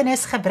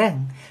gedagtenis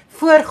gebring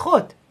voor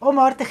God om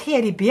haar te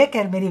gee die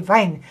beker met die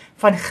wyn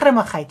van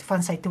grimmigheid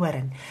van sy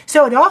toorn.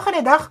 So daar gaan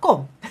 'n dag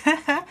kom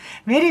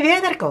met die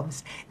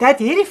wederkoms dat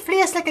hierdie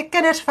vleeslike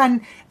kinders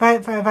van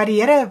wat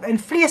die Here in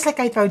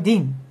vleeslikheid wou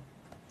dien,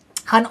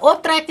 gaan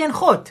optrek teen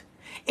God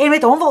en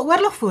met hom wil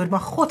oorlog voer, maar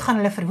God gaan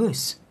hulle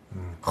verwoes.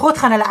 God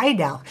gaan hulle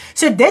uitdelg.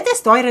 So dit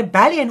is daai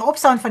rebellie en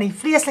opstand van die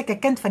vleeslike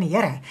kind van die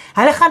Here.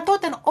 Hulle gaan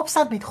tot in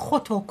opstand met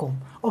God wil kom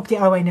op die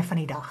ou einde van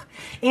die dag.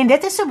 En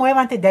dit is so mooi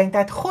om te dink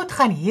dat God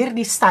gaan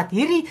hierdie stad,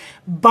 hierdie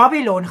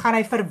Babylon gaan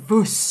hy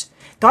verwoes.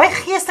 Daai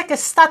geestelike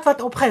stad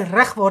wat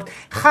opgerig word,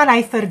 gaan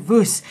hy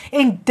verwoes.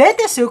 En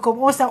dit is hoekom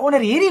ons nou onder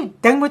hierdie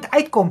ding moet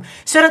uitkom,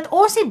 sodat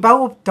ons nie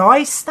bou op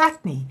daai stad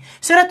nie,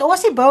 sodat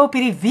ons nie bou op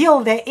hierdie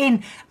weelde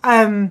en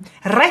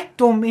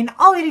rykdom en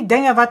al hierdie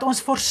dinge wat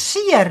ons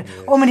forceer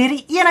om in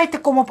hierdie eenheid te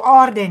kom op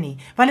aarde nie,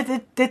 want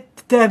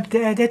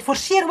dit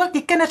forceer ook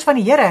die kinders van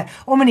die Here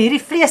om in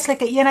hierdie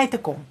vleeslike eenheid te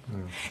kom.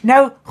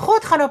 Nou,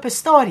 God gaan op 'n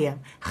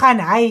stadium, gaan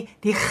hy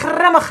die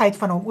grimmigheid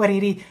van hom oor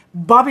hierdie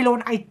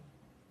Babylon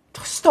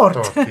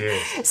stort.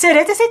 Yes. So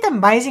dit is net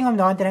amazing om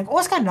daaraan te dink.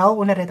 Ons kan nou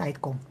onder dit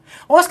uitkom.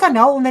 Ons kan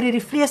nou onder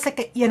hierdie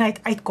vleeslike eenheid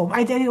uitkom,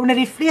 onder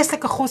die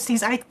vleeslike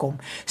godsdiens uitkom,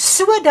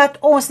 sodat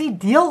ons nie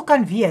deel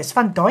kan wees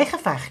van daai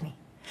geveg nie.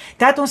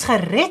 Dat ons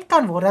gered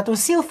kan word, dat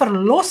ons siel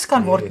verlos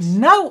kan word,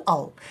 nou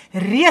al,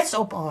 reeds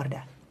op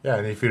aarde. Yeah,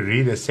 and if you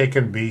read the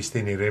second beast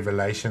in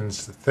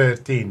Revelations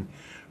 13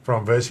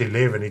 from verse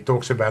 11, he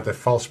talks about a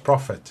false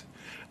prophet.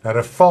 Now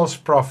a false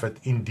prophet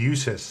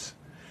induces,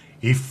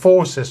 he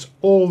forces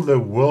all the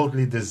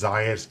worldly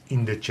desires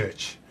in the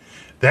church.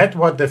 That's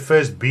what the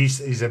first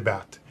beast is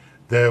about.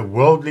 The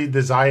worldly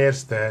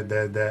desires,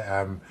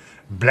 the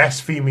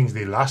blasphemings,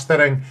 the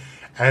lastering,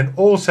 and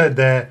also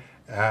the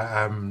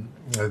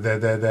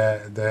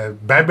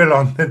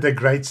Babylon, the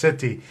great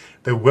city,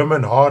 the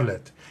woman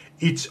harlot.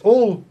 It's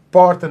all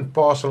part and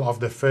parcel of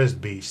the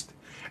first beast.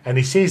 And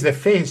he says the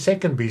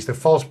second beast, the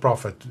false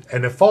prophet.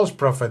 And the false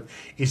prophet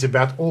is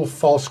about all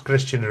false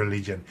Christian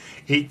religion.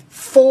 It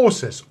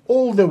forces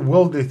all the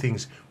worldly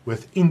things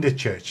within the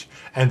church.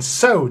 And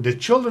so the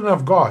children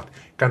of God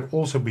can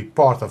also be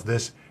part of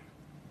this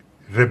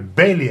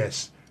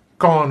rebellious,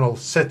 carnal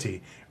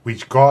city,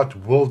 which God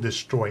will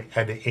destroy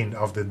at the end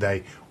of the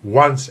day,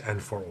 once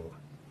and for all.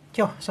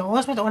 Ja, so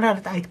ons moet onder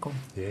dit uitkom.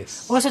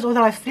 Yes. Ons moet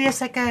onder die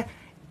vleeslike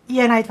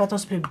eenheid wat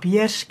ons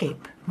probeer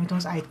skep, moet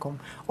ons uitkom.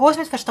 Ons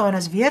moet verstaan,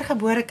 as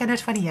weergebore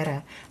kinders van die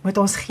Here, moet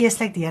ons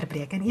geestelik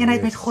deurbreek, en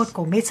eenheid met God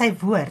kom, met sy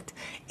woord,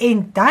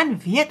 en dan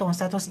weet ons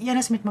dat ons een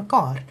is met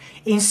mekaar,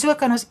 en so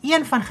kan ons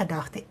een van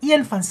gedagte,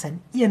 een van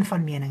sin, een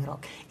van mening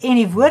raak, en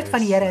die woord van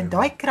die Here in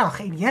daai krag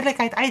en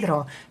heerlikheid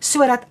uitdra,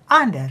 sodat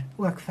ander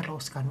ook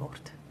verlos kan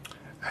word.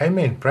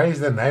 Amen. Praise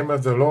the name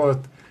of the Lord.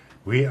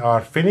 We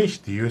are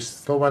finished. Do you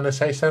still want to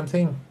say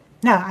something?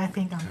 No, I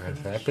think I'm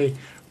finished. Happy.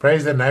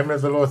 Praise the name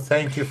of the Lord.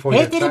 Thank you for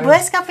your Het hierdie time.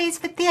 boodskap iets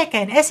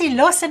beteken? Is jy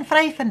los en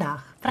vry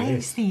vandag?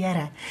 Prys die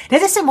Here.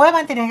 Dit is so mooi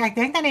want ek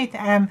dink dan net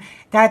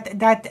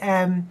dat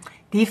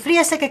die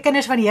vleeslike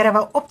kinders van die Here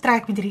wou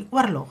optrek met hierdie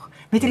oorlog,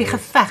 met hierdie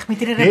geveg, met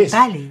hierdie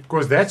rebellie. Yes,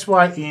 because that's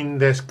why in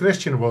this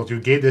Christian world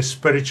you get this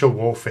spiritual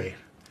warfare.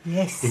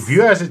 Yes. If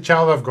you as a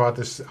child of God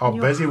are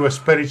busy with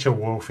spiritual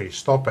warfare,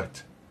 stop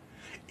it.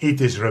 It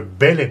is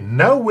rebellion.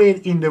 Nowhere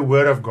in the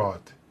Word of God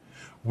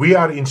we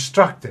are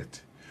instructed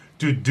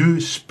to do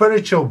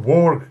spiritual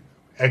war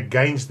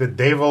against the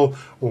devil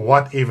or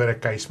whatever the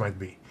case might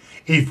be.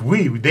 If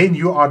we, then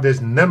you are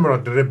this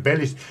Nimrod, the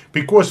rebellious,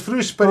 because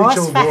through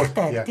spiritual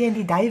warfare, teen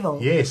die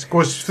duiwel. yes,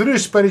 because through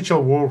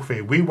spiritual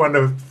warfare, we want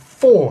to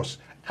force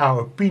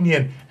our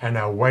opinion and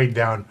our way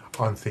down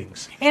on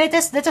things. En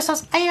dit is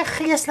ons eie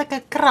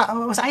geestelike krag,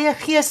 ons eie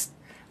gees,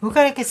 hoe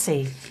kan ek dit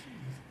sê?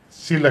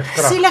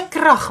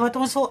 Sielekrag wat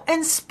ons wil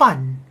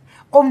inspann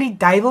om die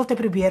duiwel te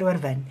probeer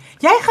oorwin.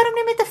 Jy gaan hom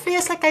nie met 'n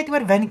vleeslikheid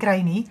oorwin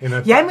kry nie.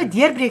 Jy moet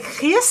deurbreek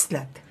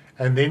geestelik.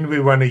 And then we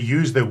want to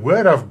use the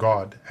word of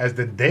God as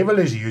the devil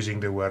is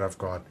using the word of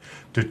God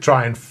to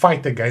try and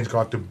fight against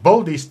God, to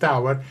build his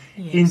tower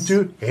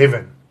into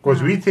heaven.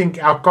 Because we think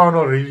our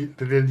carnal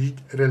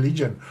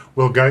religion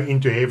will go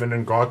into heaven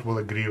and God will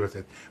agree with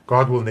it.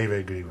 God will never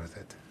agree with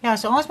it. Ja,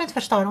 so ons moet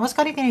verstaan, ons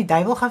kan nie teen die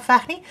duiwel gaan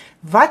veg nie.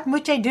 Wat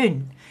moet jy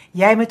doen?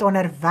 Jy moet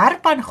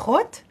onderwerp aan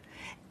God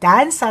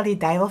dan sal die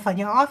duiwel van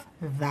jou af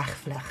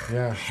wegvlug.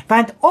 Ja.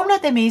 Want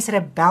omdat 'n mens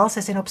rebels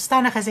is en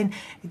opstandig is en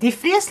die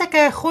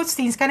vreeslike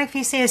godsdiens, kan ek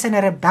vir julle sê, is in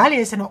 'n rebellie,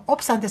 is in 'n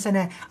opstand, is in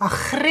 'n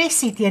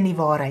aggressie teen die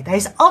waarheid. Hy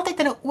is altyd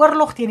in 'n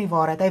oorlog teen die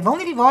waarheid. Hy wil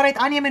nie die waarheid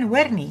aanneem en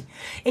hoor nie.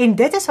 En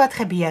dit is wat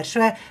gebeur.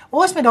 So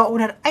ons moet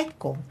daaronder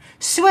uitkom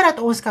sodat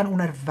ons kan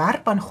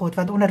onderwerp aan God,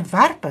 want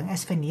onderwerping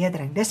is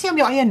vernedering. Dis nie om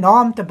jou eie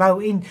naam te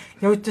bou en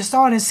jou te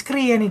staan en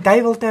skree en die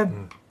duiwel te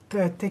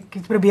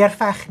probeer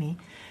veg nie.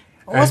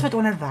 Ons moet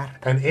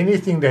onderwerp. And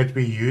anything that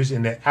we use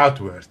in the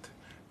outward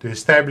to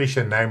establish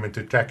a name and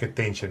to attract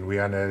attention, we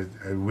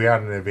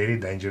are in a very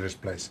dangerous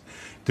place.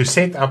 To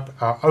set up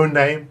our own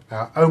name,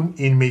 our own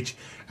image,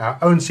 our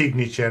own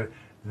signature,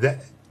 the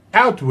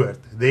outward,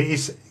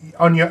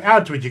 on your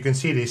outward you can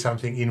see there's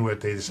something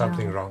inward, there's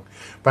something wrong.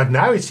 But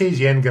now it says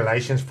here in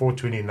Galatians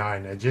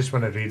 4:29, I just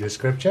want to read the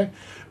scripture,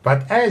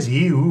 but as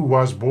he who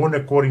was born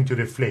according to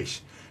the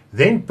flesh,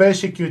 then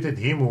persecuted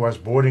him who was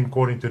born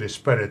according to the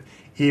Spirit,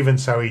 even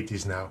so it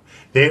is now.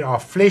 There are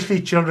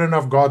fleshly children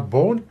of God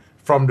born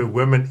from the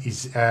woman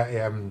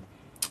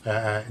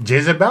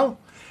Jezebel,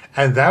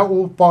 and they're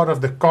all part of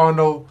the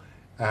carnal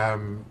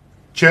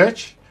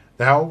church.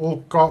 They are all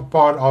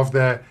part of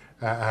the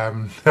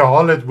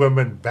harlot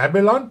woman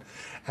Babylon,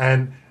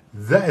 and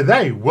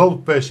they will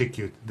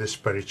persecute the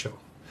spiritual.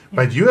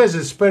 But you as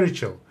a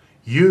spiritual,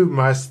 you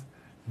must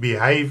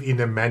behave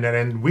in a manner,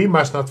 and we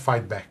must not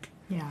fight back.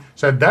 Yeah.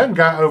 So don't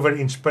go over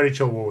in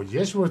spiritual war.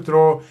 Just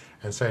withdraw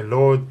and say,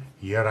 Lord,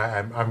 here I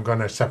am. I'm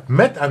going to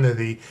submit under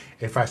thee.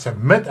 If I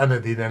submit under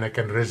thee, then I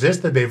can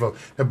resist the devil.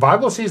 The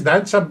Bible says,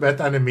 don't submit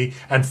under me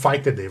and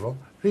fight the devil.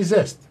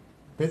 Resist.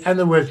 In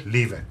other words,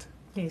 leave it.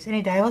 Yes, en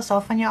die duiwel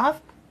sal van jou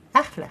af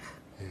wegvlug.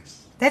 Yes.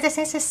 Dit is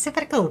net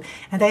super cool.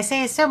 En hy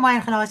sê so mooi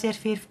in Galasiërs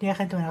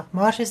 4:29,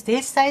 maar soos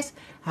destyds,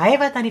 hy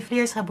wat aan die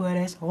vlees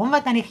gebore is, hom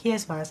wat aan die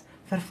gees was,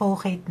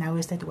 vervolg het, nou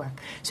is dit ook.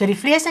 So die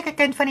vleeslike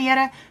kind van die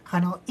Here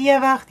gaan al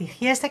ewig die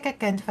geestelike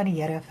kind van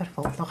die Here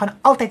vervolg. Daar gaan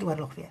altyd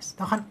oorlog wees.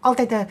 Daar gaan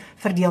altyd 'n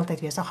verdeeldheid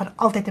wees. Daar gaan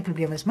altyd 'n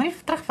probleem wees. Moenie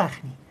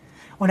terugveg nie.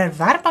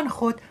 Onderwerp aan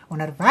God,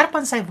 onderwerp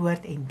aan sy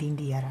woord en dien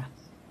die Here.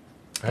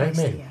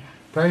 Amen.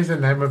 Praise the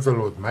name of the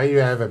Lord. May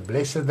you have a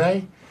blessed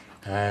day.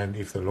 And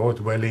if the Lord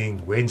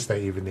willing,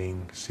 Wednesday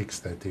evening,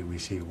 6:30, we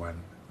see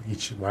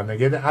each one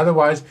together.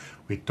 Otherwise,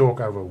 we talk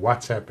over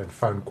WhatsApp and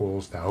phone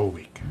calls the whole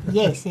week.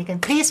 Yes, you can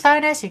please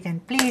phone us, you can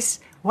please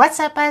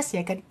WhatsApp us,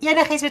 jy kan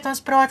enigiets met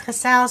ons praat,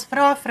 gesels,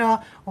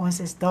 vra. Ons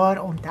is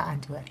daar om te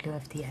antwoord.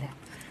 Loof die Here.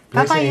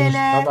 Bye bye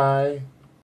julle. Bye bye.